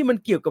ๆที่มัน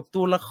เกี่ยวกับ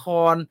ตัวละค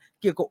ร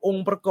เกี่ยวกับอง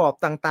ค์ประกอบ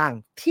ต่าง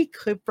ๆที่เ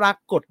คยปรา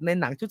กฏใน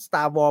หนังชุด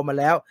Star Wars มา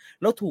แล้ว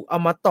ถูกเอา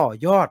มาต่อ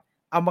ยอด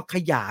เอามาข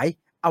ยาย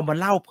เอามา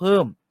เล่าเพิ่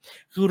ม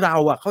คือเรา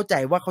เข้าใจ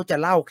ว่าเขาจะ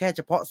เล่าแค่เ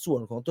ฉพาะส่ว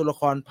นของตัวละ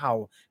ครเผ่า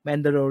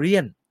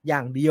Mandalorian อย่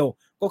างเดียว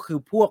ก็คือ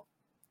พวก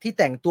ที่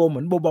แต่งตัวเหมื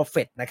อนโบบาเฟ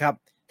ตนะครับ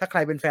ถ้าใคร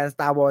เป็นแฟน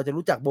Star Wars จะ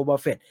รู้จักโบบา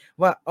เฟต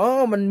ว่า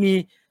มันมี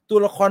ตัว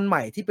ละครให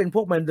ม่ที่เป็นพ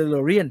วก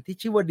Mandalorian ที่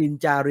ชื่อว่าดิน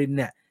จาริน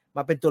เนี่ยม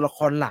าเป็นตัวละค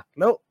รหลัก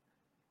แล้ว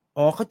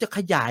เขาจะข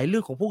ยายเรื่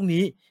องของพวก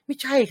นี้ไม่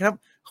ใช่ครับ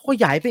เขาข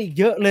ยายไปอีก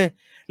เยอะเลย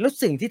แล้ว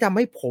สิ่งที่ทำใ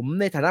ห้ผม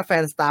ในฐานะแฟ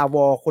น Star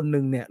Wars คนห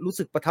นึ่งเนี่ยรู้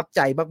สึกประทับใจ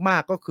มา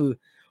กๆก็คือ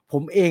ผ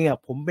มเอง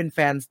ผมเป็นแฟ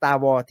น Star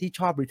Wars ที่ช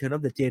อบ Return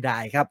of the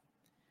Jedi ครับ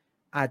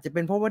อาจจะเ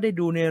ป็นเพราะว่าได้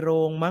ดูในโร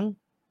งมั้ง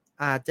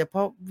อาจจะเพร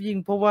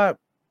าะว่า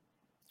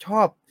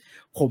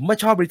ผมมา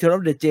ชอบ Return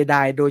of the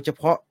Jedi โดยเฉ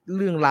พาะเ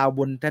รื่องราวบ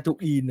น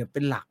Tatooine เนี่ยเ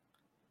ป็นหลัก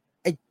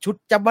ไอชุด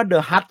จัมบ้าเด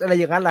อะฮัทอะไร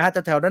อย่างนั้นแหละฮะ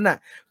แถวๆนั้นน่ะ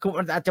คือ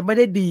มันอาจจะไม่ไ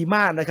ด้ดีม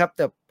ากนะครับแ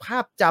ต่ภา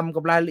พจำกั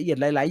บรายละเอียด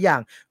หลายๆอย่าง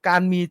กา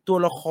รมีตัว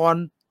ละคร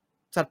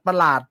สัตว์ประ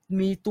หลาด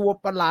มีตัว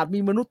ประหลาดมี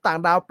มนุษย์ต่าง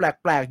ดาวแ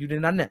ปลกๆอยู่ใน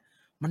นั้นเนี่ย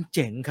มันเ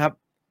จ๋งครับ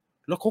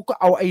แล้วเขาก็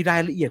เอาไอ้รา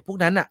ยละเอียดพวก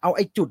นั้นน่ะเอาไ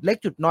อ้จุดเล็ก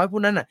จุดน้อยพว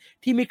กนั้นน่ะ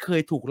ที่ไม่เค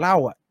ยถูกเล่า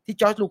ที่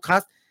จอร์จลูคั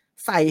ส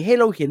ใส่ให้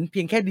เราเห็นเพี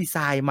ยงแค่ดีไซ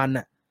น์มัน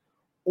น่ะ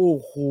โอ้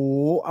โห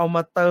เอาม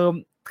าเติม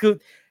คือ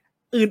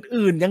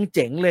อื่นๆยังเ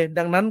จ๋งเลย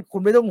ดังนั้นคุ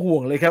ณไม่ต้องห่ว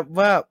งเลยครับ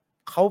ว่า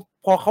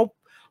พ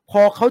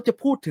อเขาจะ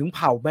พูดถึงเ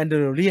ผ่าแมนดา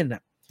ริเลียนน่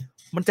ะ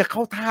มันจะเข้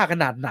าท่าข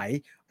นาดไหน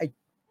ไอ้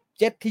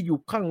เจ็ตที่อยู่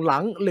ข้างหลั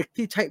งเหล็ก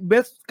ที่ใช้เบ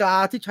สกา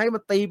ที่ใช้มา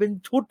ตีเป็น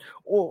ชุด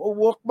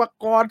วกมา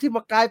กรที่ม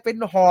ากลายเป็น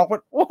หอกมั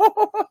น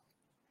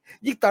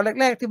ยิ่งตอน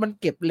แรกๆที่มัน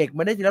เก็บเหล็กม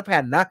าได้ทีละแผ่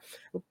นนะ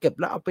เก็บ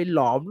แล้วเอาไปหล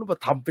อมแล้วมา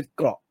ทำเป็นเ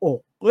กราะอก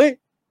เฮ้ย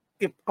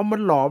เก็บเอามั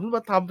นหลอมแล้วม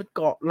าทำเป็นเ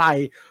กราะไหล่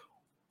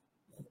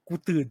กู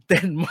ตื่นเ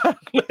ต้นมาก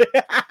เลย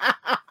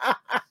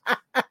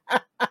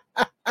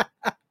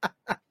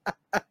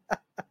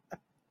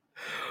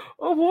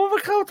โอ้โหมั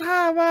นเข้าท่า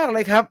มากเล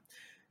ยครับ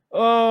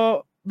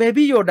เบ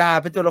บี้โยดา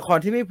เป็นตัวละคร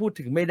ที่ไม่พูด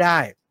ถึงไม่ได้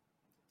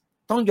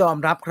ต้องยอม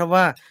รับครับ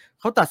ว่า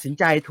เขาตัดสิน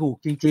ใจถูก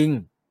จริง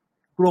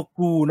ๆกลัว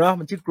กูเนาะ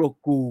มันชื่อกลัว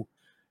กู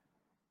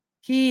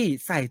ที่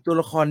ใส่ตัว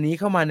ละครนี้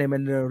เข้ามาในแม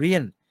นดาเรีย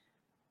น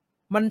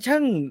มันช่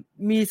าง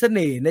มีเส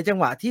น่ห์ในจัง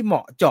หวะที่เหม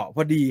าะเจาะพ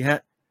อดีฮะ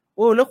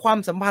แล้วความ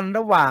สัมพันธ์ร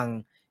ะหว่าง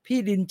พี่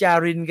ดินจา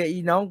รินกับอี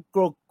น้องก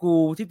ลัวกู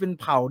ที่เป็น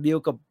เผ่าเดียว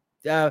กับ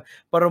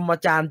ปรมา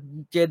จารย์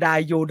เจได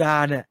โยดา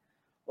เนี่ย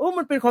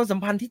มันเป็นความสัม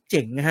พันธ์ที่เ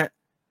จ๋งนะฮะ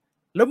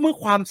แล้วเมื่อ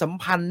ความสัม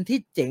พันธ์ที่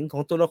เจ๋งขอ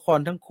งตัวละคร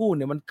ทั้งคู่เ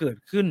นี่ยมันเกิด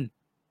ขึ้น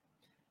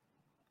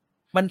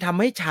มันทำ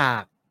ให้ฉา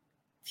ก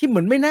ที่เหมื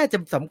อนไม่น่าจะ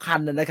สำคัญ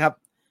นะครับ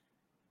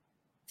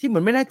ที่เหมื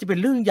อนไม่น่าจะเป็น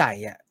เรื่องใหญ่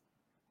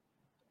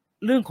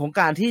เรื่องของ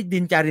การที่ดิ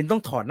นจารินต้อ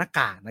งถอดหน้า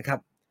กากนะครับ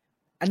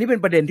อันนี้เป็น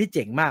ประเด็นที่เ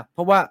จ๋งมากเพ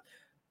ราะว่า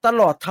ต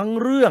ลอดทั้ง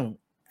เรื่อง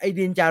ไอ้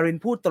ดินจาริน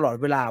พูดตลอด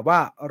เวลาว่า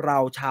เรา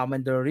ชาวแม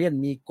นดาเรียน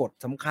มีกฎ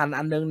สำคัญ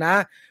อันนึงนะ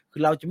คื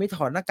อเราจะไม่ถ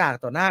อดหน้ากาก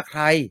ต่อหน้าใค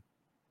ร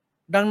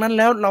ดังนั้น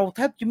แล้วเราแท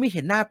บจะไม่เ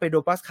ห็นหน้าเปโด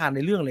ร ปาสคาลใน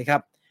เรื่องเลยครั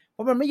บเพร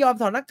าะมันไม่ยอม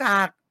ถอดหน้าก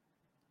าก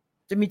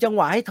จะมีจังห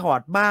วะให้ถอ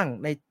ดบ้าง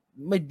ใน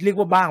ไม่เรียก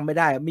ว่าบ้างไม่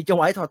ได้มีจังห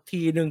วะให้ถอด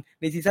ทีนึง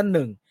ในซีซั่น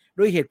1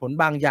ด้วยเหตุผล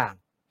บางอย่าง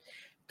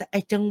แต่ไอ้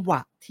จังหวะ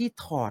ที่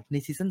ถอดใน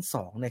ซีซั่น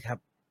2นะครับ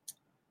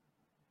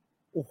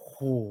โอ้โห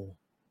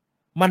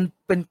มัน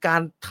เป็นกา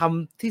รท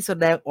ำที่แส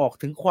ดงออก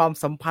ถึงความ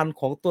สัมพันธ์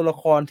ของตัวละ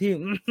ครที่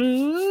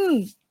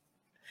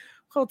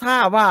เข้าท่า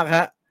มากฮ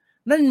ะ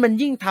นั่นมัน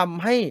ยิ่งท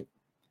ำให้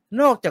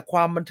นอกจากคว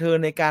ามบันเทิง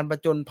ในการปร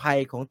ะจนภัย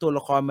ของตัวล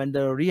ะครแมนด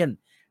าเรียน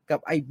กับ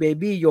ไอ้เบ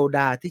บี้โยด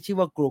าที่ชื่อ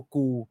ว่าโกร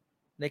กู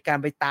ในการ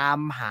ไปตาม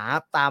หา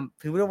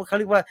ถือว่าเขา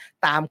เรียกว่า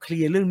ตามเคลี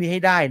ยร์เรื่องนี้ใ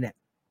ห้ได้เนี่ย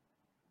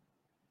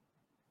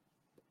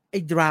ไอ้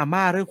ดรา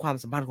ม่าเรื่องความ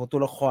สัมพันธ์ของตั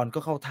วละครก็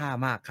เข้าท่า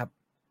มากครับ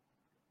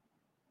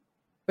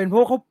เป็นเพรา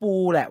ะเขาปู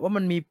แหละว่า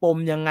มันมีปม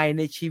ยังไงใ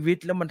นชีวิต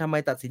แล้วมันทำไม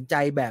ตัดสินใจ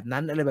แบบนั้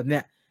นอะไรแบบเนี้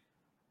ย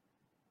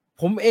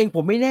ผม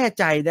ไม่แน่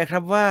ใจนะครั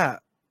บว่า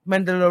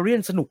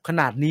Mandalorian สนุกข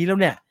นาดนี้แล้ว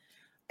เนี่ย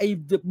ไอ้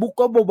Book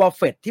of Boba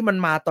Fett ที่มัน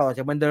มาต่อจ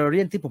าก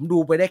Mandalorian ที่ผมดู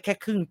ไปได้แค่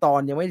ครึ่งตอน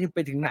ยังไม่ไป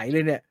ถึงไหนเล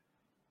ยเนี่ย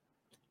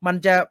มัน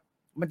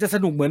จะส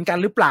นุกเหมือนกัน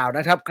หรือเปล่าน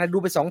ะครับใครดู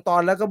ไป2ตอ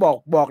นแล้วก็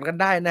บอกกัน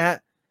ได้นะฮะ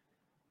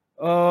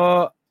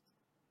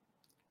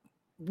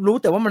รู้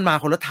แต่ว่ามันมา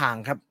คนละทาง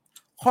ครับ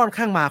ค่อน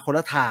ข้างมาคนล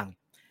ะทาง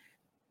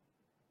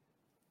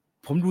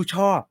ผมดูช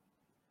อบ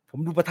ผม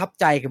ดูประทับ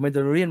ใจกับ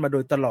Mandalorian มาโด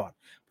ยตลอด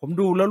ผม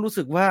ดูแล้วรู้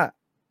สึกว่า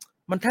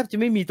มันแทบจะ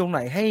ไม่มีตรงไห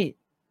นให้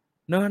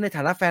เนอะในฐ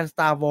านะแฟน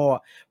Star Wars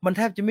มันแ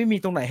ทบจะไม่มี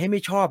ตรงไหนให้ไ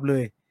ม่ชอบเล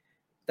ย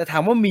แต่ถา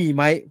มว่ามีไ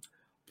หม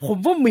ผม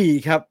ว่ามี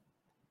ครับ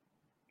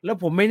แล้ว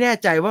ผมไม่แน่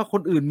ใจว่าค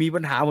นอื่นมี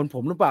ปัญหาเหมือนผ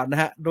มหรือเปล่าน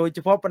ะฮะโดยเฉ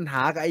พาะปัญห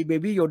ากับไอ้เบ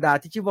บี้โยดา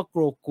ที่ชื่อว่าโก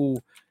รกู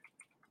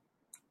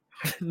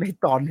ใน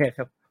ตอนเนี่ยค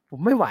รับผม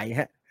ไม่ไหว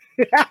ฮะ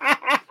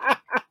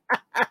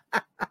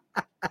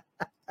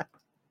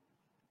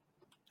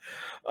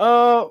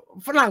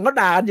ฝรั่งก็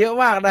ด่าเยอะ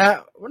มากนะฮะ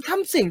มันท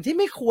ำสิ่งที่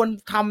ไม่ควร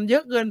ทำเยอ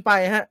ะเกินไป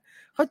ฮะ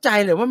เข้าใจ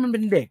เลยว่ามันเป็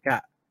นเด็ก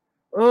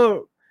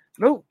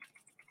แล้ว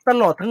ต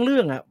ลอดทั้งเรื่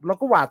องเรา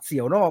ก็หวาดเสี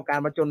ยวนอกการ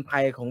ผจญภั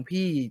ยของ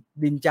พี่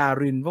ดินจา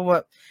รินเพราะว่า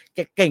แก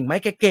เก่งไหม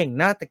แกเก่ง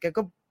นะแต่แก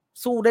ก็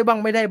สู้ได้บ้าง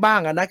ไม่ได้บ้าง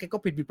นะแกก็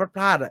ผิดพ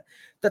ลาด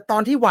แต่ตอ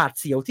นที่หวาด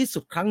เสียวที่สุ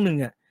ดครั้งหนึ่ง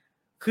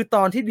คือต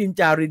อนที่ดิน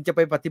จารินจะไ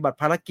ปปฏิบัติ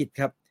ภารกิจ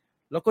ครับ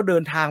แล้วก็เดิ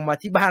นทางมา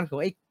ที่บ้านของ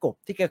ไอ้กบ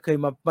ที่แกเคย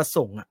มา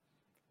ส่ง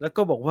แล้ว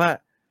ก็บอกว่า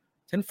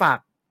ฉันฝาก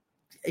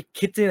ไอ้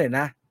คิดนี่หน่อย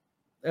นะ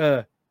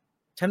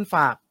ฉันฝ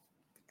าก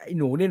ไอ้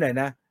หนูนี่หน่อย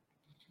นะ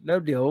แล้ว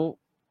เดี๋ยว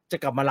จะ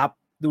กลับมารับ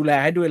ดูแล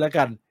ให้ด้วยแล้ว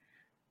กัน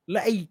และ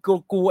ไอ้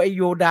กูไอ้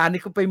โยดา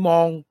นี่ก็ไปมอ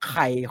งไ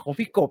ข่ของ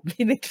พี่กบ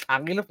นี่ในถั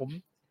งนี่แล้วผม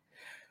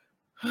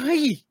เฮ้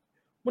ย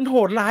มันโห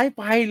ดร้าย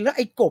ไปแล้วไ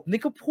อ้กบนี่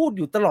ก็พูดอ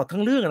ยู่ตลอดทั้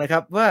งเรื่องนะค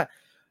รับว่า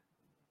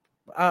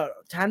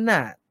ฉันน่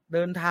ะเ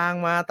ดินทาง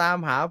มาตาม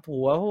หาผั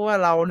วเพราะว่า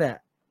เราเนี่ย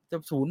จะ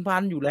สูญพั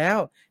นธุ์อยู่แล้ว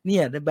เนี่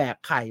ยได้แบก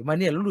ไข่มา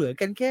เนี่ยแล้วเหลือ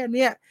กันแค่เ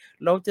นี้ย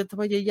เราจะ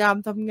พยายาม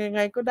ทำยังไง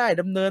ก็ได้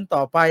ดำเนินต่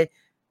อไป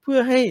เพื่อ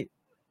ให้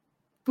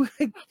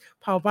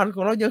เผ่าพันธุ์ข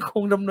องเรายังค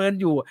งดำเนิน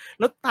อยู่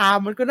แล้วตา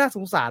มันก็น่าส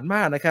งสารม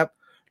ากนะครับ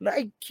แล้วไ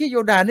อ้ขี้โย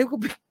ดานี่ก็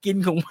ไปกิน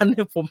ของมันเ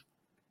นี่ยผม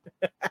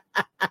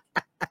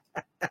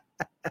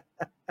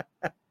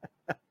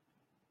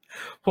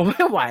ไ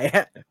ม่ไหวฮ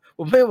ะผ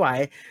มไม่ไหว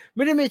ไ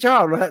ม่ได้ไม่ชอ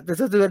บหรอกแต่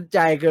สะเทือนใจ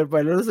เกินไป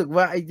แล้วรู้สึก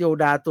ว่าไอ้โย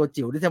ดาตัว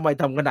จิ๋วนี่ทำไม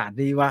ทำขนาด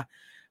นี้วะ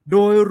โด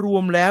ยรว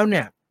มแล้วเ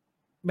นี่ย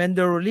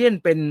Mandalorian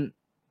เ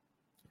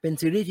ป็น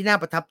ซีรีส์ที่น่า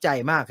ประทับใจ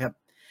มากครับ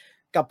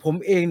กับผม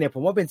เองเนี่ยผ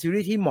มว่าเป็นซีรี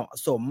ส์ที่เหมาะ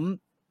สม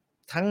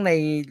ทั้งใน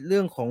เรื่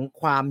องของ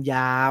ความย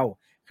าว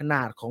ขน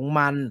าดของ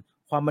มัน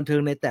ความบันเทิ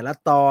งในแต่ละ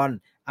ตอน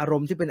อาร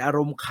มณ์ที่เป็นอาร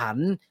มณ์ขัน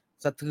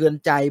สะเทือน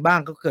ใจบ้าง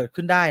ก็เกิด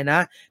ขึ้นได้นะ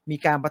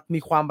มี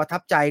ความประทั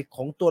บใจข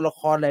องตัวละ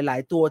ครหลา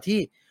ยๆตัวที่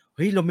เ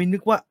ฮ้ยเราไม่นึ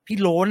กว่าพี่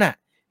โล้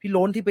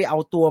นที่ไปเอา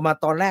ตัวมา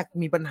ตอนแรก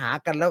มีปัญหา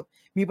กันแล้ว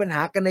มีปัญห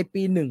ากันใน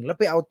ปี1แล้ว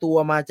ไปเอาตัว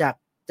มาจาก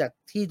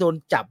ที่โดน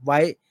จับไว้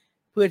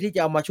เพื่อที่จะ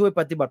เอามาช่วย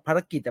ปฏิบัติภาร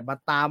กิจมา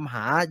ตามห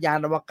ายาน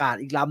อวกาศ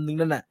อีกลำนึง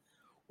นั่นน่ะ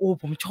โอ้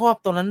ผมชอบ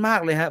ตอนนั้นมา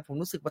กเลยฮะผม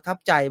รู้สึกประทับ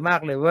ใจมาก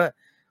เลยว่า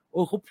โ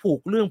อ้เขาผูก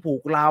เรื่องผู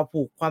กราว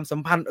ผูกความสั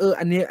มพันธ์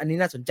อันนี้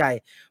น่าสนใจ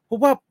เพราะ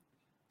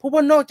ว่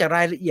านอกจากร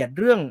ายละเอียด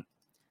เรื่อง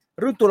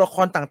ตัวละค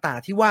รต่าง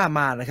ๆที่ว่าม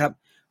านะครับ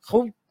เ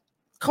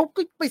ขา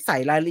ก็ไปใส่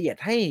รายละเอียด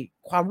ให้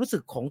ความรู้สึ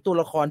กของตัว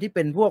ละครที่เ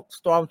ป็นพวก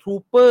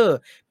Stormtrooper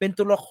เป็น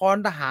ตัวละคร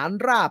ทหาร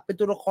ราบเป็น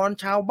ตัวละคร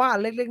ชาวบ้าน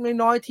เล็ก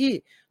ๆน้อยๆที่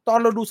ตอน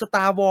เราดู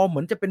Star Wars เหมื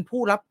อนจะเป็น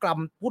ผู้รับกร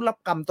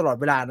รมตลอด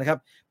เวลานะครับ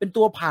เป็น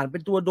ตัวผ่านเป็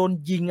นตัวโดน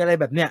ยิงอะไร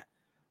แบบเนี้ย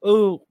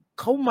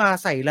เขามา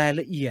ใส่ราย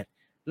ละเอียด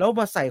แล้ว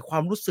มาใส่ควา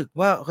มรู้สึก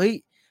ว่าเฮ้ย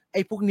ไ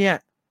อ้พวกเนี้ย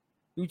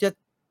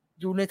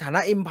อยู่ในฐานะ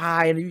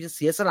Empire อยู่จะเ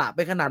สียสละไป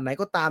ขนาดไหน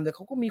ก็ตามแต่เข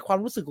าก็มีความ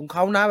รู้สึกของเข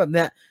านะแบบเ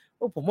นี้ย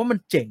ผมว่ามัน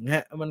เจ๋งฮ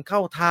ะมันเข้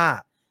าท่า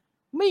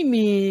ไม่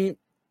มี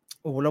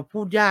เราพู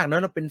ดยากนะ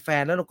เราเป็นแฟ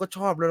นแล้วเราก็ช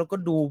อบแล้วเราก็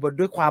ดู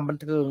ด้วยความบัน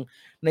เทิง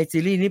ในซี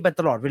รีส์นี้มัน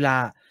ตลอดเวลา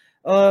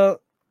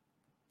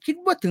คิด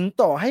ว่าถึง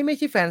ต่อให้ไม่ใ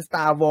ช่แฟน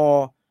Star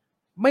Wars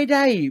ไม่ไ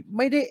ด้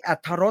อรร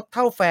ถรสเ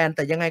ท่าแฟนแ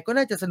ต่ยังไงก็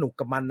น่าจะสนุก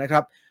กับมันนะค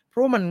รับเพรา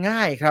ะมันง่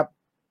ายครับ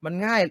มัน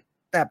ง่าย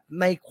แต่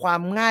ในควา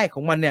มง่ายข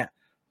องมันเนี่ย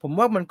ผม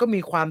ว่ามันก็มี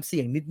ความเสี่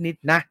ยงนิด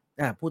ๆนะ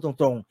พูดต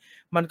รง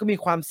ๆมันก็มี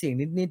ความเสี่ยง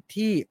นิดๆ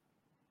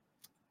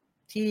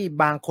ที่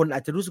บางคนอา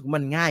จจะรู้สึก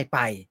มันง่ายไป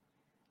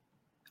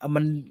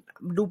มัน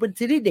ดูเป็น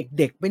ซีรีส์เ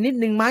ด็กๆไปนิด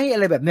นึงไหมอะ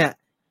ไรแบบเนี้ย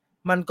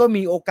มันก็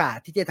มีโอกาส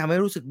ที่จะทำให้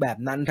รู้สึกแบบ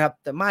นั้นครับ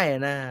แต่ไม่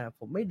นะผ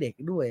มไม่เด็ก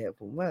ด้วย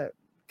ผมว่า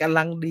กำ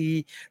ลังดี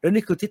แล้ว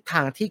นี่คือทิศท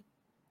าง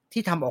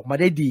ที่ทำออกมา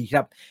ได้ดีค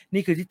รับ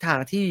นี่คือทิศทาง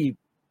ที่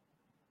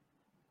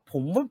ผ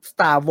มว่า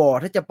Star Wars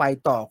ถ้าจะไป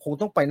ต่อคง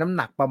ต้องไปน้ำห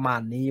นักประมา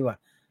ณนี้ว่ะ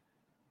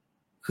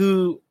คือ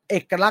เอ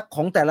กลักษณ์ข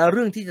องแต่ละเ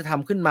รื่องที่จะท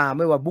ำขึ้นมาไ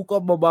ม่ว่า Book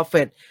of Boba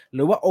Fett ห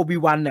รือว่า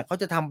Obi-Wan เนี่ยเขา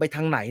จะทำไปท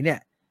างไหนเนี่ย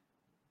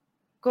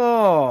ก็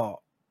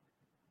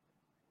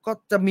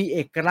จะมีเอ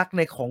กลักษณ์ใ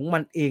นของมั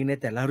นเองใน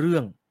แต่ละเรื่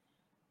อง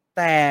แ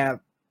ต่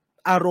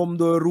อารมณ์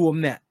โดยรวม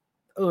เนี่ย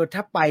ถ้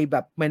าไปแบ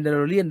บ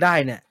Mandalorian ได้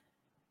เนี่ย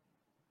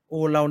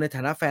เราในฐ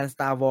านะแฟน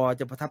Star Wars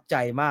จะประทับใจ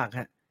มาก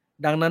ฮะ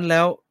ดังนั้นแ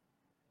ล้ว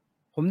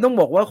ผมต้อง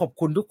บอกว่าขอบ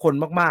คุณทุกคน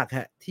มากๆฮ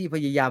ะที่พ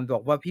ยายามบอ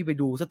กว่าพี่ไป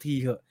ดูสักที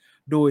เถอะ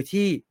โดย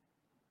ที่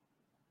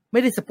ไม่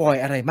ได้สปอย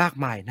อะไรมาก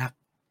มายนัก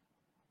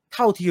เ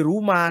ท่าที่รู้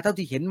มาเท่า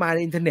ที่เห็นมาใน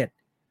อินเทอร์เน็ต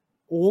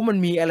มัน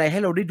มีอะไรให้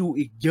เราได้ดู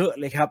อีกเยอะ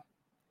เลยครับ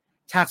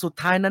ฉากสุด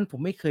ท้ายนั้นผม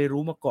ไม่เคย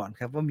รู้มาก่อน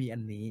ครับว่ามีอั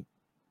นนี้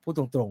พูดต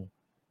รง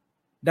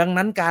ๆดัง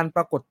นั้นการป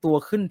รากฏตัว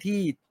ขึ้น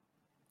ที่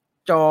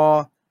จอ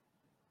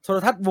โทร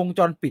ทัศน์วงจ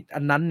รปิดอั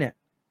นนั้นเนี่ย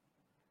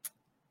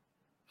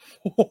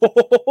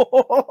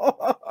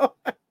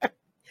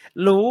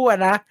รู้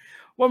นะ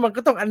ว่ามัน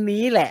ก็ต้องอัน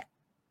นี้แหละ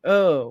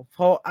พ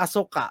ออาโซ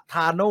กะท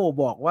าโน่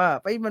บอกว่า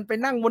มันไป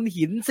นั่งบน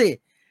หินสิ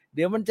เ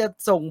ดี๋ยวมันจะ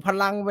ส่งพ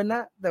ลังไปน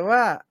ะแต่ว่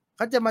าเข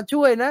าจะมา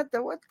ช่วยนะแต่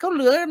ว่าเขาเห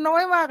ลือน้อ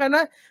ยมากน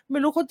ะไม่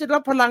รู้เขาจะรั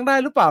บพลังได้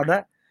หรือเปล่าน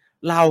ะ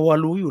เรา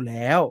รู้อยู่แ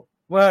ล้ว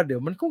ว่าเดี๋ย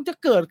วมันคงจะ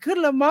เกิดขึ้น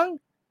ละมั้ง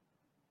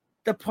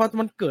แต่พอ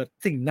มันเกิด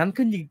สิ่งนั้น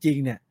ขึ้นจริง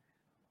ๆเนี่ย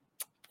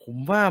ผม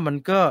ว่ามัน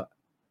ก็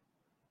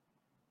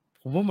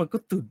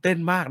ตื่นเต้น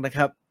มากนะค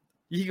รับ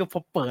ยิ่งก็พ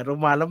อเปิดออก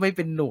มาแล้วไม่เ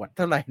ป็นหนวดเ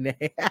ท่าไหร่เนี่ย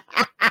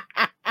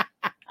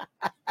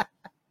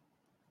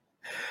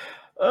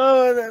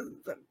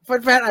แ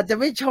ฟนๆอาจจะ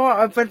ไม่ชอบ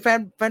แ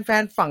ฟ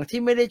นฝั่งที่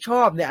ไม่ได้ช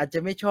อบเนี่ยอาจจะ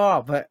ไม่ชอบ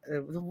ฮะ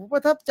ผมปร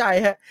ะทับใจ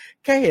ฮะ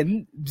แค่เห็น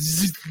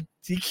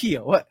สีเขี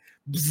ยวอะ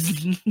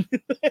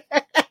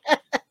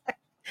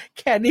แ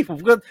ค่นี้ผม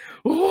ก็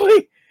โอ้ย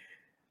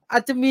อา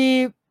จจะมี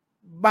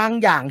บาง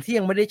อย่างที่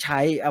ยังไม่ได้ใช้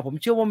ผม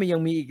เชื่อว่ามันยั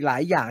งมีอีกหลา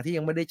ยอย่างที่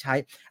ยังไม่ได้ใช้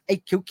ไอ้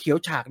เขียว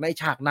ๆฉากใน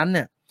ฉากนั้นเ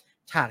นี่ย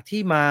ฉาก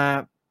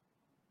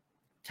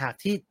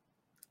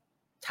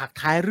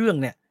ท้ายเรื่อง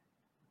เนี่ย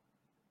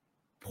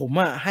ผม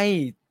ให้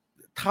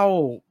เท่า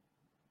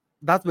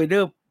ดัสเวเดอ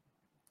ร์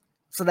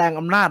แสดง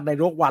อำนาจใน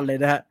โลกวันเลย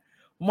นะฮะ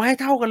ไม่ให้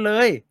เท่ากันเล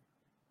ย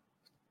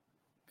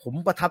ผม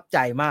ประทับใจ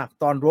มาก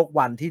ตอนโรก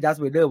วันที่ดัส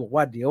เวเดอร์บอก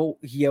ว่าเดี๋ยว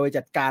เฮียไป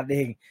จัดการเอ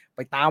งไป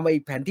ตามไอ้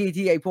แผนที่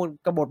ที่ไอ้พวก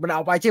กบฏมันเอ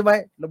าไปใช่ไหม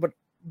แล้วมัน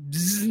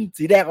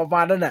สีแดงออกม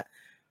านั่นน่ะ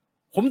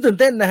ผมตื่น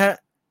เต้นนะฮะ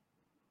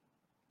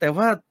แต่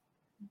ว่า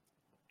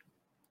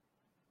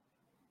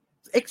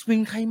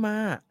X-Wing ใครมา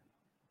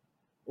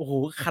โอ้โห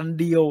คัน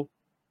เดียว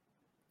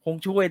คง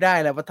ช่วยได้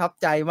แหละประทับ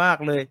ใจมาก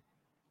เลย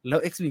แล้ว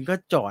X-Wing ก็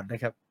จอดน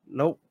ะครับแ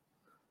ล้ว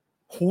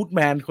ฮูดแม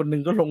นคนหนึ่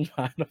งก็ลงม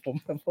านะผม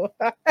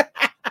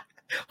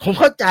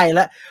เข้าใจแ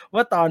ล้ว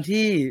ว่าตอน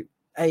ที่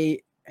ไ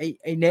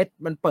อ้เน็ต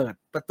มันเปิด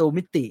ประตู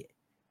มิติ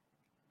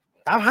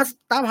ตามห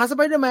าสไ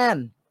ปเดอร์แมน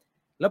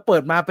แล้วเปิ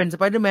ดมาเป็นส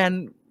ไปเดอร์แมน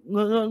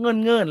เ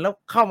งื่อนแล้ว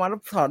เข้ามาแล้ว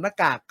ถอดหน้า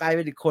กากกลายเ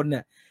ป็นอีกคนเนี่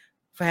ย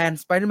แฟน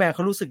สไปเดอร์แมนเข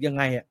ารู้สึกยัง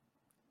ไงอ่ะ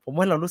ผม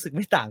ว่าเรารู้สึกไ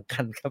ม่ต่างกั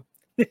นครับ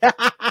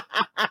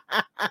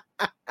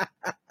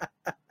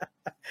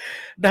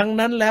ดัง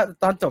นั้นแล้ว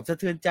ตอนจบสะ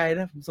เทือนใจ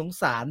นะผมสง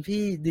สาร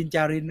พี่ดินจ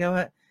ารินเขา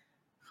ฮะ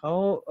เขา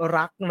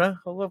รักนะ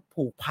เขาก็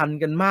ผูกพัน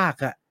กันมาก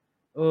อ่ะ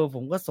ผ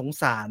มก็สง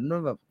สารว่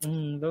าแบบ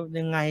แล้ว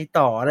ยังไง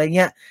ต่ออะไรเ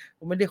งี้ยผ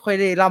มไม่ได้ค่อย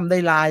ได้ล่ำได้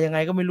ลายังไง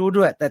ก็ไม่รู้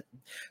ด้วยแต่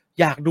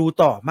อยากดู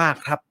ต่อมาก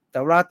ครับแต่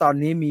ว่าตอน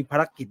นี้มีภา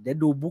รกิจเดี๋ยว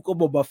ดูบุ๊กโ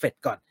บบาเฟต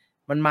ก่อน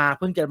มันมาเ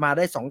พิ่งจะมาไ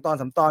ด้2 ตอน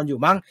 3 ตอนอยู่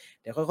มั้ง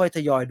เดี๋ยวค่อยๆท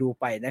ยอยดู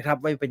ไปนะครับ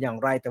ว่าเป็นอย่าง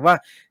ไรแต่ว่า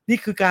นี่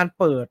คือการ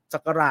เปิดศั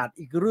กราช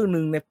อีกเรื่องนึ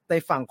งใน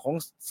ฝั่งของ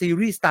ซี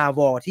รีส์ Star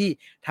Wars ที่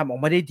ทำออก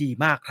มาได้ดี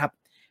มากครับ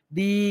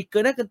ดีเกิ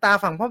นหน้าเกินตา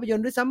ฝั่งภาพยนต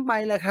ร์ด้วยซ้ำไป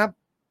แหละครับ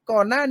ก่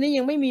อนหน้านี้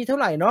ยังไม่มีเท่า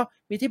ไหร่เนาะ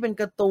มีที่เป็น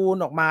การ์ตูน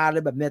ออกมาอะไร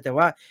แบบเนี้ยแต่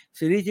ว่า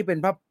ซีรีส์ที่เป็น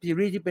ซี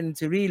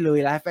รีส์เลย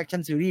ไลฟ์แอคชั่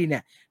นซีรีส์เนี่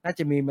ยน่าจ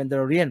ะมี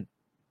Mandalorian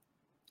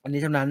อัน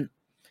นี้เท่านั้น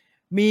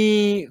มี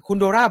คุณ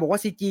โดราบอกว่า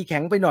CG แข็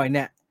งไปหน่อยเ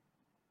นี่ย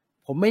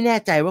ผมไม่แน่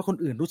ใจว่าคน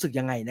อื่นรู้สึก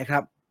ยังไงนะครั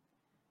บ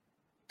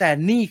แต่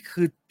นี่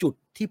คือจุด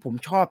ที่ผม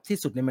ชอบที่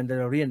สุดใน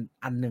Mandalorian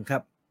อันหนึ่งครั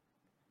บ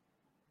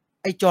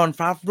ไอ้จอห์น ฟ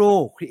าฟโร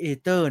ครีเอ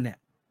เตอร์เนี่ย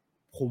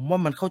ผมว่า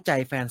มันเข้าใจ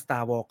แฟน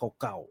Star Wars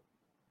เก่า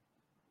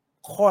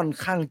ๆค่อน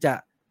ข้างจะ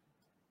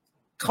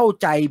เข้า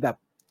ใจแบบ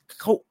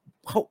เข้า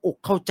อก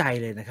เข้าใจ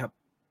เลยนะครับ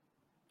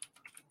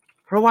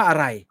เพราะว่าอะ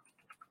ไร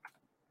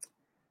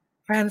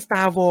แฟน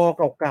Star Wars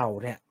เก่า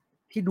ๆเนี่ย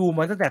ที่ดูม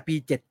าตั้งแต่ปี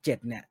77เ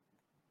นี่ย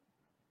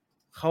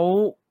เขา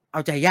เอ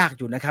าใจยาก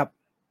อยู่นะครับ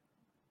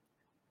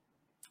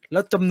แล้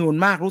วจำนวน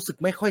มากรู้สึก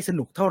ไม่ค่อยส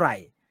นุกเท่าไหร่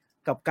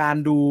กับการ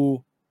ดู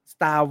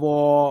Star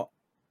Wars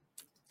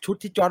ชุด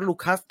ที่จอร์จลู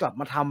คัสกลับ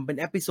มาทำเป็น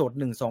เอพิโซด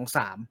1 2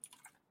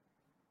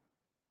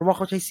 3เพราะว่าเ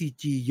ขาใช้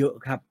CG เยอะ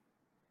ครับ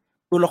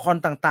ตัวละคร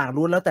ต่างๆ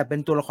ล้วนแล้วแต่เป็น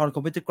ตัวละครคอ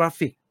มพิวเตอร์กรา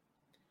ฟิก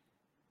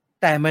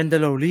แต่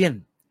Mandalorian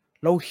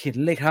เราเห็น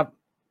เลยครับ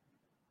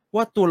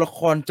ว่าตัวละค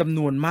รจำน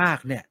วนมาก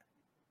เนี่ย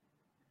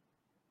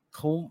เข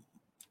า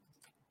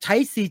ใช้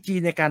CG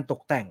ในการต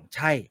กแต่งใ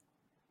ช่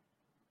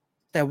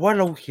แต่ว่า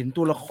เราเห็น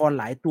ตัวละคร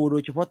หลายตัวโด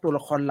ยเฉพาะตัวล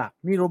ะครหลัก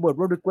นี่โรเบิร์ต โ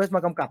รดริเกสม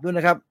ากำกับด้วยน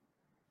ะครับ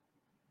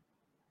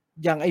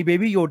อย่างไอ้เบ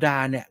บี้โยดา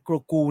เนี่ยโกร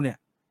กูเนี่ย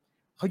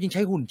เขายังใ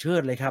ช้หุ่นเชิ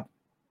ดเลยครับ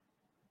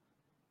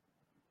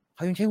เข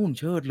ายังใช้หุ่น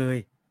เชิดเลย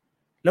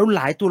แล้วห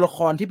ลายตัวละค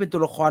รที่เป็นตั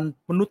วละคร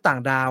มนุษย์ต่าง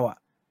ดาวอ่ะ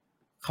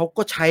เขา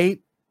ก็ใช้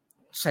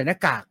ใส่หน้า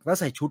กากแล้ว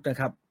ใส่ชุดนะ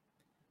ครับ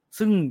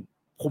ซึ่ง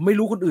ผมไม่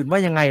รู้คนอื่นว่า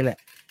ยังไงแหละ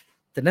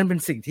แต่นั่นเป็น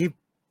สิ่งที่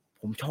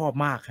ผมชอบ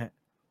มากฮะ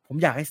ผม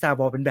อยากให้ Star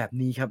Wars เป็นแบบ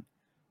นี้ครับ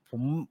ผ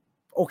ม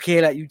โอเค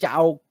แหละอยู่จะเอ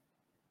า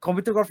คอมพิ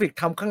วเตอร์กราฟิก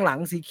ทำข้างหลัง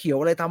สีเขียว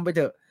อะไรทำไปเ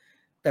ถอะ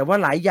แต่ว่า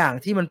หลายอย่าง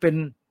ที่มัน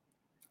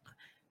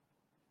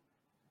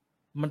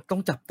ต้อ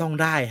งจับต้อง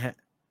ได้ฮะ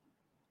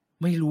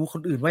ไม่รู้ค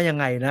นอื่นว่ายัง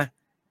ไงนะ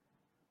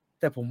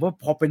แต่ผมว่า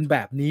พอเป็นแบ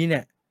บนี้เนี่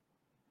ย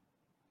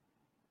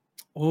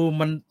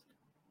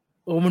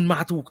มันมา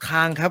ถูกท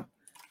างครับ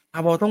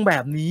Star Warsต้องแบ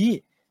บนี้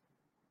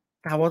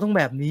Star Warsต้อง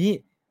แบบนี้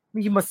ไ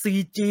ม่มา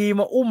CG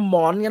มาอุ้มหม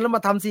อนงั้นแล้วม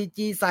าทำ CG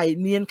ใส่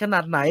เนียนขน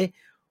าดไหน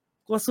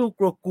ก็สู้โ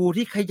กรกู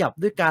ที่ขยับ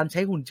ด้วยการใ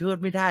ช้หุ่นเชิด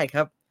ไม่ได้ค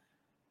รับ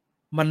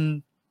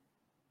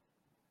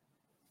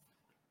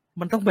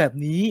มันต้องแบบ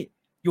นี้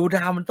โยด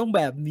ามันต้องแ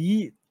บบนี้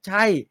ใ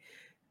ช่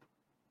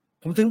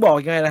ผมถึงบอก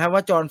ยังไงนะครับว่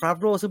าจอห์น ฟาฟ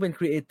โรซึ่งเป็นค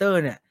รีเอเตอ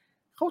ร์เนี่ย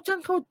เขาช่า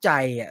งเข้าใจ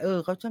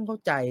เขาช่างเข้า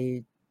ใจ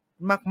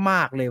ม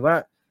ากๆเลยว่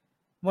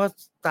า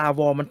Star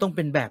Wars มันต้องเ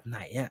ป็นแบบไหน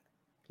อ่ะ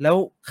แล้ว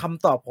ค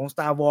ำตอบของ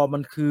Star Wars มั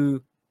นคือ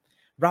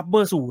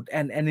Rubber Suit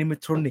and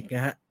Animatronic น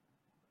ะฮะ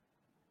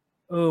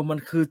มัน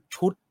คือ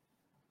ชุด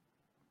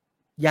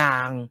ยา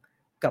ง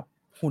กับ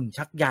หุ่น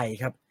ชักใหญ่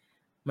ครับ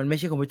มันไม่ใ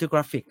ช่คอมพิวเตอร์กร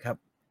าฟิกครับ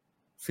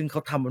ซึ่งเข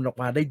าทำมันออก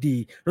มาได้ดี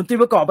ดนตรี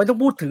ประกอบไม่ต้อง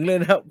พูดถึงเลย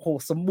นะครับโห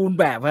สมบูรณ์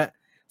แบบฮะ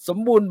สม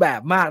บูรณ์แบ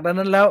บมากดัง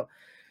นั้นแล้ว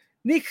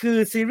นี่คือ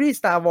ซีรีส์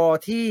Star Wars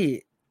ที่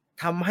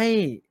ทำให้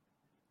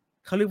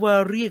เขาเรียกว่า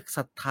เรียกศ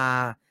รัทธา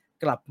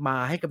กลับมา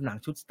ให้กับหนัง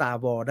ชุด Star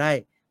Wars ได้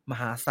ม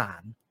หาศา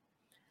ล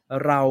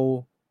เรา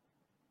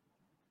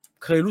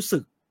เคยรู้สึ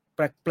กแ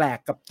ปลก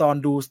ๆกับตอน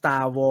ดู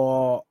Star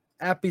Wars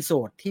เอพิโซ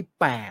ดที่8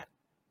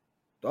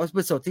เอ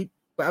พิโซ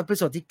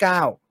ดที่9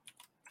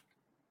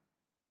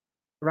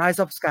 Rise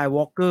of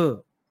Skywalker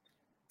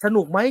ส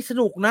นุกไหมส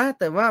นุกนะ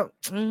แต่ว่า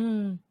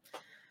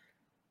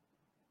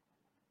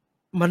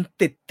มัน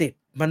ติด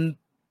มัน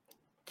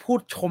พู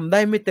ดชมได้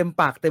ไม่เต็ม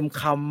ปากเต็ม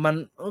คำมัน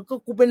ก็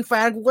กูเป็นแฟ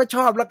นกูก็ช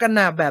อบแล้วกันน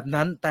ะแบบ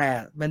นั้นแต่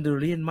แมนดา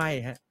รินไม่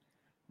ฮะ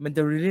แมนด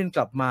ารินก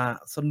ลับมา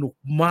สนุก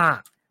มา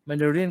กแมน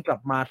ดารินกลั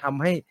บมาท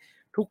ำให้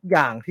ทุกอ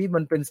ย่างที่มั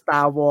นเป็น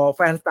Star Wars แ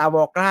ฟน Star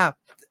Wars กล้า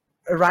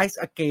Rise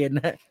Again น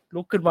ะ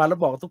ลุกขึ้นมาแล้ว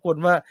บอกทุกคน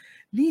ว่า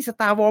นี่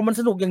Star Wars มัน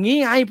สนุกอย่างนี้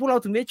ไงพวกเรา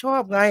ถึงได้ชอ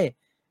บไง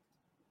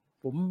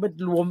ผมไป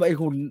รวมไอ้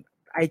หุ่น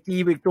IG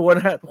อีกตัว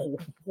นะโอ้โห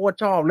โคตร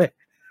ชอบเลย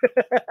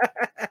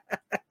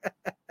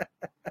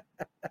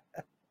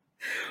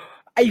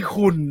ไอ้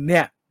หุ่นเ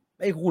นี่ย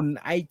ไอ้หุ่น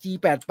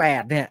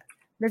IG88 เนี่ย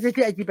ไม่ใช่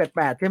ชื่อ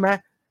IG88 ใช่ไหม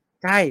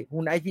ใช่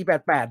หุ่น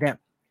IG88 เนี่ย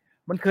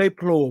มันเคยโ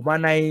ผล่มา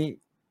ใน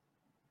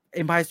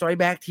Empire Strikes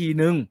Back ที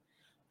นึง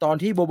ตอน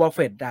ที่ Boba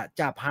Fett อ่ะ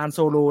จับ Han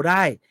Solo ไ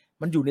ด้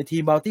มันอยู่ในที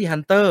ม Bounty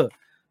Hunter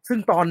ซึ่ง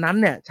ตอนนั้น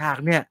เนี่ยฉาก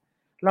เนี่ย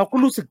เราก็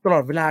รู้สึกตลอ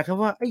ดเวลาครับ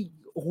ว่าไอ้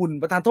หุ่น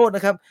ประธานโทษน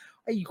ะครับ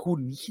ไอ้หุ่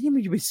นนี่มั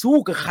นจะไปสู้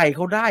กับใครเข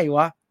าได้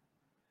วะ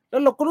แล้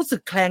วเราก็รู้สึ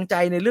กแคลงใจ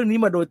ในเรื่องนี้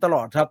มาโดยตล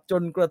อดครับจ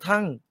นกระทั่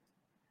ง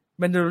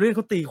แมนดารินเข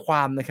าตีคว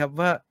ามนะครับ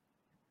ว่า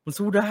มัน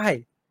สู้ได้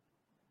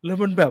แล้ว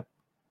มันแบบ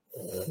โ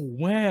อ้โห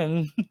แม่ง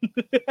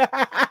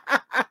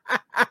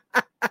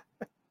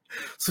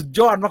สุด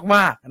ยอดม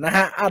ากๆนะฮ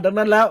ะดัง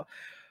นั้นแล้ว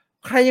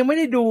ใครยังไม่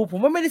ได้ดูผม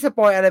ว่าไม่ได้สป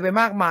อยอะไรไป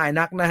มากมาย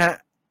นักนะฮะ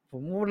ผ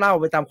มเล่า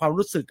ไปตามความ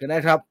รู้สึกกันน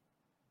ะครับ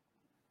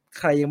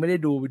ใครยังไม่ได้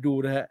ดูไปดู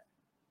นะฮะ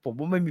ผม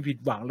ว่าไม่มีผิด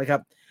หวังเลยครั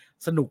บ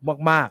สนุก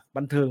มากๆ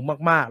บันเทิง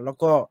มากๆแล้ว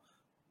ก็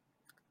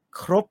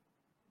ครบ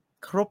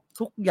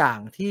ทุกอย่าง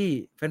ที่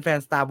แฟน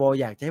ๆ Star Wars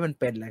อยากจะให้มัน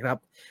เป็นแหละครับ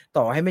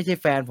ต่อให้ไม่ใช่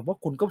แฟนผมว่า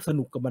คุณก็ส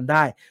นุกกับมันไ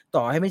ด้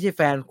ต่อให้ไม่ใช่แ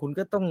ฟนคุณ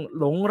ก็ต้อง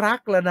หลงรัก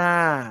แล้วนะ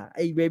ไ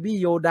อ้เบบี้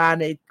โยดา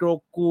ในโกร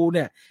กูเ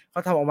นี่ยเข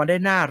าทำออกมาได้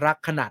น่ารัก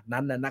ขนาด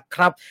นั้นนะค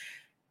รับ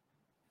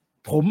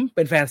ผมเ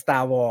ป็นแฟน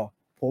Star Wars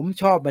ผม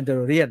ชอบ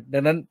Mandalorian ดั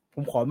งนั้นผ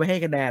มขอไม่ให้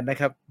คะแนนนะ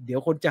ครับเดี๋ยว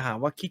คนจะหา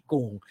ว่าขี้โก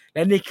งแล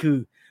ะนี่คือ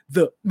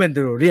The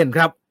Mandalorian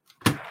ครับ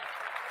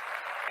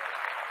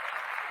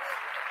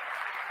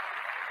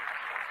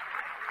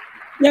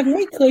ยังไ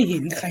ม่เคยเห็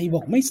นใครบ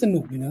อกไม่สนุ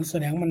กเลยนะแส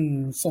ดงมัน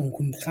ส่ง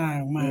คุณค่า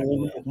ม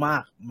า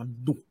กมัน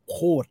ดุโค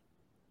ตร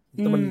แ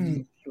ต่มัน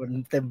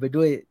เต็มไป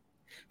ด้วย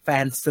แฟ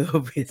นเซอ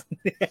ร์วิส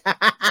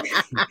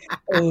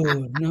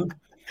เนาะ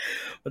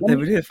มันเต็ม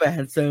ไปด้วยแฟ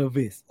นเซอร์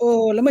วิส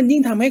แล้วมันยิ่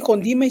งทำให้คน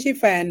ที่ไม่ใช่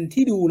แฟน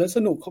ที่ดูแล้วส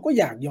นุกเขาก็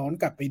อยากย้อน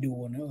กลับไปดู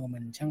นะมั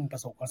นช่างปร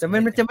ะสบความสำเร็จแ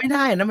ต่มันจะไม่ไ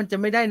ด้นะมันจะ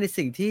ไม่ได้ใน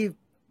สิ่งที่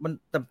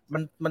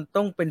มัน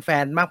ต้องเป็นแฟ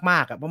นม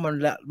ากๆอ่ะเพราะ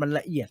มันล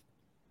ะเอียด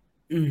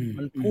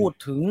มันพูด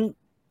ถึง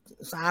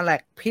ซาแล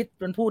กพิษ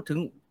มันพูดถึง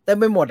เต็ม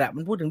ไปหมดอ่ะ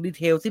มันพูดถึงดี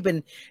เทลที่เป็น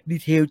ดี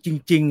เทลจ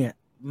ริงๆอ่ะ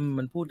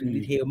มันพูดถึง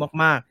ดีเทล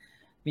มาก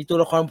ๆมีตัว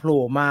ละครโผ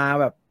ล่มา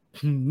แบบ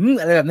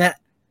อะไรแบบเนี้ย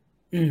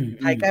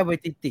ไทก้าไว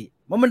ติติ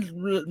ว่า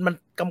มัน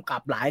กำกั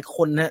บหลายค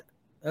นนะ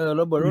โร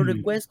เบิร์ตโรดริ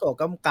เกสก็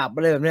กำกับอ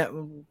ะไรแบบเนี้ย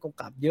ก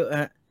ำกับเยอะ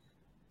ฮะ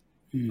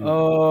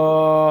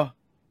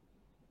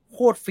โค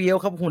ตรเฟี้ยว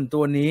ครับหุ่น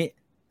ตัวนี้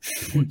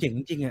เจ๋ง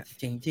จริงอ่ะ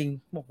เจ๋งจริง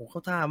โอ้โหเข้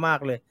าท่ามา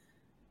กเลย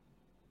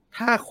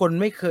ถ้าคน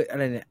ไม่เคยอะ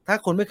ไรเนี่ยถ้า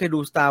คนไม่เคยดู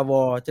Star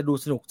Wars จะดู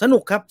สนุ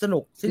กครับสนุ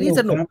กซีรีส์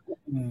สนุก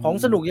ของ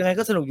สนุกยังไง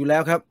ก็สนุกอยู่แล้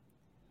วครับ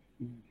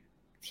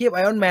เทียบ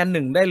Iron Man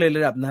 1ได้เลยร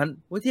ะดับนั้น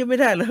โอ้ยเทียบไม่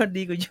ได้แล้ว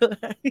ดีกว่าเยอะ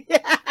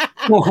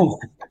โอ้โห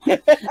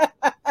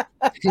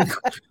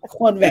โค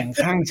ตรแหว่ง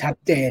ข้างชัด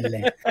เจนเล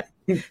ย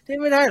เทียบ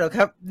ไม่ได้หรอกค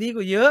รับดีก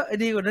ว่าเยอะ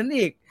ดีกว่านั้น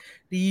อีก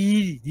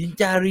ดิน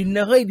จารินน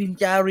ะเฮ้ยดิน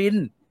จาริน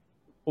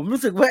ผม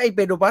รู้สึกว่าไอ้เป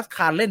โดร ปาสค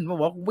าลเล่นเพราะ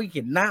ว่าไม่เ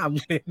ห็นหน้ามั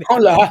นเลย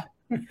เหรอ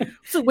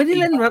รู้สึกไม่ได้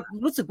เล่น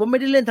รู้สึกว่าไม่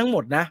ได้เล่นทั้งหม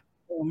ดนะ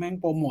โอ้แม่ง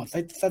โปรโมท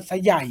ซะ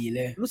ใหญ่เ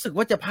ลยรู้สึก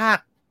ว่าจะภาค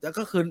แล้ว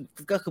ก็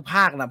คือภ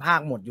าค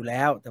หมดอยู่แ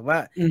ล้วแต่ว่า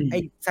ไอ้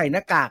ใส่หน้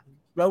ากาก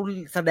แล้ว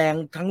แสดง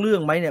ทั้งเรื่อ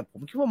งไหมเนี่ยผ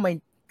มคิดว่าไม่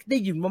ได้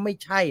ยินว่าไม่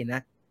ใช่น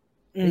ะ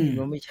ได้ยิน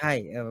ว่าไม่ใช่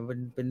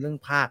เป็นเรื่อง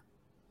ภาค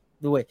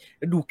ด้วยแ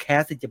ล้วดูแค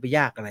สจะไปย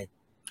ากอะไร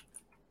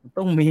มัน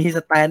ต้องมีส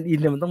แตนด์อิน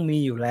เนี่ยมันต้องมี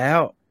อยู่แล้ว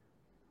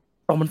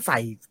ตอนมันใส่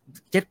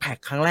เจ็ตแพ็ค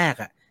ครั้งแรก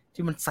อะ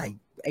ที่มันใส่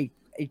ไ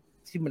อ้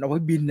ที่มันเอาไ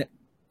ว้บินเนี่ย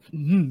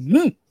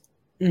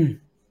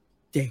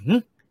เจ๋ง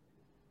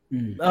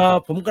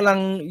ผมกำลัง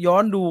ย้อ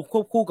นดูค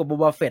วบคู่กับ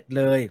Boba Fett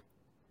เลย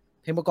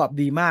เพลงประกอบ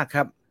ดีมากค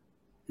รับ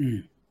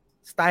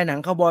สไตล์หนัง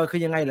คาวบอยคื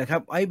อยังไงเหรอครั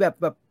บไอ้แบบ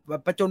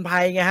ประจนภั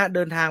ยไงฮะเ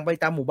ดินทางไป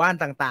ตามหมู่บ้าน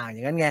ต่างๆอ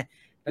ย่างนั้นไง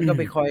แล้วก็ไ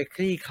ปคอยค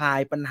ลี่คลาย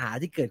ปัญหา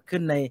ที่เกิดขึ้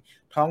นใน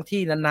ท้อง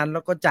ที่นั้นๆแ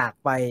ล้วก็จาก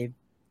ไป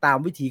ตาม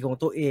วิถีของ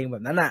ตัวเองแบ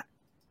บนั้นอ่ะ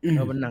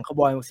มันหนังคาว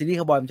บอยซีรีส์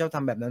คาวบอยมันชอบท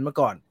ำแบบนั้นมา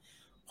ก่อน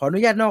ขออนุ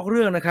ญาตนอกเ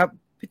รื่องนะครับ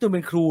พี่ตูนเป็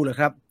นครูเหรอ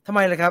ครับทำไม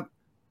ล่ะครับ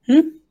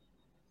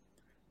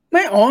ไ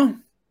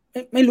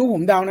ม่รู้ผ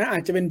มเดานะอา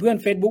จจะเป็นเพื่อน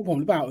Facebook ผม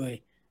หรือเปล่า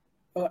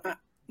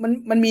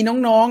มันมี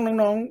น้อ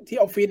งที่อ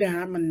อฟฟิศนะฮ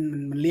ะ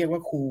มันเรียกว่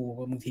าครู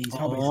บางทีช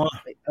อบไป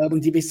บา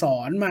งทีไปสอ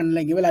นมันอะไร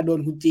อย่างเงี้ยเวลาโดน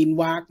คุณจีน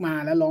วากมา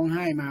แล้วร้องไ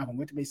ห้มาผม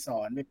ก็จะไปสอ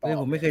นไปปลอบ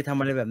ผมไม่เคยทำ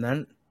อะไรแบบนั้น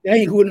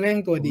คุณแม่ง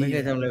ตัวดีไม่เค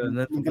ยทำอะไรแบบ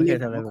นั้นไม่เคย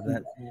ทำอะไรแบบนั้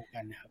น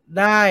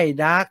ได้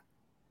ดาร์ค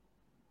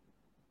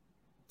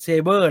เซ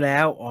เบอร์แล้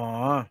ว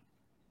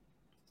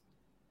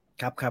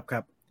ครั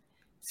บ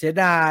เสีย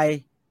ดาย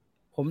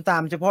ผมตา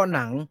มเฉพาะห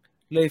นัง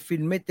เลยฟิ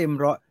นไม่เต็ม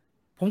ร้อย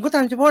ผมก็ต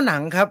ามเฉพาะหนั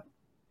งครับ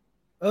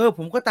ผ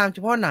มก็ตามเฉ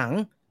พาะหนัง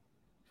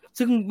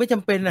ซึ่งไม่จ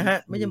ำเป็นนะฮะ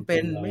ไม่จำเป็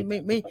น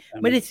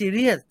ไม่ได้ซีเ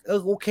รียส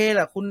โอเคแห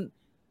ละคุณ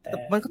แต่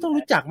มันก็ต้อง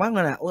รู้จักบ้าง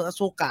นะอโ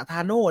ซกะทา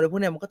โน่อะไรพว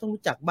กเนี้ยมันก็ต้อง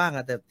รู้จักบ้างอ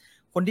ะแต่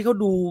คนที่เขา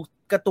ดู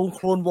การ์ตูนโค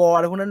ลนวอร์อ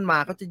ะไรพวกนั้นมา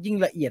เขาจะยิ่ง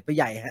ละเอียดไปใ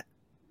หญ่ฮะ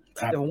แ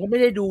ต่ผมก็ไม่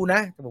ได้ดูนะ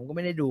แต่ผมก็ไ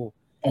ม่ได้ดู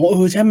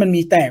ใช่มัน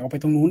มีแตกออกไป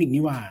ตรงนู้นอีก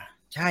นี่ว่า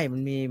ใช่มั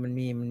น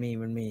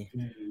มี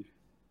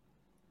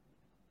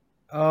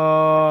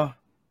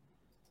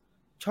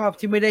ชอบ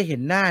ที่ไม่ได้เห็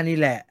นหน้านี่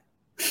แหละ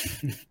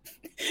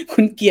คุ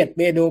ณเกียรติเ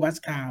บโดปาส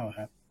คาลค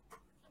รับ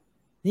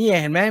นี่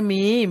เห็นไหม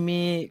มี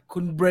คุ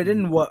ณเบรเด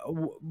น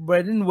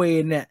เว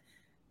นเนี่ย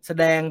แส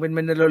ดงเป็นแม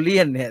นดาโลเรี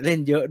ยนเนี่ยเล่น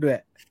เยอะด้วย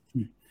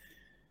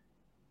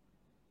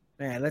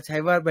แล้วใช้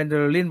ว่าแมนดา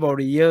โลเรียนวอ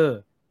ริเออร์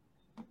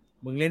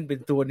มึงเล่นเป็น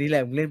ตัวนี้แหล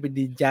ะมึงเล่นเป็น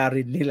ดินจา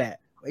รินนี่แหละ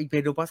ไอ้เบ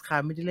โดปาสคา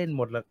ลไม่ได้เล่นห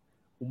มดหรอก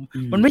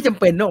มันไม่จำ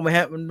เป็นหรอกไหมฮ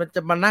ะมันจ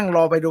ะมานั่งร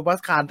อไปดูปาส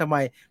คาลทำไม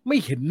ไม่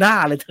เห็นหน้า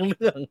เลยทั้งเ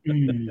รื่อง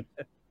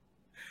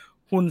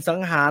หุ่นสัง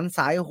หารส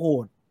ายโห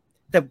ด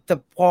แต่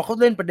พอเขา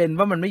เล่นประเด็น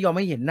ว่ามันไม่ยอมใ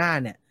ห้เห็นหน้า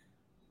เนี่ย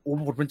โอ้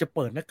หมดมันจะเ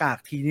ปิดหน้ากาก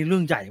ทีนี้เรื่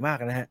องใหญ่มาก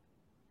นะฮะ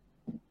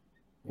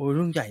โอ้เ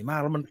รื่องใหญ่มาก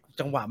แล้วมัน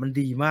จังหวะมัน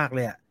ดีมากเล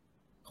ยอ่ะ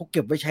เขาเ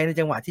ก็บไว้ใช้ใน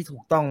จังหวะที่ถู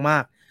กต้องมา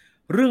ก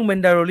เรื่องแมน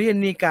ดาโลเรียน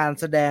นี่การ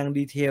แสดง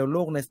ดีเทลโล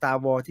กใน Star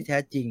Wars ที่แท้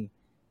จริง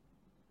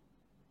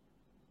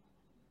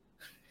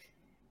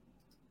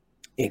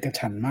เอก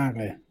ฉันท์มาก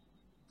เลย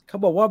เขา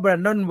บอกว่าแบรน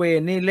ดอนเว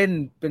ย์นี่เล่น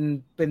เ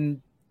ป็น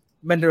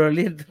แมนดาโลเ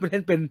รียนเล่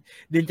นเป็น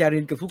ดินจาริ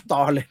นกับทุกต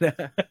อนเลยนะ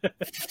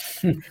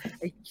ไ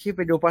อ้ที่ไ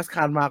ปดูปาสค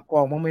าลมาก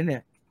องบ้างไหมเนี่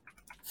ย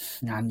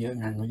งานเยอะ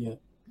เขาเยอะ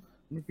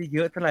ไม่ได้เย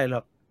อะเท่าไหร่หร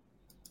อก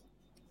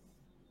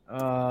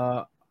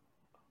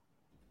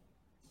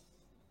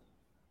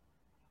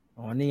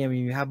นี่ไง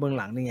มีภาพเบื้อง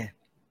หลังนี่ไง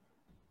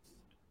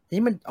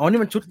นี่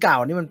มันชุดเก่า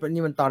นี่มั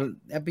นตอน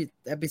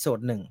เอพิโซด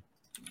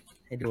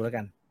1ให้ดูแล้ว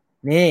กัน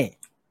นี่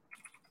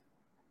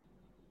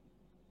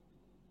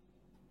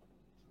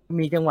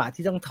มีจังหวะ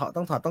ที่ต้องถอด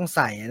ต้องใ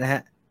ส่นะฮ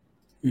ะ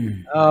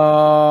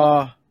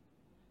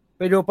ไ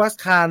ปดูปาส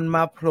คาลม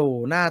าโผล่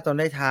หน้าตอ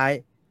นท้าย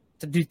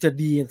จะ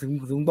ดี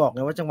ถึงบอกไ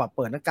งว่าจังหวะเ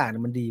ปิดหน้ากากเนี่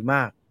ยมันดีม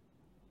าก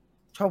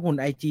ชอบหุ่น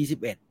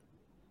IG-11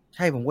 ใ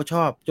ช่ผมก็ช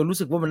อบจนรู้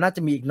สึกว่ามันน่าจ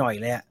ะมีอีกหน่อย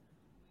เลยอะ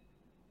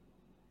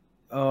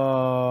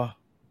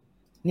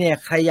เนี่ย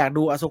ใครอยาก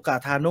ดูอโซกะ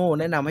ทาโน่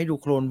แนะนำให้ดู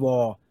โคลนวอ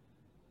ร์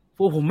พ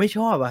วกผมไม่ช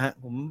อบอะฮะ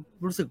ผม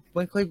รู้สึกไ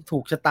ม่ค่อยถู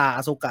กชะตาอ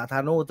โซกะทา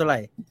โน่เท่าไหร่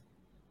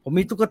ผม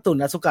มีตุ๊กตุ่น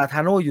อโซกะทา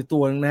โน่อยู่ตั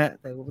วนึงนะฮะ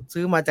แต่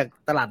ซื้อมาจาก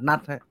ตลาดนัด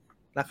ฮะ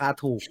ราคา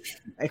ถูก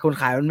ไอ้คน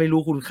ขายมันไม่รู้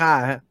คุณค่า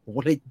ฮะผม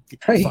ก็เลย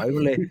สอยมั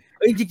นเลย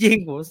จริง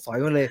ๆผมสอย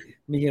มันเลย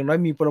มีอย่างน้อย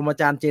มีปรมา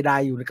จารย์เจได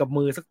อยู่ในกับ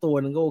มือสักตัว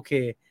นึงก็โอเค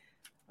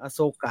อโซ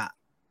ก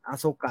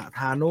ะท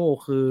าโน่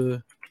คือ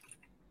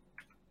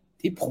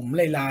ที่ผม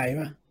ลายๆ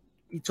ป่ะ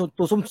อี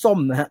ตัวส้ม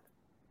ๆนะฮะ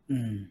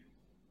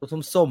ตัว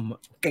ส้ม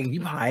ๆเก่ง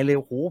ที่ผายเลย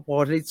โหพอ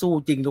ได้สู้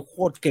จริงแล้วโค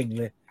ตรเก่ง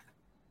เลย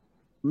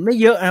มันไม่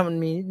เยอะนะมัน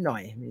มีนิดหน่อ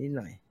ย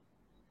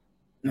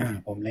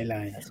ผมล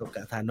ายอโซก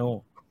ะทาโน่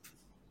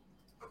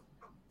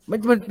มัน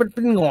เ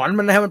ป็นหงอน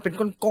มันนะมันเป็น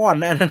ก้อน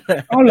ๆนะนั่นแหล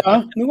ะเหรอ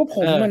นึกว่าผ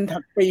มมันถั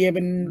กเปียเ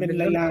ป็น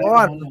ลายๆก้อ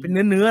นเป็น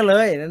เนื้อเล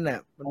ยนั่นแหละ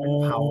มันเป็น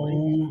เผา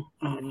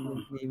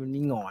มันมี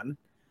หงอน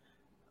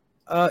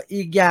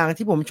อีกอย่าง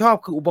ที่ผมชอบ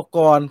คืออุปก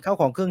รณ์เข้า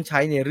ของเครื่องใช้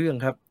ในเรื่อง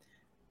ครับ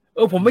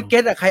ผมไม่เก็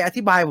ตใครอ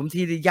ธิบายผม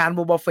ทียานโบ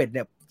บาเฟตเ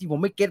นี่ยที่ผม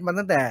ไม่เก็ตมัน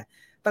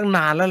ตั้งน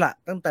านแล้วล่ะ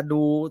ตั้งแต่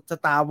ดู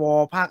Star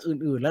Wars ภาค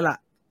อื่นๆแล้วล่ะ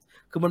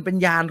คือมันเป็น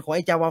ยานของไ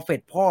อ้จาวาเฟ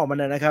ตพ่อมัน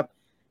นะครับ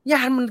ย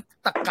านมัน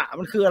ตะกะ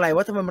มันคืออะไรว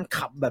ะทำไมมัน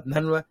ขับแบบ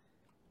นั้นวะ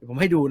ผม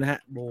ให้ดูนะฮะ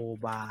โบ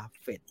บา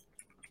เฟต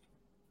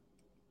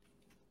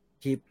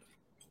คลิป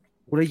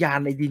อุทยาน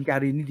ในดินจา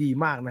รินนี่ดี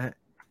มากนะฮะ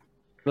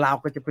เรา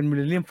ก็จะเป็นมิลเ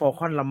ลนเนียมฟอลค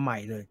อนลำใหม่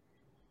เลย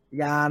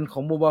ยานขอ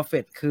งโบบาเฟ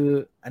ตคือ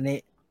อันนี้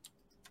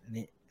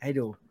ให้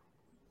ดู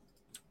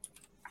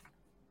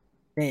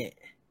นี่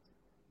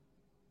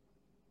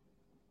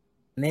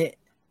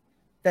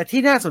แต่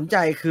ที่น่าสนใจ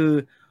คือ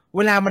เว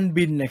ลามัน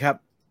บินนะครับ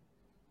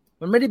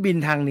มันไม่ได้บิน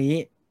ทางนี้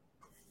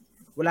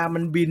เวลามั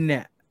นบินเนี่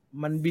ย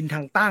มันบินท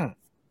างตั้ง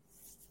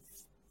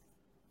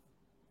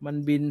มัน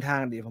บินทาง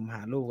เดี๋ยวผมห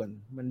ารูปกัน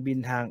มันบิน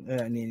ทาง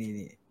นี่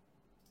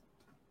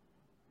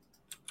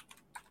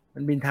มั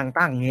นบินทาง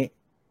ตั้งงี้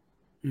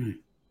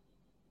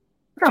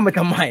ทำไป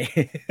ทำไม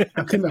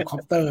ขึ้นแบบคอ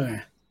ปเตอร์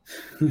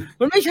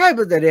มันไม่ใช่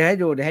แต่เดี๋ยวให้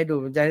ดู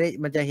มัน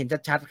จะเห็น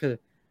ชัดๆคือ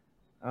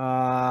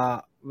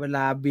เวล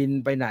าบิน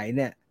ไปไหนเ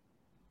นี่ย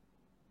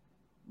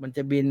มันจ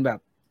ะบินแบบ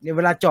เนี่ยเ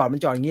วลาจอดมัน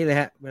จอดอย่างนี้เลย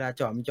ฮะเวลา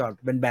จอดมันจอด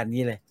แบนๆ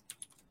นี้เลย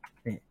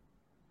นี่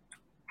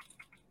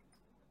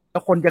แล้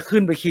วคนจะขึ้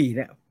นไปขี่เ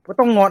นี่ยก็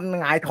ต้อง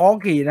หงายท้อง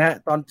ขี่นะฮะ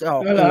ตอนจะออ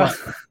กตัว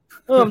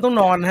มันต้อง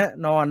นอนฮะ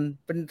นอน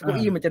เป็นเก้า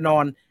อี้มันจะนอ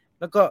น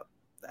แล้วก็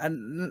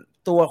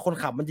ตัวคน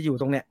ขับมันจะอยู่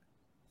ตรงเนี้ย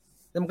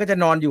แล้วมันก็จะ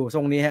นอนอยู่ท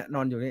รงนี้ฮะน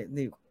อนอยู่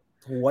นี่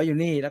หัวอยู่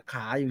นี่แล้วข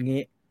าอยู่อย่าง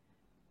นี้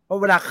เพราะ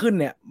เวลาขึ้น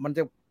เนี่ยมันจ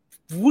ะ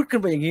วูดขึ้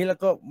นไปอย่างนี้แล้ว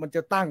ก็มันจ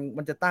ะตั้ง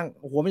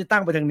หัวมันจะตั้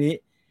งไปทางนี้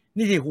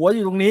นี่สิหัวอ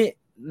ยู่ตรงนี้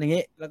อย่าง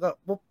นี้แล้วก็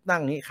ปุ๊บตั้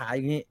งอย่างนี้ขาอ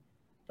ย่างนี้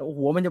แล้ว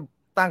หัวมันจะ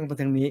ตั้งไป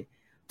ทางนี้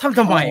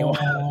ทำไมวะ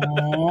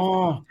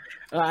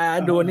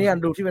ดูนี่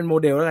ดูที่เป็นโม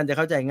เดลแล้วกันจะเ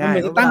ข้าใจง่าย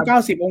มันจะตั้ง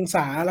90องศ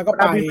าแล้วก็ไ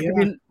ปมันจะ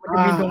บิน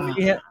ตรงนี้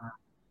ฮะ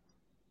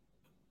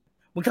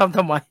มึงท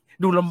ำไม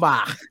ดูลำบา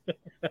ก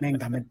แม่ง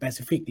ทำเป็นแป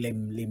ซิฟิกริม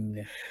เล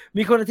ย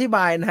มีคนอธิบ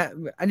ายนะฮะ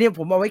อันนี้ผ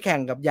มเอาไว้แข่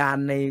งกับยาน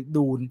ใน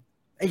ดูน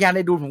ไอยานใน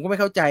ดูนผมก็ไม่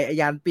เข้าใจไอ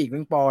ยานปีกแม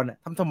งปอน่ะ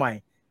ทำไม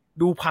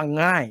ดูพัง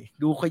ง่าย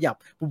ดูขยับ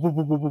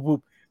ปุ๊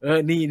บ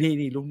นี่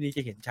รูปนี้จ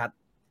ะเห็นชัด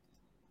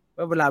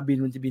ว่าเวลาบิน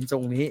มันจะบินตร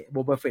งนี้โบ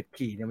บาเฟต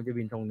ขี่เนี่ยมันจะ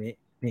บินตรงนี้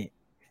นี่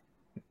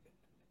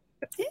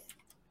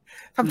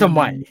ทำไ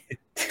ม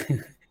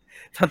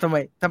ทำไม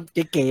ทำ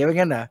เก๋ๆไว้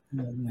งั้นเหรอ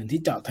เหมือนที่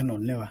เจาะถน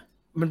นเลยว่ะ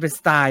มันเป็นส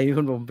ไตล์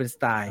คุณผมเป็นส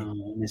ไตล์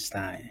เป็นสไต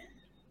ล์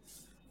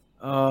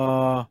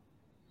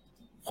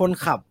คน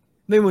ขับ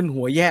ไม่มึน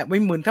หัวแย่ไม่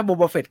มึนถ้าโบ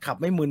บาเฟตขับ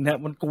ไม่มึนฮะ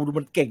มัน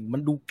มันเก่งมั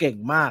นดูเก่ง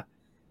มาก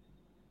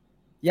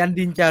ยัน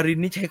ดินจาริน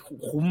นี่ใช้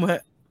คุ้มฮ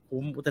ะ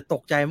คุ้มแต่ต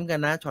กใจเหมือนกัน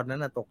นะช็อตนั้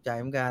นตกใจ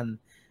เหมือนกัน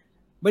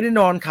ไม่ได้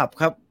นอนขับ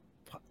ครับ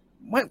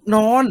ไม่น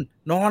อ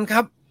นค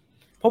รับ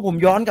เพราะผม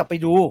ย้อนกลับไป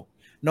ดู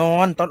นอ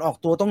นตอนออก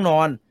ตัวต้องน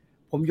อน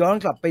ผมย้อน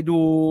กลับไปดู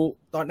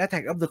ตอน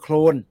Attack of the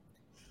Clone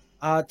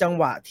จัง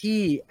หวะที่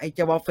ไอ้โบ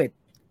บาเฟต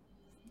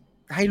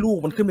ให้ลูก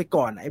มันขึ้นไป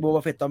ก่อนไอ้โบบ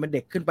าเฟตตอนเป็นเ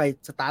ด็กขึ้นไป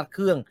สตาร์ทเค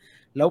รื่อง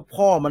แล้ว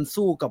พ่อมัน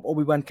สู้กับโอ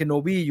บิวันเคนโน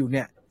บีอยู่เ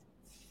นี่ย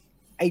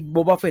ไอ้โบ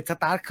บาเฟตส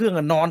ตาร์ทเครื่อง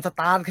นอนส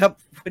ตาร์ทครับ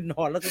เป็นน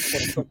อนแล้วก็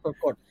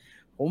กด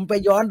ผมไป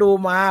ย้อนดู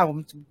มาผม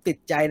ติด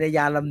ใจในย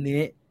านลำ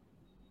นี้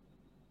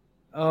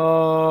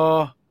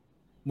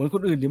เหมือนค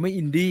นอื่นที่ไม่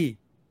อินดี้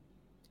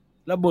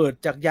ระเบิด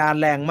จากยาน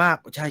แรงมาก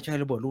ใช่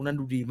ระเบิดลูกนั้น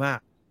ดูดีมาก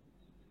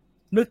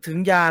นึกถึง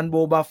ยานโบ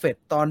บาเฟต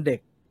ตอนเด็ก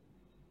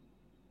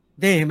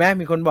นี่เห็นไหม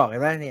มีคนบอกเห็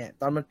นไหมเนี่ย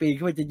ตอนมันปีน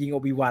ขึ้นไปจะยิงโอ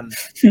บิวัน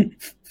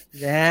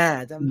เนี่ย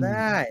จำไ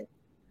ด้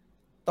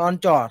ตอน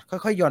จอด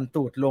ค่อยๆหย่อน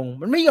ตูดลง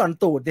มันไม่หย่อน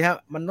ตูดนะครับ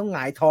มันต้องหง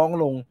ายท้อง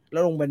ลงแล้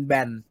วลงแบ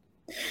น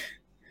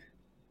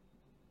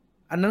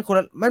ๆอันนั้นคนล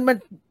ะมัน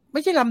ไ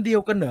ม่ใช่ลำเดียว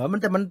กันเหรอมัน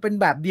แต่มันเป็น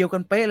แบบเดียวกั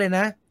นเป๊ะเลยน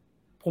ะ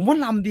ผมว่า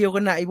ลำเดียวกั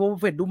นนะไอ้โบบา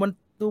เฟตดู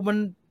มัน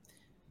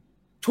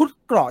ชุด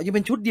เกราะยังเ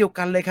ป็นชุดเดียว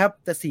กันเลยครับ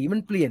แต่สีมัน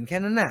เปลี่ยนแค่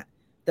นั้นน่ะ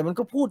แต่มัน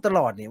ก็พูดตล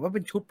อดเนี่ยว่าเ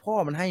ป็นชุดพ่อ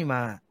มันให้ม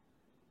า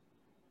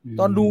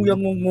ตอนดูยั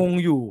งงง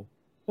ๆอยู่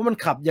ว่ามัน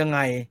ขับยังไง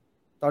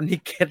ตอนนี้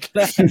เก็ตแ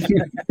ล้ว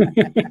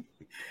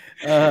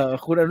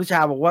คุณอนุชา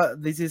บอกว่า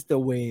this is the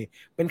way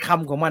เป็นค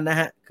ำของมันนะ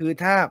ฮะคือ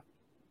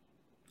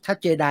ถ้า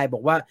เจไดบอ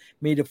กว่า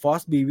may the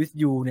force be with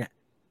you เนี่ย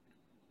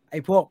ไอ้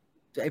พ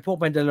วก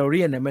แมนดาโลเรี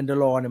ยนเนี่ยแมนดา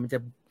ลอเนี่ยมั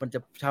นจะ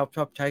ช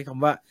อบใช้ค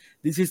ำว่า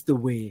this is the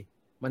way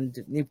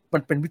นี่มั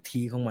นเป็นวิ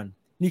ธีของมัน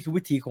นี่คือ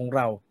วิธีของเ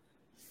รา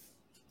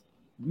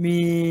มี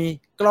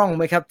กล้องไ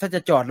หมครับถ้าจ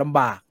ะจอดลำ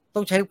บากต้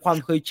องใช้ความ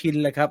เคยชิน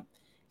เลยครับ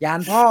ยาน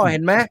พ่อเห็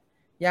นไหม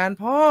ยาน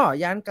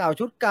เก่า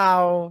ชุดเก่า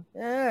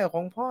ข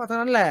องพ่อเท่า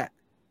นั้นแหละ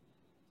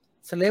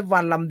สเลฟวั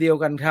นลำเดียว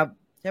กันครับ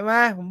ใช่ไหม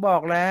ผมบอ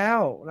กแล้ว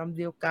ลำเ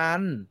ดียวกัน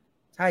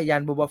ใช่ยา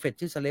นโบบาเฟต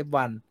ชื่อสเลฟ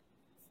วัน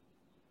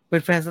เป็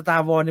นแฟนสตา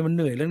ร์วอร์เนี่ยมันเ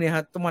หนื่อยเรื่องนี้ค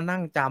รับต้องมานั่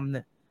งจำเ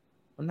นี่ย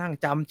มันนั่ง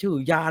จำชื่อ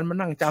ยานมัน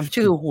นั่งจำ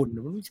ชื่อหุ่น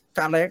มันจ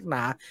ะอะไรนักหน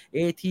า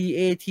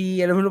AT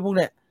อะไรพวก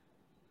เนี่ย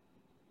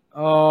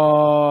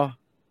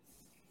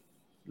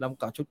ลำ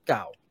เก่าชุดเก่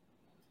า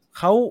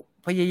เขา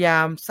พยายา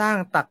มสร้าง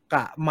ตรรก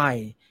ะใหม่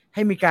ใ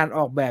ห้มีการอ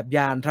อกแบบย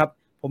านครับ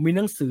ผมมีห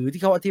นังสือ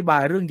ที่เขาอธิบา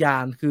ยเรื่องยา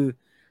นคือ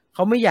เข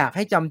าไม่อยากใ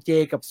ห้จำเจ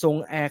กับทรง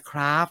แอร์คร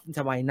าฟต์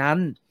สมัยนั้น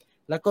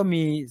แล้วก็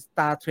มี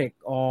Star Trek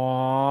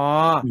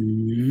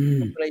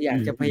ก็เลยอยาก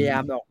จะพยายา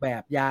มออกแบ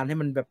บยานให้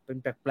มันแบบเป็น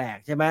แปลก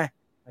ๆใช่ไหม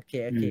โอเค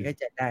เข้า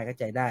ใจ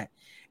ได้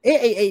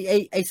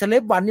ไอ้สเล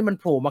ฟวันนี่มัน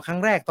โผล่มาครั้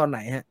งแรกตอนไหน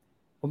ฮะ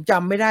ผมจ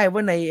ำไม่ได้ว่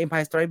าใน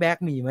Empire Strikes Back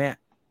มีไหม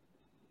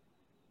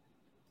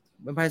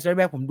Empire Strikes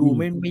Back ผมดู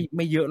ไ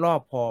ม่เยอะรอ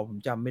บพอผม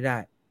จำไม่ได้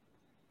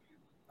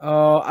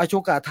อาโช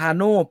กะทา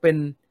โน่เ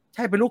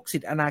ป็นลูกศิ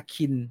ษย์อนา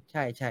คินใ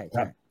ช่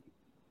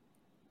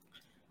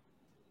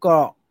ก็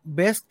เบ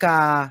สกา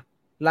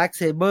ไลท์เ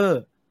ซเบอ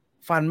ร์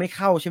ฟันไม่เ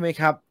ข้าใช่ไหม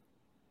ครับ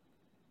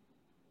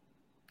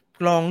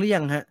ลองหรือ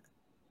ยังฮะ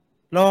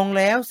ลองแ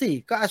ล้วสิ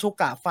ก็อาโช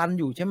กะฟัน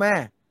อยู่ใช่ไหม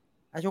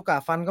อาโชกะ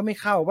ฟันก็ไม่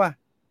เข้าป่ะ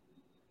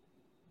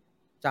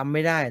จำไ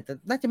ม่ได้แต่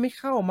น่าจะไม่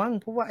เข้ามั้ง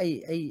เพราะว่า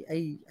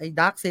ไอ้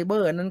ดาร์คเซเบอ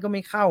ร์อันนั้นก็ไ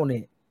ม่เข้าเ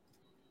นี่ย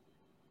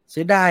เ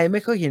สียดายไ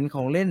ม่เคยเห็นข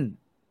องเล่น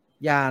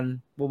ยาน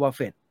โบบาเฟ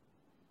ต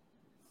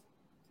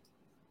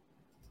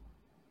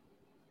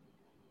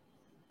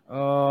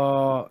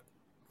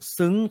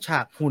ซึ้งฉา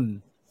กหุ่น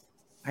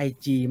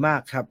IG มา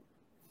กครับ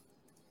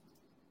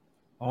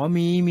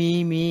มี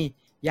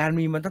ยาน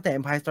มีมันตั้งแต่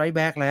Empire Strikes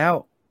Back แล้ว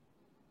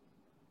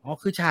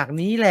คือฉาก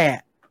นี้แหละ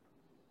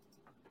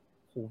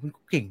โหมัน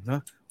เก่งเนา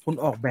ะคน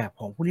ออกแบบ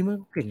ของพวกนี้มัน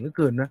เก่งเหลือเ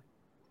กินนะ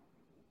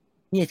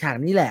นี่ฉาก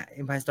นี้แหละ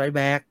Empire Strikes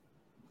Back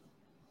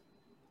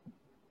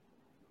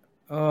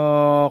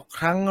ค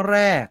รั้งแร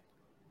ก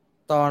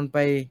ตอนไป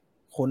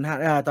ขน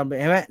ตอนไป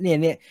ใช่ไหมเ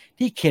นี่ย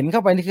ที่เข็นเข้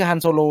าไปนี่คือฮัน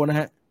โซโลนะ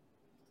ฮะ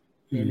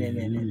เนี่ย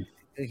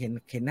คือ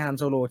เข็นฮัน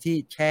โซโลที่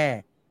แช่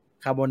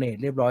คาร์บอเนต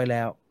เรียบร้อยแ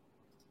ล้ว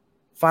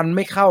ฟันไ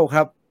ม่เข้าค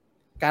รับ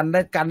กัน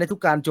ได้ทุ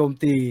กการโจม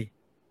ตี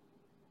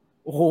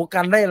โอ้โห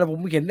กันได้แล้วผม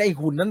เห็นไอ้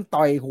หุ่นนั้น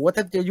ต่อยหัวแท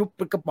บจะยุบเ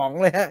ป็นกระป๋อง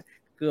เลยฮะ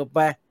เกือบไป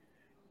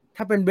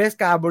ถ้าเป็นเบส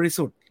การบริ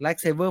สุทธิ์ไล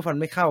ท์เซเบอร์ฟัน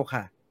ไม่เข้า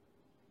ค่ะ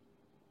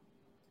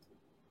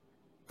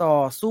ต่อ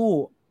สู้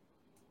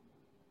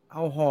เอ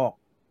าหอก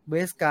เบ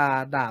สการ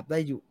ดาบได้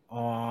อยู่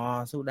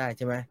สู้ได้ใ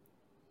ช่ไหม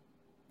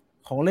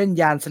ของเล่น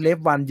ยานสเลฟ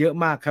วันเยอะ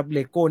มากครับเล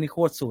โก้นี่โค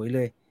ตรสวยเล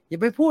ยอย่า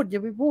พู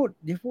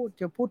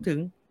ดถึง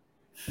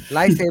ไล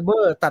ท์เซเบอ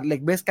ร์ตัดเหล็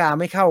กเบสกา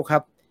ไม่เข้าครั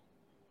บ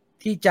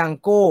ที่จัง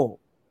โก้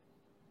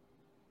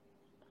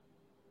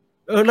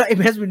แล้วเอ็ม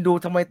เอสวินดู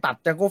ทำไมตัด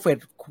จังโก้เฟด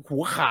หั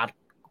วขาด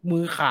มื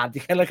อขาดอ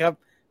ย่างนั้นแล้วครับ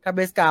ถ้าเบ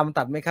สกามัน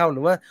ตัดไม่เข้าหรื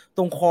อว่าต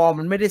รงคอ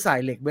มันไม่ได้ใส่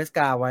เหล็กเบสก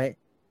าไว้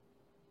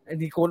อัน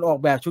นี้คนออก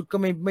แบบชุดก็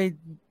ไม่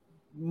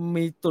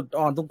มีจุด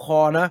อ่อนตรงค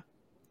อนะ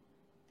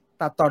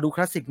ตัดต่อดูค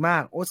ลาสสิกมา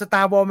กโอ้สต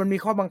าร์วอร์มันมี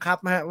ข้อบังคับ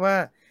นะฮะว่า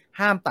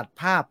ห้ามตัด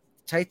ภาพ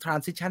ใช้ทราน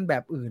ซิชันแบ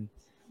บอื่น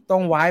ต้อ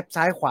งวาย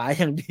ซ้ายขวา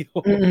อย่างเดียว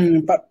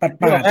ปัด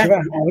ใช่ป่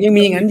ะอ๋อยัง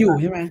มีงั้นอยู่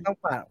ใช่ไหมต้อง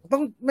ปัดต้อ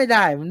งไม่ไ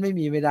ด้มันไม่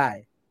ได้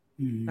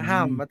ห้า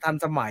มมาทัน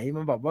สมัย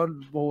มันบอกว่า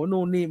โห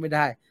นู่นนี่ไม่ไ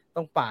ด้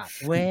ต้องปาด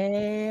แว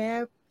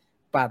บ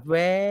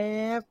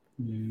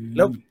แ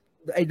ล้ว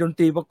ไอ้ดนต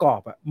รีประกอ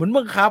บอ่ะเหมือน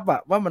บังคับอ่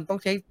ะว่ามันต้อง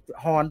ใช้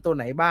ฮอร์นตัวไ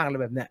หนบ้างอะไร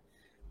แบบเนี้ย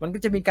มันก็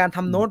จะมีการท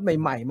ำโน้ตใ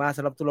หม่ๆมาส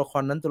ำหรับตัวละค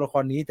รนั้นตัวละค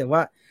รนี้แต่ว่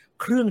า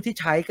เครื่องที่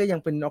ใช้ก็ยัง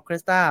เป็นออร์เค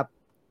สตรา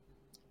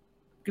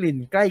กลิ่น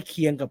ใกล้เ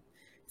คียงกับ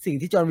สิ่ง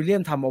ที่จอห์นวิลเลีย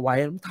มทำเอาไว้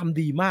ทำ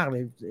ดีมากเล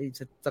ยไอ้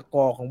สก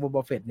อร์ของ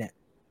Boba Fettเนี่ย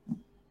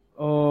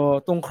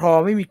ตรงคอ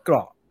ไม่มีเกร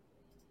าะ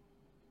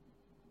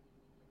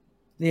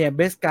เนี่ยเ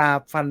บสกา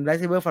ฟันไลท์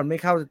เซเบอร์ฟันไม่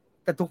เข้า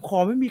แต่ตรงคอ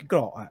ไม่มีเกร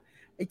าะอ่ะ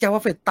ไอ้จาว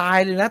าเฟตตาย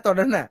เลยนะตอน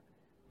นั้นน่ะ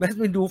แมส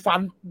ไปดูฟัน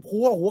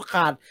หัวข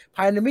าดภ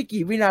ายในไม่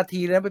กี่วินา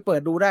ทีแล้วไปเปิ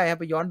ดดูได้ครับ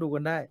ไปย้อนดูกั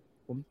นได้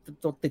ผม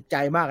ติดใจ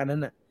มากอันนั้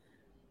นน่ะ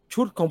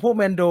ชุดของพวกแ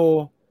มนโด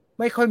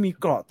ไม่ค่อยมี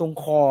เกราะตรง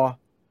คอ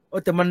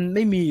แต่มันไ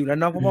ม่มีอยู่แล้ว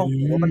เนาะเพราะว่า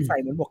หัวมันใส่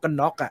เหมือนหมวกกัน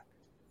น็อกอ่ะ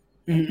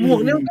หมวก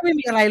นี่มันก็ไม่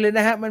มีอะไรเลยน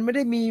ะฮะมันไม่ไ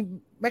ด้มี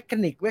แมคา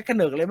นิก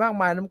อะไรมาก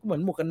มายมันก็เหมือ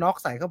นหมวกกันน็อก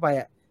ใส่เข้าไป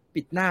อ่ะ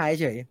ปิดหน้า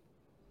เฉย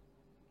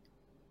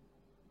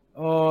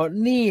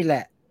นี่แหล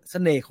ะเส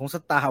น่ห์ของ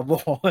Star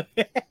Wars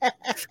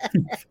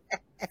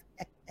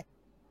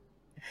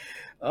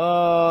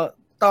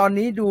ตอน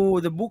นี้ดู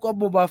The Book of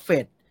Boba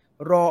Fett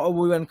รอ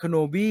Obi-Wan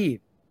Kenobi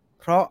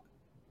เพราะ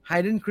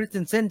Hayden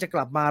Christensen จะก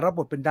ลับมารับบ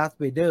ทเป็น Darth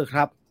Vader ค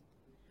รับ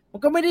มั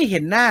นก็ไม่ได้เห็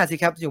นหน้าสิ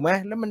ครับถูกไหม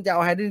แล้วมันจะเอ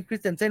า Hayden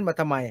Christensen มา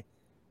ทำไม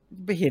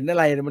ไปเห็นอะ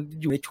ไรมัน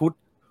อยู่ในชุด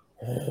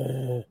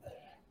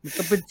มัน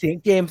ก็เป็นเสียง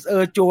เจมส์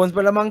โจนส์ไป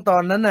แล้วมั้งตอ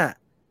นนั้นน่ะ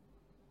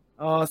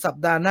สัป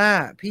ดาห์หน้า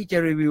พี่จะ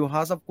รีวิว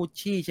House of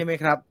Gucci ใช่ไหม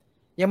ครับ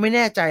ยังไม่แ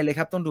น่ใจเลยค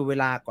รับต้องดูเว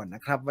ลาก่อนน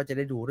ะครับว่าจะไ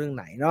ด้ดูเรื่องไ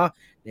หนเนาะ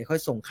เดี๋ยวค่อ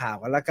ยส่งข่าว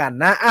กันละกัน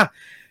นะ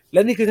แล้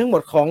วนี่คือทั้งหม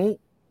ดของ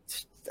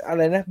อะไ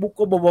รนะ Book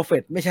of Boba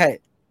Fett ไม่ใช่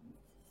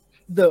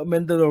The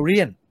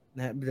Mandalorian น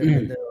ะฮะ The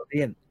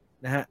Mandalorian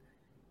นะฮะ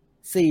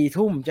 4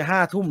 ทุ่มจะ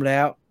 5 ทุ่มแล้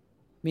ว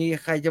มี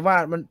ใครจะว่า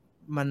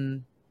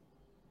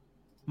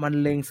มัน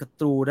เล็งศั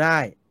ตรูได้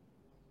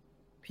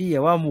พี่อย่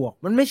าว่าหมวก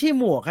มันไม่ใช่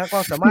หมวกครับคว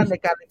ามสามารถใน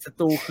การเล็งศั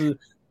ตรูคือ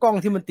กล้อง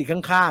ที่มันติด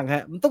ข้างๆฮ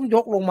ะมันต้องย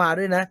กลงมา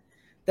ด้วยนะ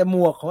แต่หม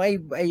วกของไ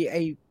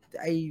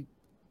อ้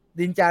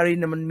ดินจาริน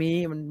น่ะมั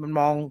น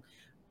มอง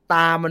ต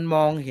ามันม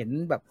องเห็น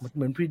แบบเห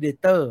มือน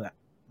Predator อ่ะ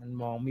มัน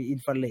มองมีอิน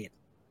ฟราเรด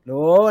โล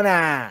น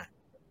ะ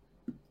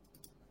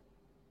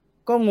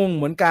ก็งงเ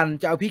หมือนกัน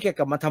จะเอาพี่แก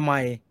กลับมาทำไม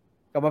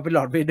กลับมาเป็นล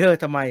อร์ดเวเดอร์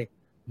ทำไม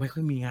ไม่ค่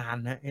อยมีงาน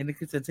นะนี่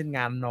คือเส้นง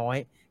านน้อย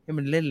ให้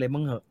มันเล่นเลย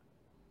มั่งเหอะ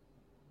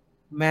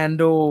แมน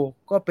โด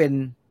ก็เป็น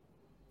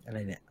อะไร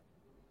เนี่ย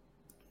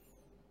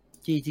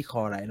จี้ที่ค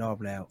อหลายรอบ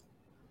แล้ว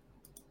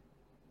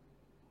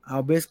เอา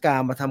เบสกา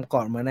มาทำก่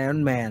อนเหมือนไอรอ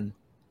นแมน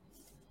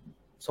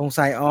สง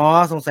สัย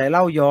เ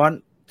ล่าย้อน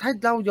ถ้า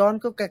เล่าย้อน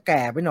ก็แ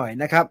ก่ไปหน่อย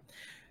นะครับ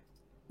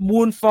มู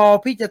นฟอล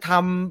พี่จะท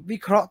ำวิ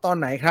เคราะห์ตอน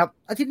ไหนครับ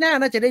อาทิตย์หน้า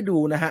น่าจะได้ดู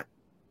นะฮะ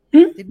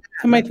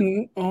ทำไมถึง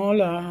เ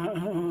หรอ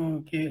โอ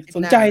เคส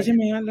นใจใช่ไห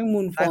มเรื่อง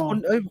มูนฟอ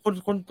ล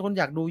คน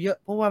อยากดูเยอะ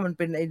เพราะว่ามันเ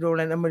ป็นไอโรแ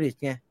ลนด์อเมริก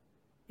ไง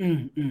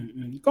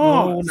ก็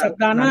สัป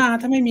ดาห์หน้า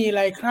ถ้าไม่มีอะไ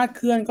รคลาดเ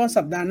คลื่อนก็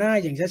สัปดาห์หน้า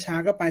อย่างช้า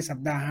ๆก็ไปสัป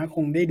ดาห์ค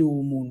งได้ดู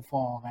มูนฟ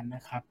อลกันน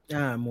ะครับ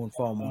มูนฟ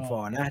อล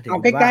นะเอา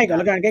ใกล้ๆก่อน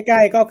แล้วกันใก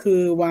ล้ๆก็คื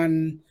อ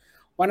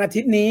วันอา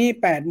ทิตย์นี้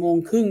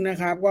 8:30 น.นะ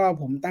ครับว่า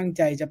ผมตั้งใ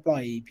จจะปล่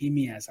อยพรีเ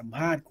มียร์สัมภ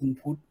าษณ์คุณ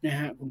พุทธนะ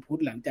ฮะคุณพุท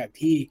ธหลังจาก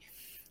ที่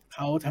เข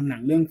าทำหนั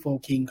งเรื่องโฟ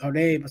ร์คิงเขาไ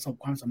ด้ประสบ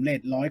ความสำเร็จ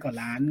100 กว่า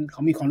ล้านเข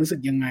ามีความรู้สึ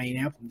กยังไงน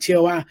ะครับผมเชื่อ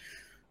ว่า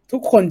ทุ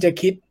กคนจะ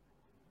คิด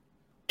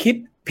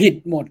ผิด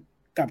หมด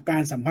กับกา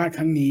รสัมภาษณ์ค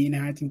รั้งนี้น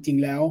ะฮะจริง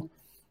ๆแล้ว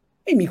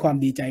ไม่มีความ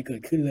ดีใจเกิ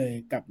ดขึ้นเลย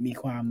กับมี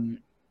ความ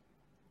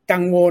กั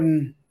งวล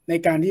ใน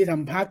การที่ท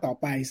ำภาคต่อ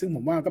ไปซึ่งผ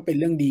มว่าก็เป็น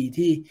เรื่องดี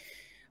ที่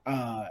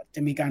จ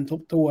ะมีการท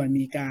บทวน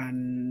มีการ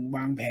ว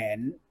างแผน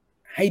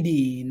ให้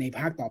ดีในภ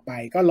าคต่อไป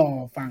ก็รอ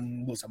ฟัง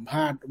บทสัมภ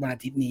าษณ์วันอา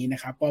ทิตย์นี้น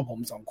ะครับก็ผม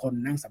2 คน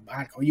นั่งสัมภา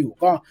ษณ์เขาอยู่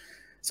ก็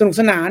สนุก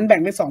สนานแบ่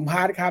งเป็น2 พ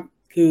าร์ทครับ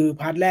คือ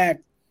พาร์ทแรก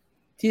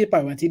ที่ปล่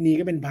อยวันอาทิตย์นี้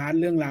ก็เป็นพาร์ท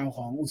เรื่องราวข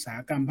องอุตสาห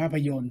กรรมภาพ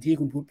ยนตร์ที่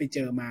คุณพุทธไปเจ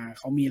อมาเ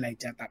ขามีอะไร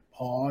จะตัด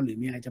พ้อหรือ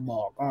มีอะไรจะบ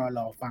อกก็ร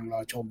อฟังรอ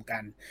ชมกั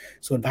น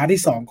ส่วนพาร์ท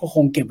ที่2ก็ค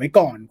งเก็บไว้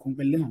ก่อนคงเ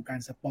ป็นเรื่องของการ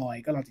สปอย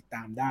ก็รอติดต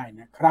ามได้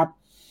นะครับ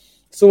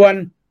ส่วน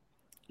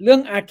เรื่อ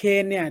งอาร์เค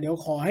นเนี่ยเดี๋ยว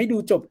ขอให้ดู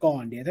จบก่อ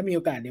นเดี๋ยวถ้ามีโ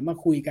อกาสเดี๋ยวมา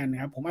คุยกันน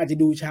ะครับผมอาจจะ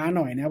ดูช้าห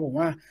น่อยนะครับผม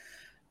ว่า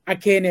อา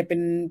ร์เคนเนี่ยเป็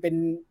น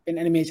แ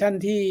อนิเมชัน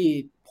ที่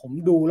ผม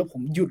ดูแล้วผ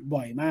มหยุด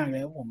บ่อยมากเล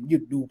ยผมหยุ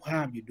ดดูภา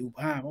พ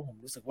เพราะผม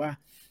รู้สึกว่า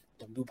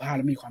ผมดูภาพแ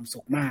ล้วมีความสุ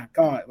ขมาก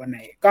ก็วันไหน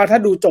ก็ถ้า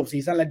ดูจบซี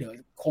ซั่นแล้วเดี๋ยว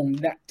คง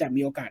จะ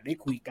มีโอกาสได้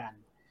คุยกัน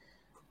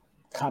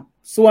ครับ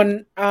ส่วน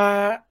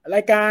ร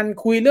ายการ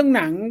คุยเรื่อง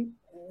หนัง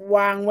ว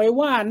างไว้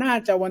ว่าน่า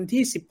จะวัน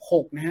ที่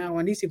16นะฮะ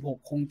วันที่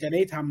16คงจะไ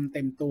ด้ทำเ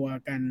ต็มตัว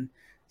กัน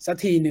สัก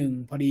ทีหนึ่ง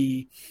พอดี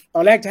ต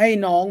อนแรกจะให้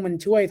น้องมัน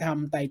ช่วยท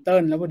ำไตเติ้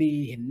ลแล้วพอดี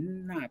เห็น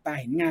หน้าตา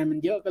เห็นงานมัน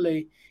เยอะก็เลย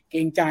เกร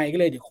งใจก็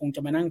เลยเดี๋ยวคงจ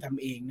ะมานั่งท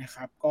ำเองนะค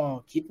รับก็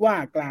คิดว่า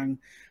กล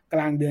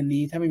างเดือน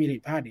นี้ถ้าไม่มีอะไร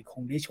พลาดเดี๋ยวค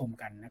งได้ชม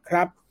กันนะค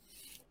รับ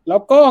แล้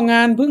วก็ง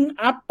านเพิ่ง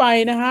อัพไป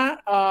นะฮะ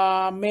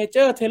เมเจ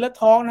อร์เทเล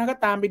ทอล์กนะก็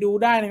ตามไปดู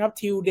ได้นะครับ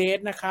ทิวเดท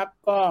นะครับ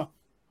ก็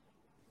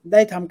ไ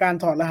ด้ทำการ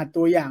ถอดรหัส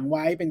ตัวอย่างไ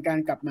ว้เป็นการ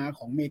กลับมาข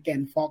องเมแก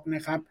นฟ็อกน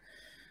ะครับ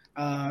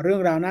เรื่อ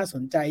งราวน่าส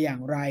นใจอย่า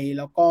งไรแ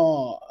ล้วก็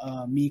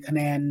มีคะแ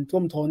นนท่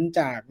วมท้น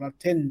จาก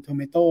Rotten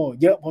Tomato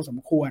เยอะพอสม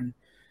ควร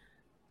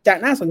จะ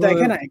น่าสนใจแ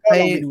ค่ไหนก็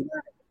ลองไปดูได้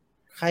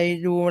ใคร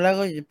ดูแล้ว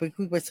ก็อย่า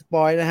ไปสป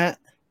อยนะฮะ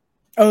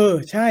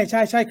ใช่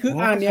คือ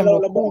เนี่ย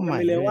เราบอกกันไป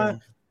เลยว่า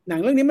หนัง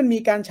เรื่องนี้มันมี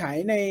การฉาย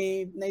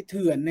ในเ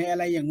ถื่อนในอะ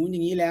ไรอย่างงู้นอย่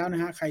างนี้แล้วน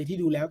ะฮะใครที่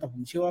ดูแล้วแต่ผ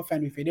มเชื่อว่าแฟน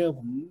วีไฟเดอร์ผ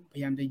มพย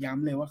ายามจะย้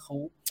ำเลยว่าเขา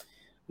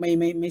ไ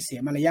ม่เสีย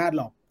มารยาท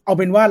หรอกเอา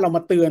เป็นว่าเราม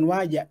าเตือนว่า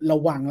อย่าระ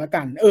วังแล้ว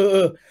กัน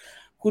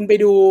คุณไป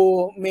ดู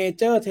เม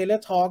เจอร์เทเล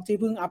ทอล์กที่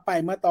เพิ่งอัพไป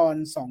เมื่อตอน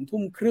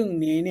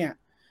 20:30 นี้เนี่ย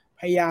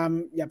พยายาม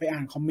อย่าไปอ่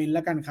านคอมเมนต์แ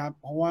ล้วกันครับ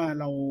เพราะว่า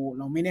เ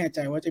ราไม่แน่ใจ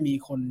ว่าจะมี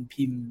คน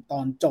พิมพ์ตอ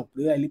นจบห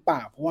รืออะไรหรือเปล่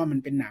าเพราะว่ามัน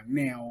เป็นหนัง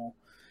แน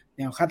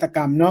วฆาตก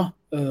รรมเนาะ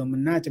มั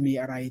นน่าจะมี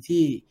อะไร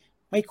ที่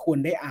ไม่ควร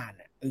ได้อ่าน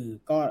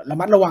ก็ระ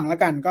มัดระวังแล้ว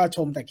กันก็ช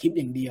มแต่คลิป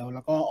อย่างเดียวแ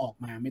ล้วก็ออก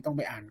มาไม่ต้องไ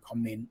ปอ่านคอม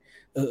เมนต์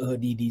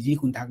ดีที่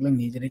คุณทักเรื่อง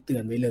นี้จะได้เตื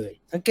อนไว้เลย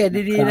สังเกต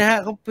ดีๆนะฮะ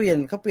เขาเปลี่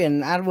ยน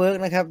อาร์ตเวิร์ก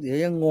นะครับเดี๋ยว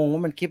ยังงงว่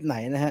ามันคลิปไหน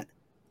นะฮะ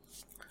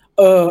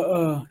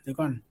เดี๋ยว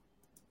ก่อน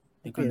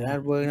เปลี่ยนอาร์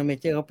ตเวิร์กนะเม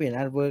เจอร์เขาเปลี่ยนอ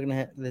าร์ตเวิร์กนะ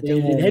ฮะเดี๋ยว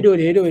ให้ดู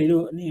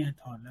นี่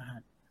ถอดรหั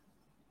ส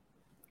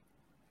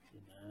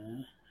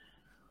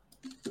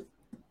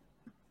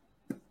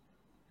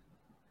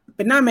เ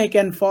ป็นหน้าเมแก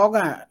นฟ็อก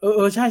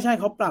ใช่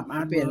เขาปรับอ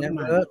าร์ตเวิร์กให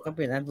ม่เขาเป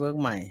ลี่ยนอาร์ตเวิร์ก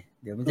ใหม่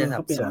เดี๋ยวมันจะสั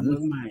บสน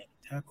ใหม่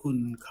ถ้าคุณ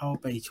เข้า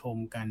ไปชม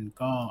กัน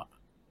ก็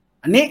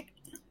อันนี้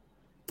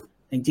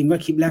จริงๆก็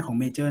คลิปแรกของ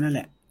เมเจอร์นั่นแห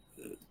ละ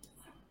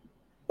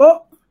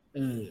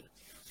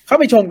เข้า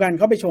ไปชมกัน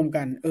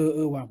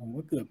ว่ะผม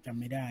ก็เกือบจำ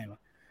ไม่ได้ว่ะ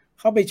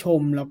เข้าไปช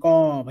มแล้วก็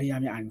พยายา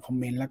มจะอ่านคอม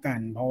เมนต์ละกัน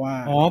เพราะว่า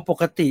ป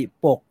กติ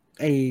ปก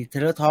ไอ้เท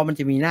เลทอล์กมัน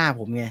จะมีหน้า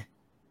ผมไง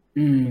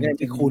มัน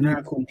จะคุณหน้า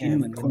คุณที่เ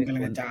หมือนคนกำลั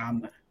งจะจาม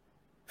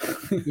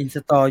อินส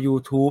ตอล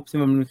YouTube ใช่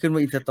มั้ยมันขึ้นว่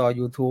าอินสตอล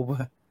YouTube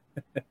ว่ะ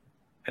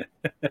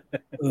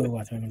ว่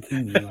ะทำไมมันขึ้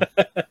นอย่างนี้วะ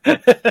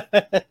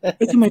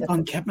ทำไมตอน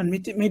แคปมัน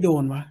ไม่โด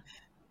นวะ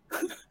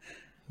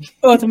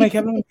ทำไมแค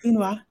ปมันขึ้น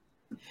วะ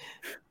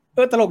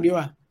ตลกดี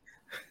ว่ะ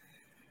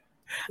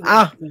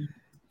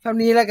เท่า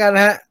นี้แล้วกัน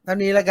ฮะเท่า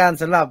นี้แล้วกัน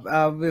สำหรับ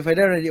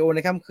Viewfinder Radio ใน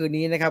ค่ำคืน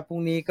นี้นะครับพรุ่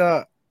งนี้ก็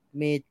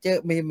เมเจอ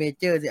ร์ไม่ใช่เม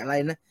เจอร์สิอะไร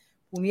นะ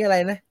พรุ่งนี้อะไร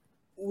นะ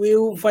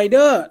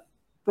Viewfinder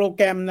โปรแ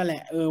กรมนั่นแหล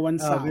ะวัน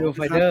เสาร์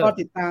นะครับก็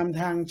ติดตาม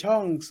ทางช่อ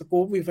ง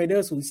Scoop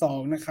Viewfinder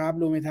 02นะครับ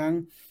รวมไปทั้ง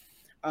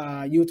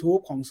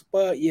YouTube ของ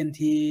Super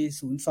ENT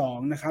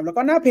 02นะครับแล้ว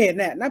ก็หน้าเพจ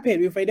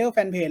Viewfinder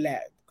Fan Page แหล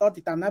ะก็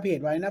ติดตามหน้าเพจ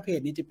ไว้หน้าเพจ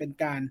นี้จะเป็น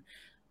การ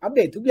อัปเ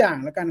ดตทุกอย่าง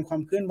แล้วกันควา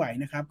มเคลื่อนไหว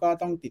นะครับก็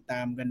ต้องติดต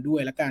ามกันด้ว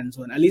ยแล้วกัน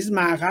ส่วนอลิสม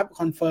าครับ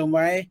คอนเฟิร์มไ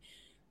ว้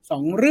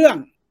2เรื่อง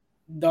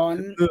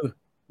Don't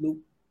Look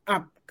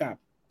Up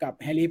กับ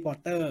Harry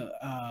Potter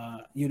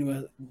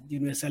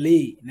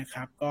Universally นะค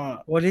รับก็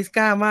วอลิส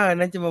ก้ามาก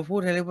นั้นจะมาพูด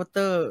Harry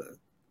Potter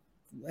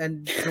and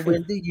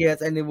 20 years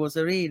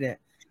anniversary เนี่ย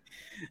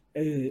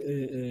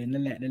นั่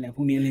นแหละพ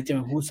รุ่งนี้อลิสจะ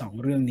มาพูด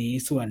2เรื่องนี้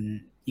ส่วน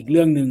อีกเ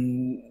รื่องนึง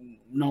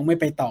น้องไม่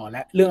ไปต่อแ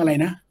ล้วเรื่องอะไร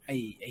นะไ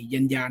อ้ยั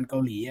นเกา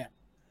หลี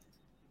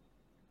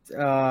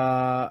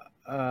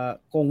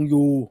กง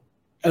ยู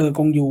ก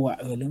งยู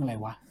เรื่องอะไร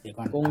วะเดี๋ยว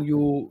ก่อนกง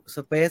ยูส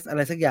เปซอะไ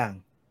รสักอย่าง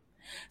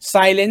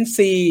Silent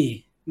Sea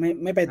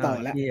ไม่ไปต่อ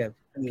แล้ว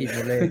ผิดหม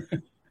ดเลย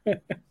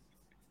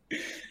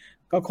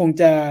ก็คง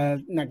จะ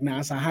หนักหนา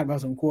สาหัสพอ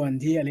สมควร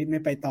ที่อลิสไ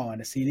ม่ไปต่อ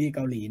ซีรีส์เก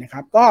าหลีนะค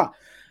รับก็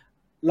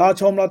ร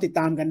อติดต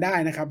ามกันได้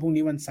นะครับพรุ่ง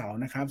นี้วันเสาร์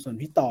นะครับส่วน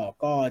พี่ต่อ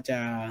ก็จะ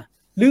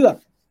เลือก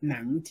หนั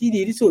งที่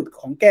ดีที่สุด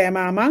ของแกม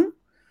ามั้ง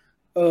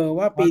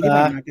ว่าปีที่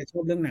ผ่านมาแกชอ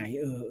บเรื่องไหน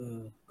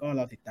ก็ร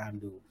อติดตาม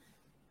ดู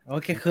โอ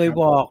เคเคย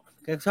บอก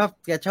แกชอบ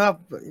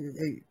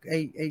ไ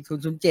อ้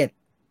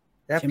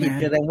007แล้วผิด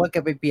แสดงว่าแก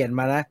ไปเปลี่ยน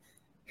มานะ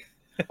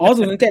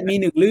007มี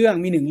1เรื่อง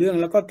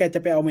แล้วก็แกจะ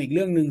ไปเอามาอีกเ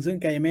รื่องนึงซึ่ง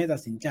แกยังไม่ตั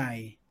ดสินใจ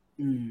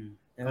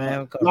ใช่ไหม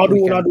รอ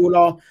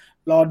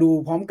ดู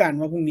พร้อมกัน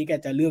ว่าพรุ่งนี้แก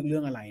จะเลือกเรื่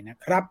องอะไรนะ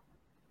ครับ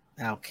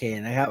โอเค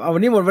นะครับวั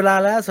นนี้หมดเวลา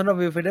แล้วสำหรับ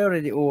Viewfinder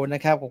Radio น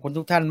ะครับขอบคุณ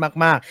ทุกท่าน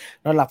มาก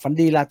ๆนอนหลับฝัน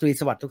ดีราตรี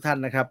สวัสดิ์ทุกท่าน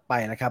นะครับไป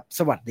แล้วครับ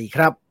สวัสดีค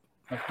รับ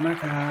ขอบคุณมาก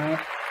ครั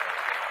บ